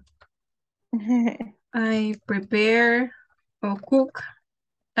por acá. I prepare or cook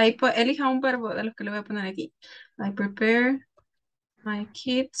Ahí elija un verbo de los que le voy a poner aquí. I prepare my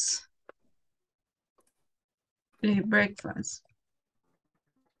kids breakfast.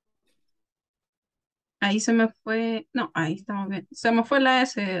 Ahí se me fue, no, ahí estamos bien. Se me fue la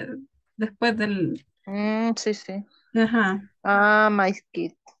S después del, Sí, sí. ajá, Ah, my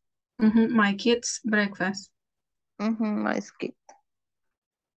kid. my kids breakfast. My kid.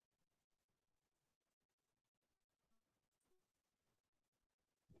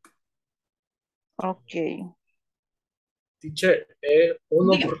 Ok. Teacher,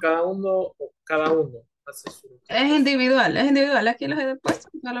 ¿uno Dígame. por cada uno o cada uno hace su Es respuesta? individual, es individual. Aquí los he puesto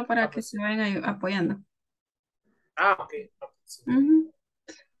solo para que Pues se sí. vayan apoyando. Ok. Pues sí. Ujú.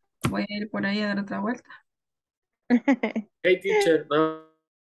 Voy a ir por ahí a dar otra vuelta. Hey, teacher, no.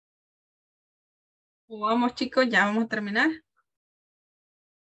 Vamos, chicos, ya vamos a terminar.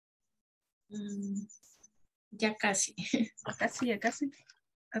 Ya casi. Ya casi.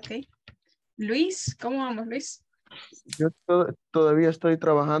 Ok. Luis, ¿cómo vamos, Luis? Yo todavía estoy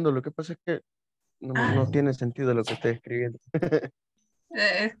trabajando, lo que pasa es que Ah, no tiene sentido lo que estoy escribiendo.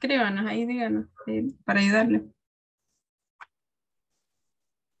 escríbanos ahí, díganos, para ayudarle.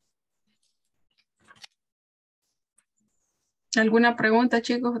 ¿Alguna pregunta,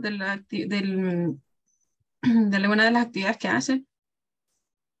 chicos, de alguna de las actividades que hacen?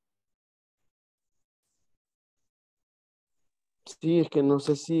 Sí, es que no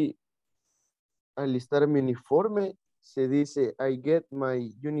sé si al listar mi uniforme se dice I get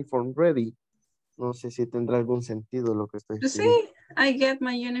my uniform ready. No sé si tendrá algún sentido lo que estoy Pues sí, escribiendo. I get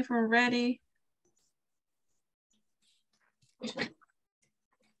my uniform ready.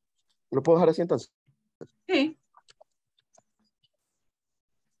 ¿Lo puedo dejar así entonces? Sí.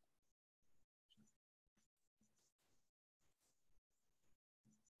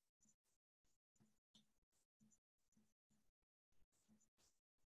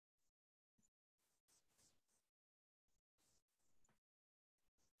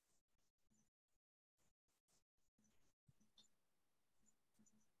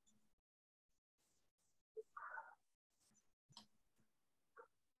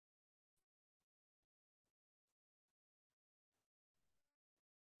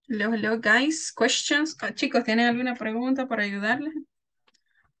 Hello, guys. Questions. Chicos, ¿tienen alguna pregunta para ayudarles?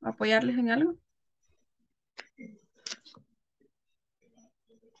 ¿Apoyarles en algo?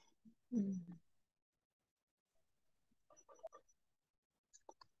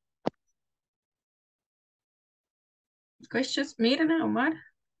 Questions. Mirna, Omar,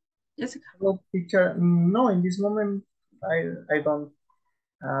 Jessica. Well, teacher, no, in this moment, I don't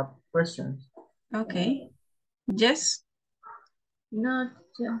have questions. Okay. Yes. No,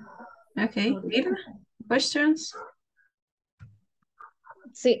 Okay. Mirna, questions.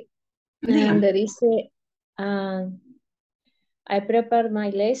 Sí, Diga. donde dice, I prepare my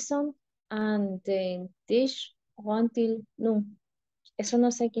lesson and then teach until noon. Eso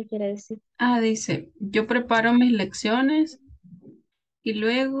no sé qué quiere decir. Dice, yo preparo mis lecciones y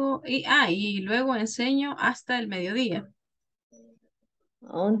luego enseño hasta el mediodía.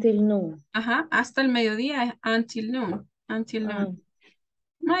 Until noon. Ajá, hasta el mediodía es until noon. Until Ah, noon.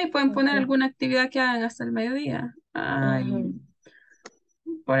 Ahí pueden poner ok. alguna actividad que hagan hasta el mediodía. Ajá.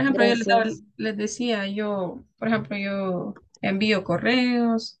 Por ejemplo, Gracias. les decía, por ejemplo, yo envío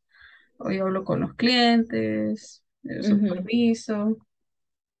correos, o yo hablo con los clientes, Ujú. superviso.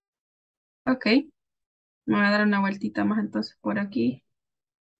 Ok, me voy a dar una vueltita más entonces por aquí.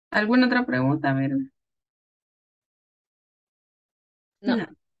 ¿Alguna otra pregunta? Mira. No, No. Ok,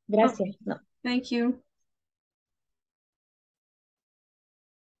 gracias. No. thank you.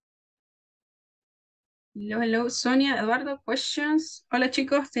 Hello, Sonia, Eduardo, questions. Hola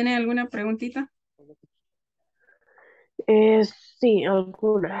chicos, ¿tienen alguna preguntita? Sí,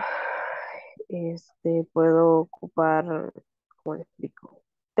 alguna. Puedo ocupar, ¿cómo le explico?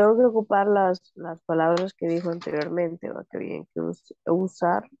 Tengo que ocupar las palabras que dijo anteriormente, ¿va? Que bien que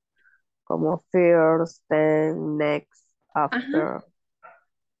usar como first, then, next, Ajá, after.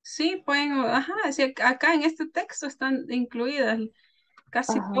 sí, pueden, ajá, sí, acá en este texto están incluidas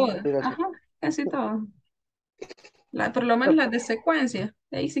casi Ajá. todas, ajá, casi todas. Por lo menos las de secuencia.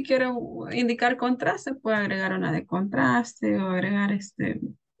 Ahí si quiero indicar contraste, puedo agregar una de contraste o agregar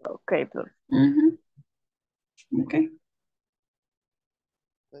Ok, perfecto. ujú, ok.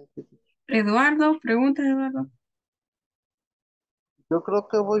 Eduardo, pregunta Eduardo. Yo creo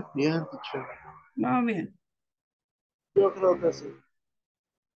que voy bien, teacher. Va bien. Yo creo que sí.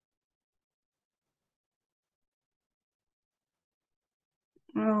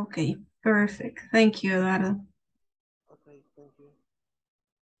 Ok, perfect. Thank you, Eduardo. Okay, thank you.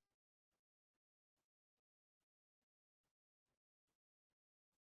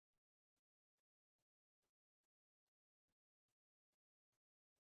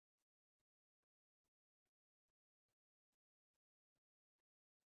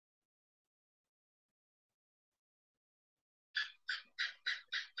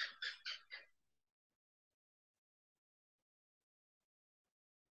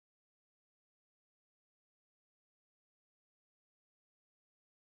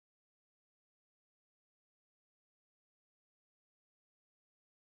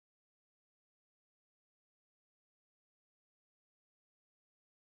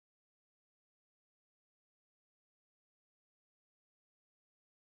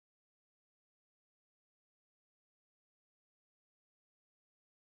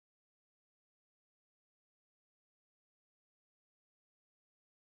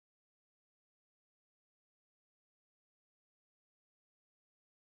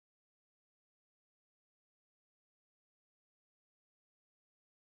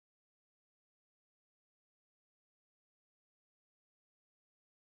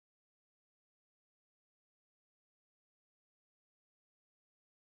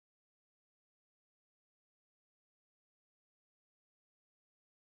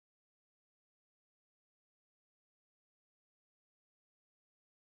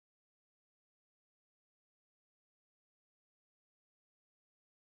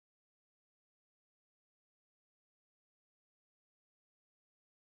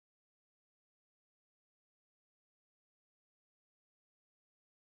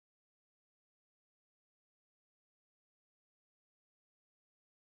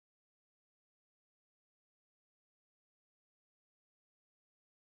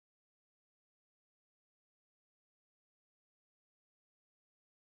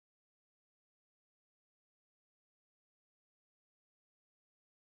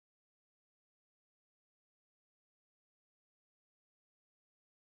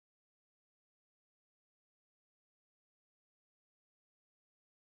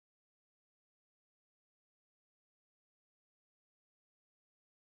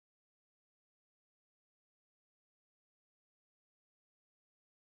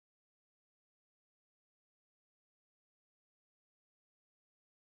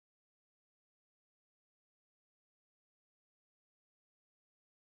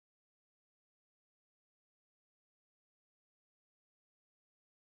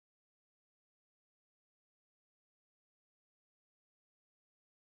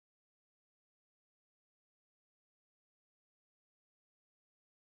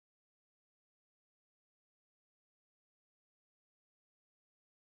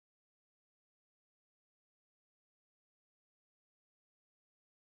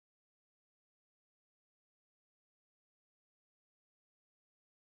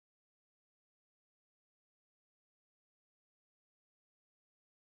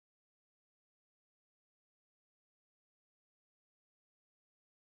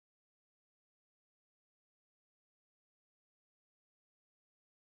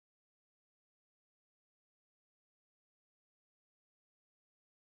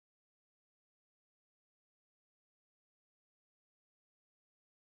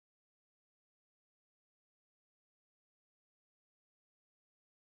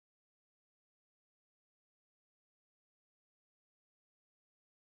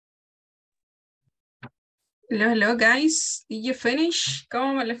 Hello, guys. Did you finish?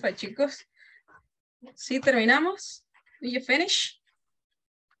 ¿Cómo me les fue, chicos? ¿Sí terminamos? Did you finish?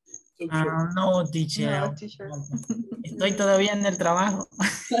 No, teacher. No, teacher. Estoy todavía en el trabajo.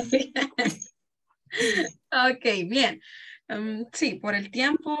 Ok, bien. Sí, por el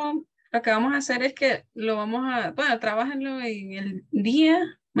tiempo, lo que vamos a hacer es que lo vamos a, bueno, trabajenlo en el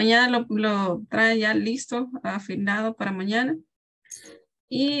día. Mañana lo trae ya listo, afinado para mañana.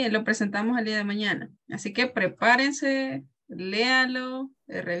 Y lo presentamos el día de mañana. Así que prepárense, léalo,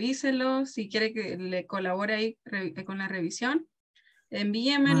 revíselo. Si quiere que le colabore ahí con la revisión,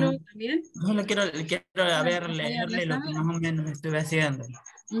 envíemelo también. Solo quiero a ver, leerle lo que más o menos estuve haciendo.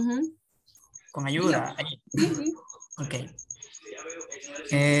 Con ayuda. Sí, sí. Ok.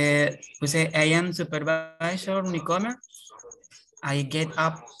 Puse, I am supervisor newcomer. I get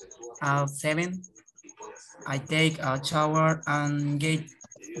up at 7. I take a shower and get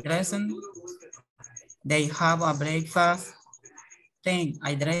dressed. They have a breakfast. Then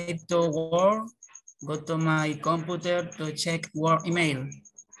I drive to work. Go to my computer to check work email.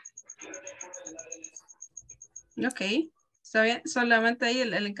 Ok. Está bien. Solamente ahí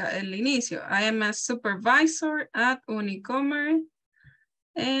el inicio. I am a supervisor at Unicomer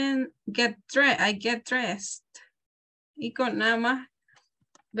and I get dressed. Y con nada más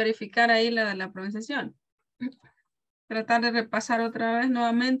verificar ahí la pronunciación. Tratar de repasar otra vez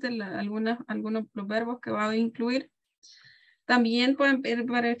nuevamente algunos los verbos que va a incluir. También pueden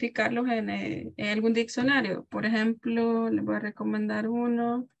verificarlos en algún diccionario. Por ejemplo, les voy a recomendar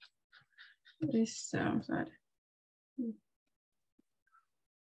uno. Vamos a ver.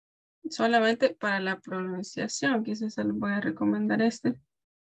 Solamente para la pronunciación, quizás se les voy a recomendar este.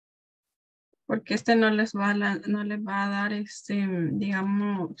 Porque este no les va a dar,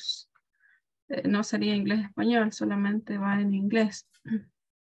 digamos, no sería inglés-español, solamente va en inglés.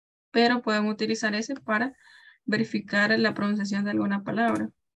 Pero pueden utilizar ese para verificar la pronunciación de alguna palabra.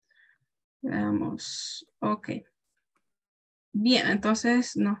 Veamos, ok. Bien,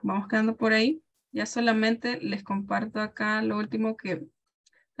 entonces nos vamos quedando por ahí. Ya solamente les comparto acá lo último que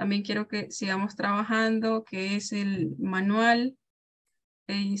también quiero que sigamos trabajando, que es el manual.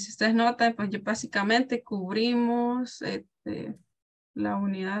 Y si ustedes notan, pues yo básicamente cubrimos la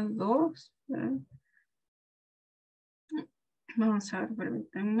unidad 2. Vamos a ver,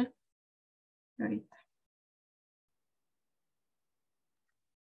 permítanme. Ahorita.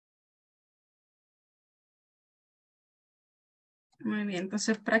 Muy bien,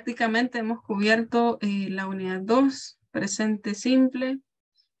 entonces prácticamente hemos cubierto la unidad 2, presente simple.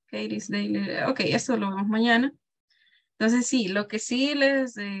 Katie's daily. Ok, eso lo vemos mañana. Entonces sí, lo que sí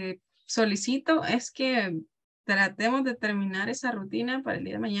les solicito es que tratemos de terminar esa rutina para el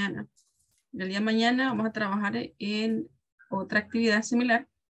día de mañana. El día de mañana vamos a trabajar en otra actividad similar.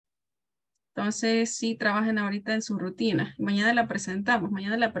 Entonces sí, trabajen ahorita en su rutina. Mañana la presentamos.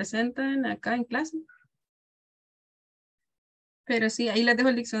 Mañana la presentan acá en clase. Pero sí, ahí les dejo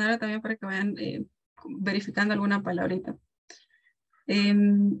el diccionario también para que vayan verificando alguna palabrita.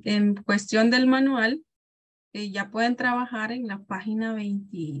 En cuestión del manual, ya pueden trabajar en la página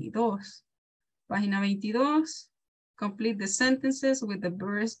 22. Página 22. Complete the sentences with the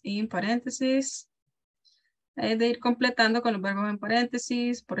verbs in parentheses. De ir completando con los verbos en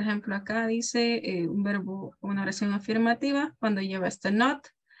paréntesis. Por ejemplo, acá dice un verbo, una oración afirmativa. Cuando lleva este not,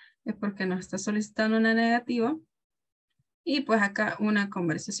 es porque nos está solicitando una negativa. Y pues acá una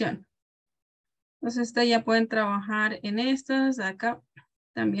conversación. Entonces, ustedes ya pueden trabajar en estas. Acá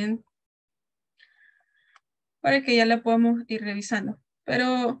también. Para que ya la podamos ir revisando.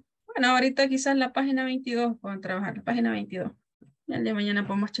 Pero, bueno, ahorita quizás la página 22 pueden trabajar. La página 22. Y el día de mañana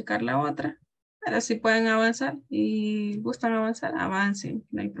podemos checar la otra. Pero si pueden avanzar y gustan avanzar, avancen,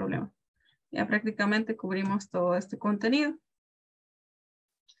 no hay problema. Ya prácticamente cubrimos todo este contenido.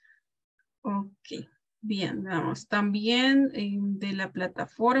 Ok, bien, vamos. También de la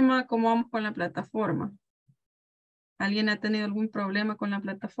plataforma, ¿cómo vamos con la plataforma? ¿Alguien ha tenido algún problema con la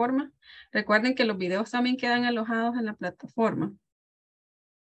plataforma? Recuerden que los videos también quedan alojados en la plataforma.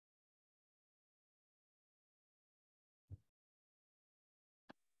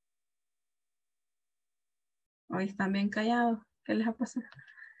 Hoy están bien callados. ¿Qué les ha pasado?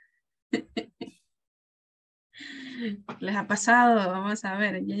 ¿Les ha pasado? Vamos a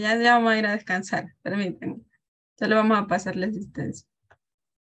ver. Ya vamos a ir a descansar. Permítanme. Solo vamos a pasar la asistencia.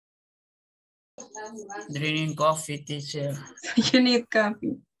 Drinking coffee, teacher. You need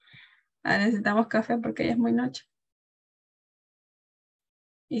coffee. Necesitamos café porque ya es muy noche.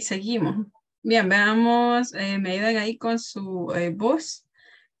 Y seguimos. Bien, veamos. Me ayudan ahí con su voz.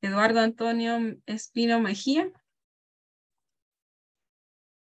 Eduardo Antonio Espino Mejía.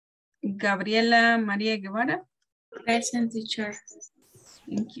 Gabriela María Guevara. Present, teacher.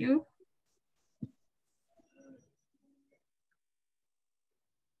 Thank you.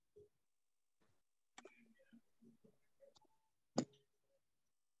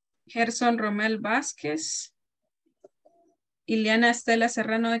 Gerson Romel Vázquez. Ileana Estela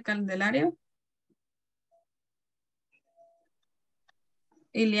Serrano de Candelario.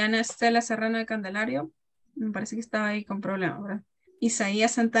 Ileana Estela Serrano de Candelario. Me parece que estaba ahí con problemas, ¿verdad?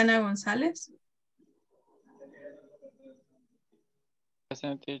 Isaías Santana González.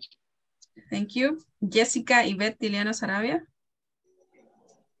 Present, teacher. Thank you. Jessica Ivette Tiliano Sarabia.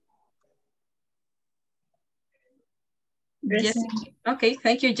 Jessica. Okay,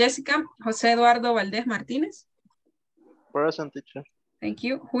 thank you, Jessica. José Eduardo Valdés Martínez. Present, teacher. Thank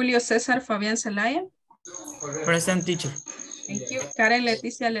you. Julio César Fabián Zelaya. Present, teacher. Thank you. Karen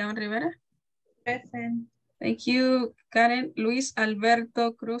Leticia León Rivera. Present. Thank you, Karen. Luis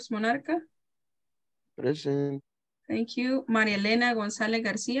Alberto Cruz Monarca. Present. Thank you. María Elena González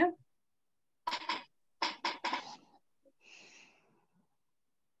García.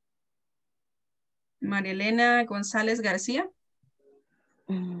 María Elena González García.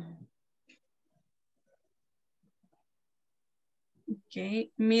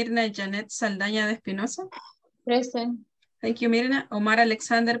 Okay. Mirna Janet Saldaña de Espinosa. Present. Thank you, Mirna. Omar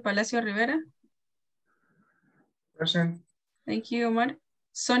Alexander Palacio Rivera. Present. Thank you, Omar.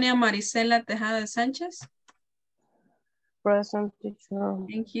 Sonia Marisela Tejada de Sánchez. Present, teacher.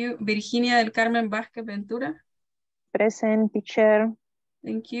 Thank you. Virginia del Carmen Vázquez Ventura. Present, teacher.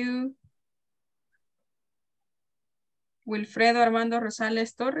 Thank you. Wilfredo Armando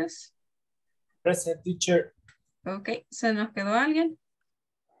Rosales Torres. Present, teacher. Ok, ¿se nos quedó alguien?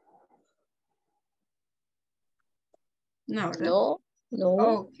 No, ¿verdad? No, no.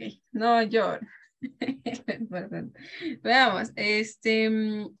 Ok, no, yo. Perdón. Veamos,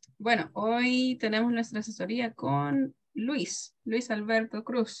 bueno, hoy tenemos nuestra asesoría con Luis Alberto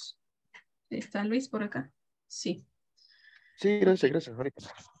Cruz. ¿Está Luis por acá? Sí. Sí, gracias,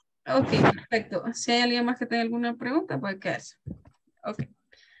 ahorita. Ok, perfecto. Si hay alguien más que tenga alguna pregunta, puede quedarse. Ok.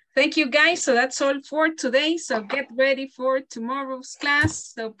 Thank you, guys. So that's all for today. So get ready for tomorrow's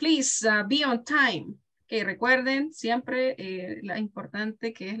class. So please be on time. Okay, recuerden siempre lo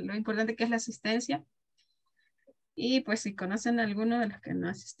importante que es la asistencia. Y pues si conocen a alguno de los que no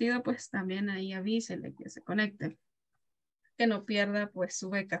ha asistido, pues también ahí avísenle que se conecten. Que no pierda pues su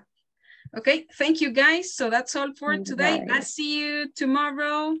beca. Okay, thank you, guys. So that's all for today. I'll see you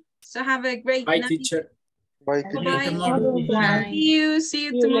tomorrow. So have a great Bye, night. teacher. Bye, Bye. Bye. See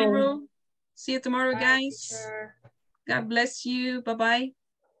you tomorrow. See you tomorrow, guys. Teacher. God bless you. Bye-bye.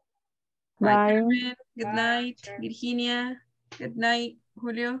 Bye. Carmen. Good Bye, night. teacher. Virginia. Good night,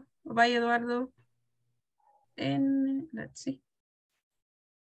 Julio. Bye-bye, Eduardo. And let's see.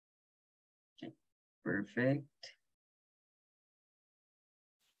 Okay, perfect.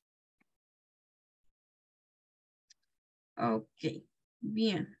 Ok,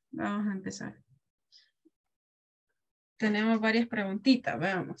 bien, vamos a empezar. Tenemos varias preguntitas,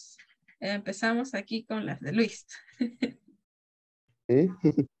 veamos. Empezamos aquí con las de Luis. ¿Eh?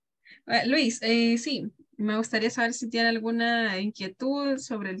 Luis, sí, me gustaría saber si tiene alguna inquietud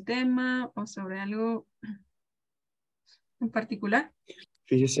sobre el tema o sobre algo en particular.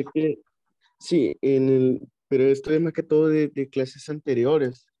 Fíjese que sí, pero esto es más que todo de clases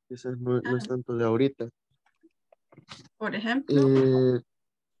anteriores. Quizás no es tanto de ahorita. Por ejemplo.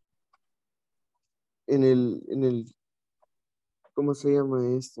 En el, ¿cómo se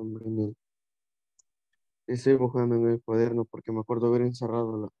llama esto, hombre? Estoy buscando en el cuaderno porque me acuerdo haber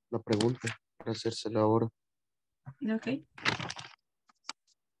encerrado la pregunta para hacérsela ahora. Ok.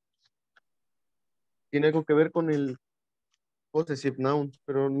 Tiene algo que ver con el possessive nouns,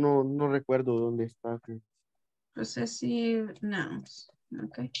 pero no recuerdo dónde está. Possessive nouns.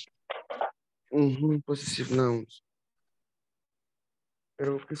 Ok. Possessive nouns.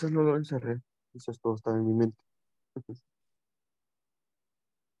 Pero quizás no lo encerré. Quizás todo estaba en mi mente.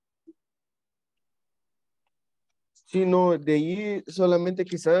 Sí, no, de ahí solamente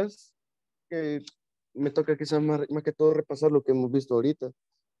quizás me toca quizás más que todo repasar lo que hemos visto ahorita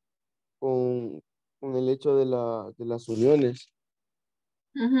con el hecho de las uniones.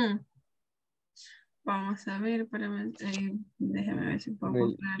 Vamos a ver, déjame ver si puedo El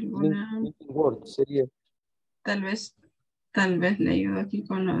encontrar alguna. linking word sería. Tal vez le ayudo aquí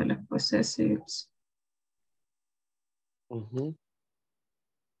con lo de los possessives.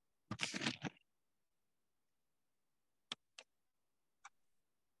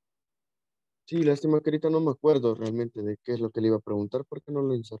 Sí, lástima que ahorita no me acuerdo realmente de qué es lo que le iba a preguntar porque no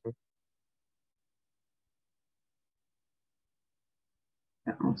lo encerré.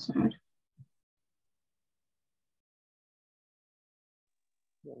 Vamos a ver.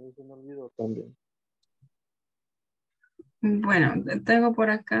 A mí se me olvidó también. Bueno, tengo por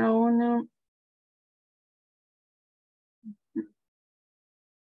acá uno.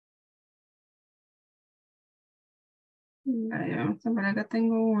 Vale, vamos a ver, acá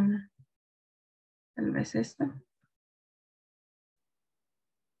tengo una. Tal vez esta.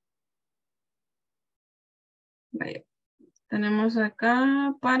 Vaya. Tenemos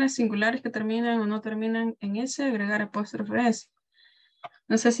acá para singulares que terminan o no terminan en S, agregar apóstrofe S.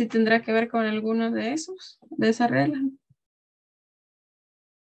 No sé si tendrá que ver con alguno de esos, de esa regla.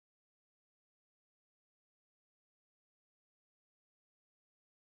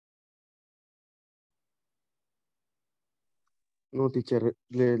 No, teacher,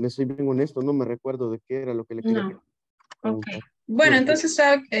 le soy bien honesto, no me recuerdo de qué era lo que le quería No. Ok. preguntar. Bueno, No, entonces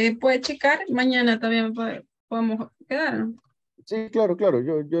puede checar. Mañana también podemos quedar. sí, claro, claro.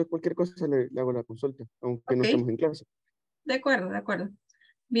 Yo cualquier cosa le hago la consulta, aunque no Ok. estemos en clase. De acuerdo, de acuerdo.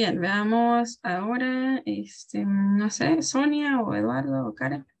 Bien, veamos ahora, no sé, Sonia o Eduardo o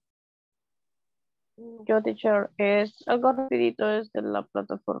Karen. Yo, teacher, es algo rapidito, es de la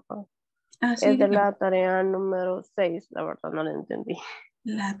plataforma. Ah, sí, Es de dígame. la tarea número 6, la verdad no la entendí.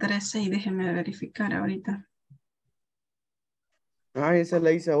 La 13 y déjeme verificar ahorita. Ah, esa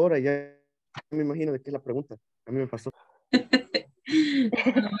la hice ahora, ya me imagino de qué es la pregunta. A mí me pasó.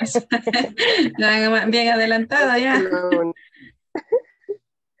 Vamos. Bien adelantada ya. Igual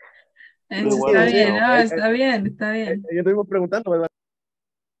Está es bien, yo. no, está bien, está bien. Yo estuvimos preguntando, ¿verdad?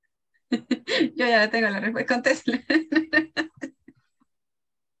 Yo ya la tengo la respuesta. Contéstale.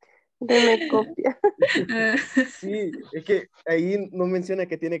 Deme copia. Sí, es que ahí no menciona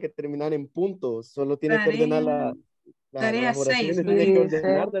que tiene que terminar en puntos, solo tiene que ordenar Tarea, tarea las 6, oraciones, me tiene que dice. Dice,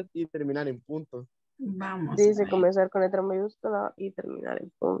 ordenarlas y terminar en puntos. Vamos a dice ver. comenzar con letra mayúscula y terminar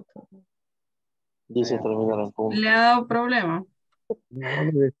en punto. Dice terminar en punto. ¿Le ha dado problema? No,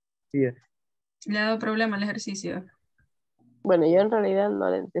 me decía. ¿Le ha dado problema el ejercicio? Bueno, yo en realidad no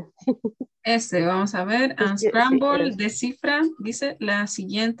la entendí. Vamos a ver, Es que sí, Unscramble, es. descifra, dice la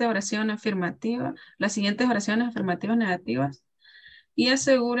siguiente oración afirmativa, las siguientes oraciones afirmativas negativas y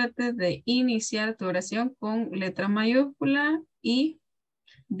asegúrate de iniciar tu oración con letra mayúscula y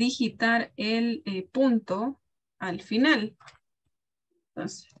digitar el punto al final.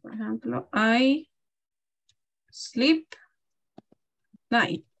 Entonces, por ejemplo, I sleep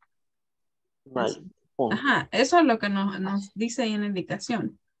night. Punto. Ajá, eso es lo que nos dice ahí en la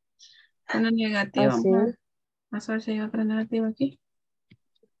indicación. Una negativa, Así. vamos a ver si hay otra negativa aquí.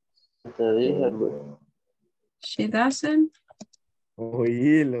 Te dije, pues. She doesn't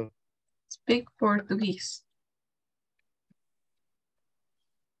Oílo. speak Portuguese.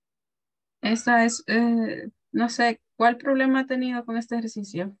 Esta es, no sé, ¿cuál problema ha tenido con este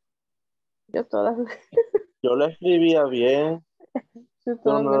ejercicio? Yo todas, Yo la escribía bien, yo pero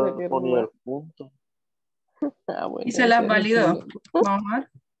todas me no salieron ponía mal. el punto. Ah, bueno, Y se las ese es el validó. problema. Vamos a ver.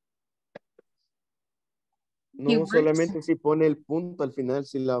 He No, works. solamente si pone el punto al final,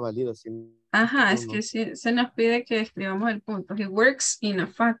 si la valida. Si Ajá, no, es que no. sí, se nos pide que escribamos el punto. He works in a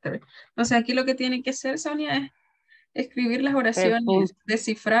factory. O sea, aquí lo que tiene que hacer, Sonia, es escribir las El oraciones, punto.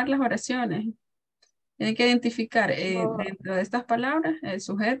 descifrar las oraciones. Tiene que identificar No, dentro de estas palabras el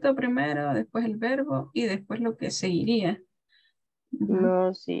sujeto primero, después el verbo y después lo que seguiría. Ujú,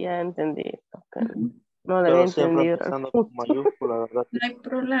 no, sí, ya entendí. Ok. ujú. No le había Pero siempre entendido el empezando con punto. mayúscula, ¿verdad? No hay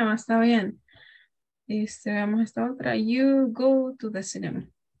problema, está bien. Veamos esta otra. You go to the cinema.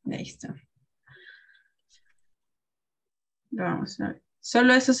 Ahí está. Vamos a ver.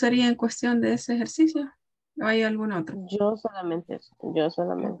 ¿Solo eso sería en cuestión de ese ejercicio? ¿O hay algún otro? Yo solamente eso. Yo Ok,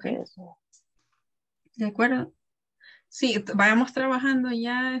 solamente eso. de acuerdo. Sí, vayamos trabajando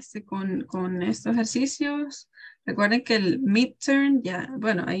ya con estos ejercicios. Recuerden que el midterm ya,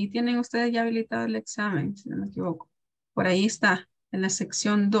 bueno, ahí tienen ustedes ya habilitado el examen, si no me equivoco. Por ahí está, en la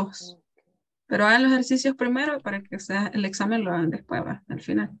sección 2. Pero hagan los ejercicios primero para que el examen lo hagan después, ¿va? Al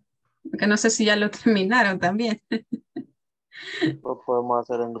final. Porque no sé si ya lo terminaron también. Lo podemos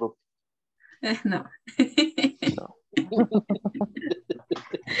hacer en grupo. No. No.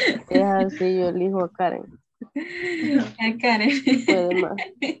 Es así, yo elijo a Karen. A Karen. Puede más.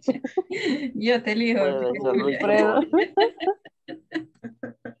 Yo te elijo, Puede ser Luis Alfredo.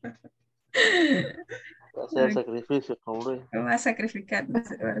 hacer sacrificios con Luis. Me va a sacrificar,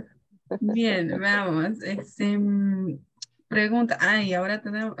 dice, ¿verdad? Bien, veamos. Pregunta. Ay, ahora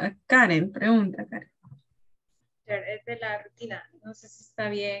tenemos a Karen. Pregunta, Karen. Es de la rutina. No sé si está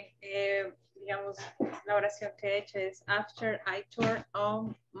bien. Digamos, la oración que he hecho es after I turn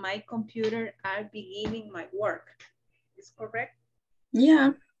on my computer, I'm beginning my work. ¿Es correcto?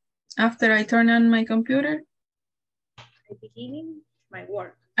 Yeah. After I turn on my computer, I begin my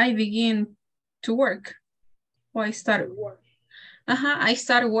work. I begin to work. Or I start Work. I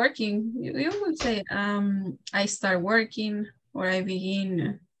start working. You would say I start working or I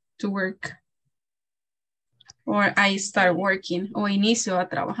begin to work. Or I start working o inicio a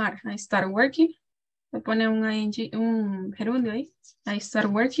trabajar. I start working. Le pone un ing, un gerundio ahí. I start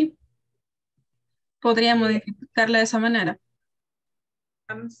working. Podría modificarla de esa manera.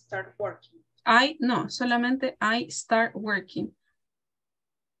 I'm start working. No, solamente I start working.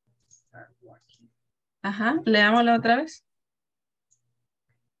 Start working. Ajá, leámoslo otra vez.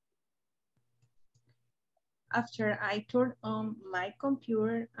 After I turn on my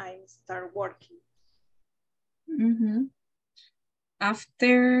computer, I start working.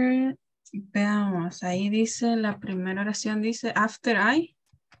 After, veamos, ahí dice, la primera oración dice, after I.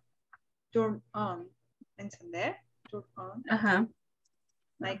 Turn on. ¿Entender? Turn on. Ajá.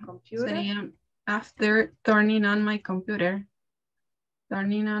 My computer. Sería after turning on my computer.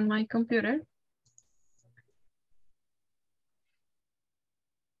 Turning on my computer.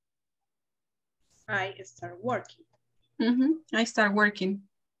 I start working. I start working.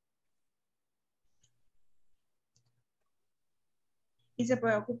 Y se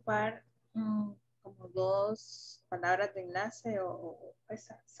puede ocupar como dos palabras de enlace o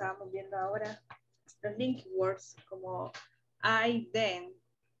estábamos viendo ahora los link words como I, then.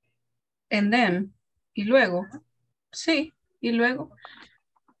 And then. Y luego. Sí. Y luego.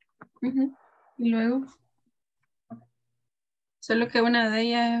 Y luego. Solo que una de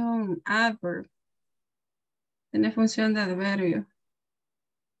ellas es un adverb. Tiene función de adverbio.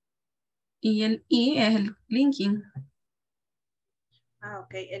 Y el I es el linking.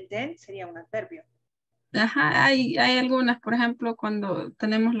 Ok. El then sería un adverbio. Ajá, hay algunas, por ejemplo, cuando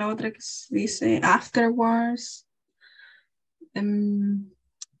tenemos la otra que dice afterwards.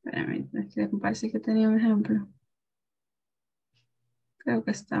 Espérame, es que me parece que tenía un ejemplo. Creo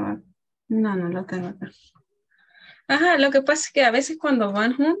que estaba. No lo tengo acá. Ajá, lo que pasa es que a veces cuando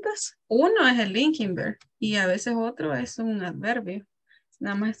van juntas, uno es el linking verb y a veces otro es un adverbio.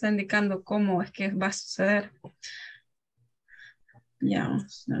 Nada más está indicando cómo es que va a suceder. Ya,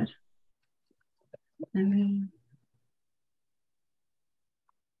 vamos a ver.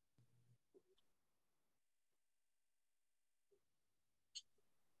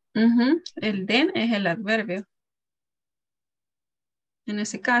 El then es el adverbio. En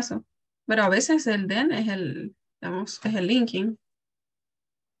ese caso. Pero a veces el then es el, digamos, es el linking.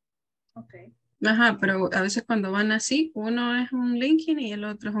 Ok. Ajá, pero a veces cuando van así, uno es un linking y el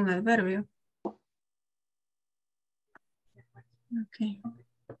otro es un adverbio. Ok.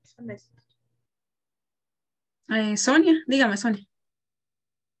 Sonia, dígame, Sonia.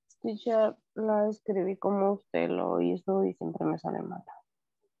 Teacher, la escribí como usted lo hizo y siempre me sale mal.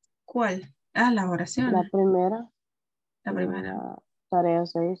 ¿Cuál? Ah, la oración. La primera. La primera. La tarea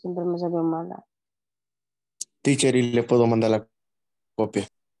 6 siempre me salió mala. Teacher, y le puedo mandar la copia.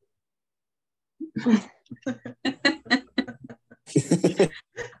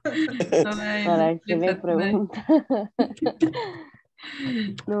 ¿Para qué le pregunta?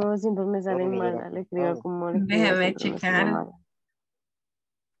 No, siempre me sale mala. Le escribo como le escribo. Déjeme checar.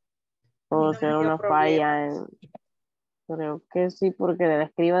 O sea, una falla en... Creo que sí, porque le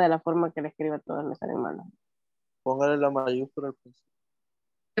escriba de la forma que le escriba todas me salen malas. Póngale la mayúscula al principio.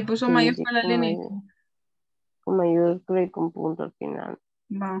 ¿Le puso mayúscula al inicio? Con mayúscula y con punto al final.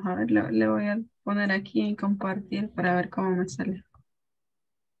 Vamos a ver, le voy a poner aquí en compartir para ver cómo me sale.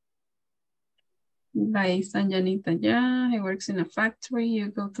 Ahí está Janita ya. He works in a factory.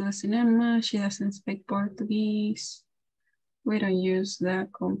 You go to the cinema. She doesn't speak Portuguese. We don't use the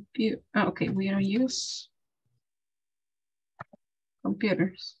computer. Oh, okay, we don't use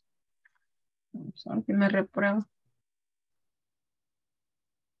computers. Vamos a ver que me repruebo.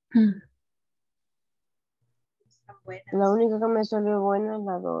 La única que me salió buena es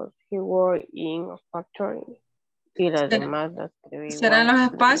la 2. He worked in a factory. Y las demás las escribí ¿Serán igual.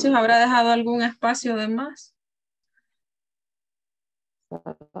 los espacios? ¿Habrá dejado algún espacio de más?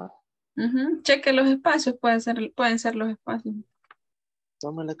 Cheque los espacios, pueden ser los espacios.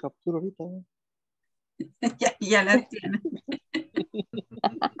 Tome la captura ahorita. ya la tiene.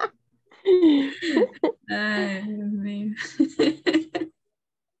 Ay, Dios mío.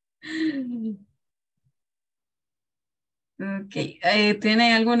 Ok,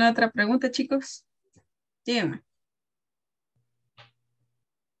 ¿tienen alguna otra pregunta, chicos? Díganme.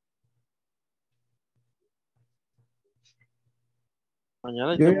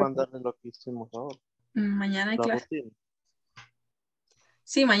 Mañana hay que mandarle lo que hicimos ahora. Mañana hay la clase. rutina.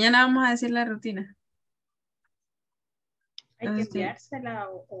 Sí, mañana vamos a decir la rutina. ¿Hay que enviársela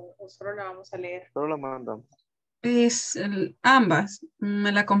o solo la vamos a leer? Solo la mandamos. Ambas.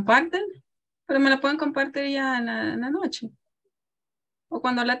 ¿Me la comparten? Pero me la pueden compartir ya en la noche. O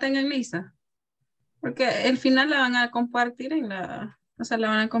cuando la tengan lista. Porque el final la van a compartir la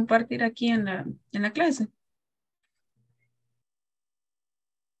van a compartir aquí en la clase.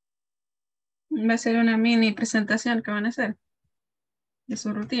 Va a ser una mini presentación que van a hacer de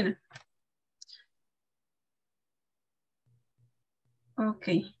su rutina. Ok.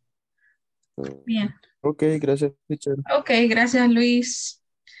 Bien. Ok, gracias, teacher. Ok, gracias Luis.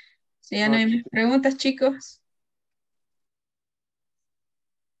 Si ya no hay más preguntas, chicos.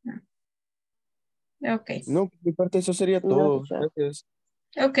 Ok. No, por mi parte eso sería todo. Gracias.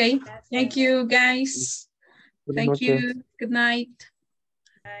 Okay. Thank you, guys. Buenas Thank noches. you. Good night.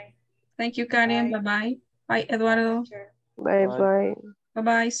 Bye. Thank you, Karen. Bye-bye. Bye, Eduardo. Bye bye.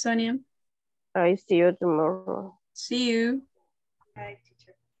 Bye-bye, Sonia. I see you tomorrow. See you. Bye,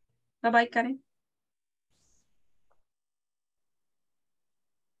 teacher. Bye-bye, Karen.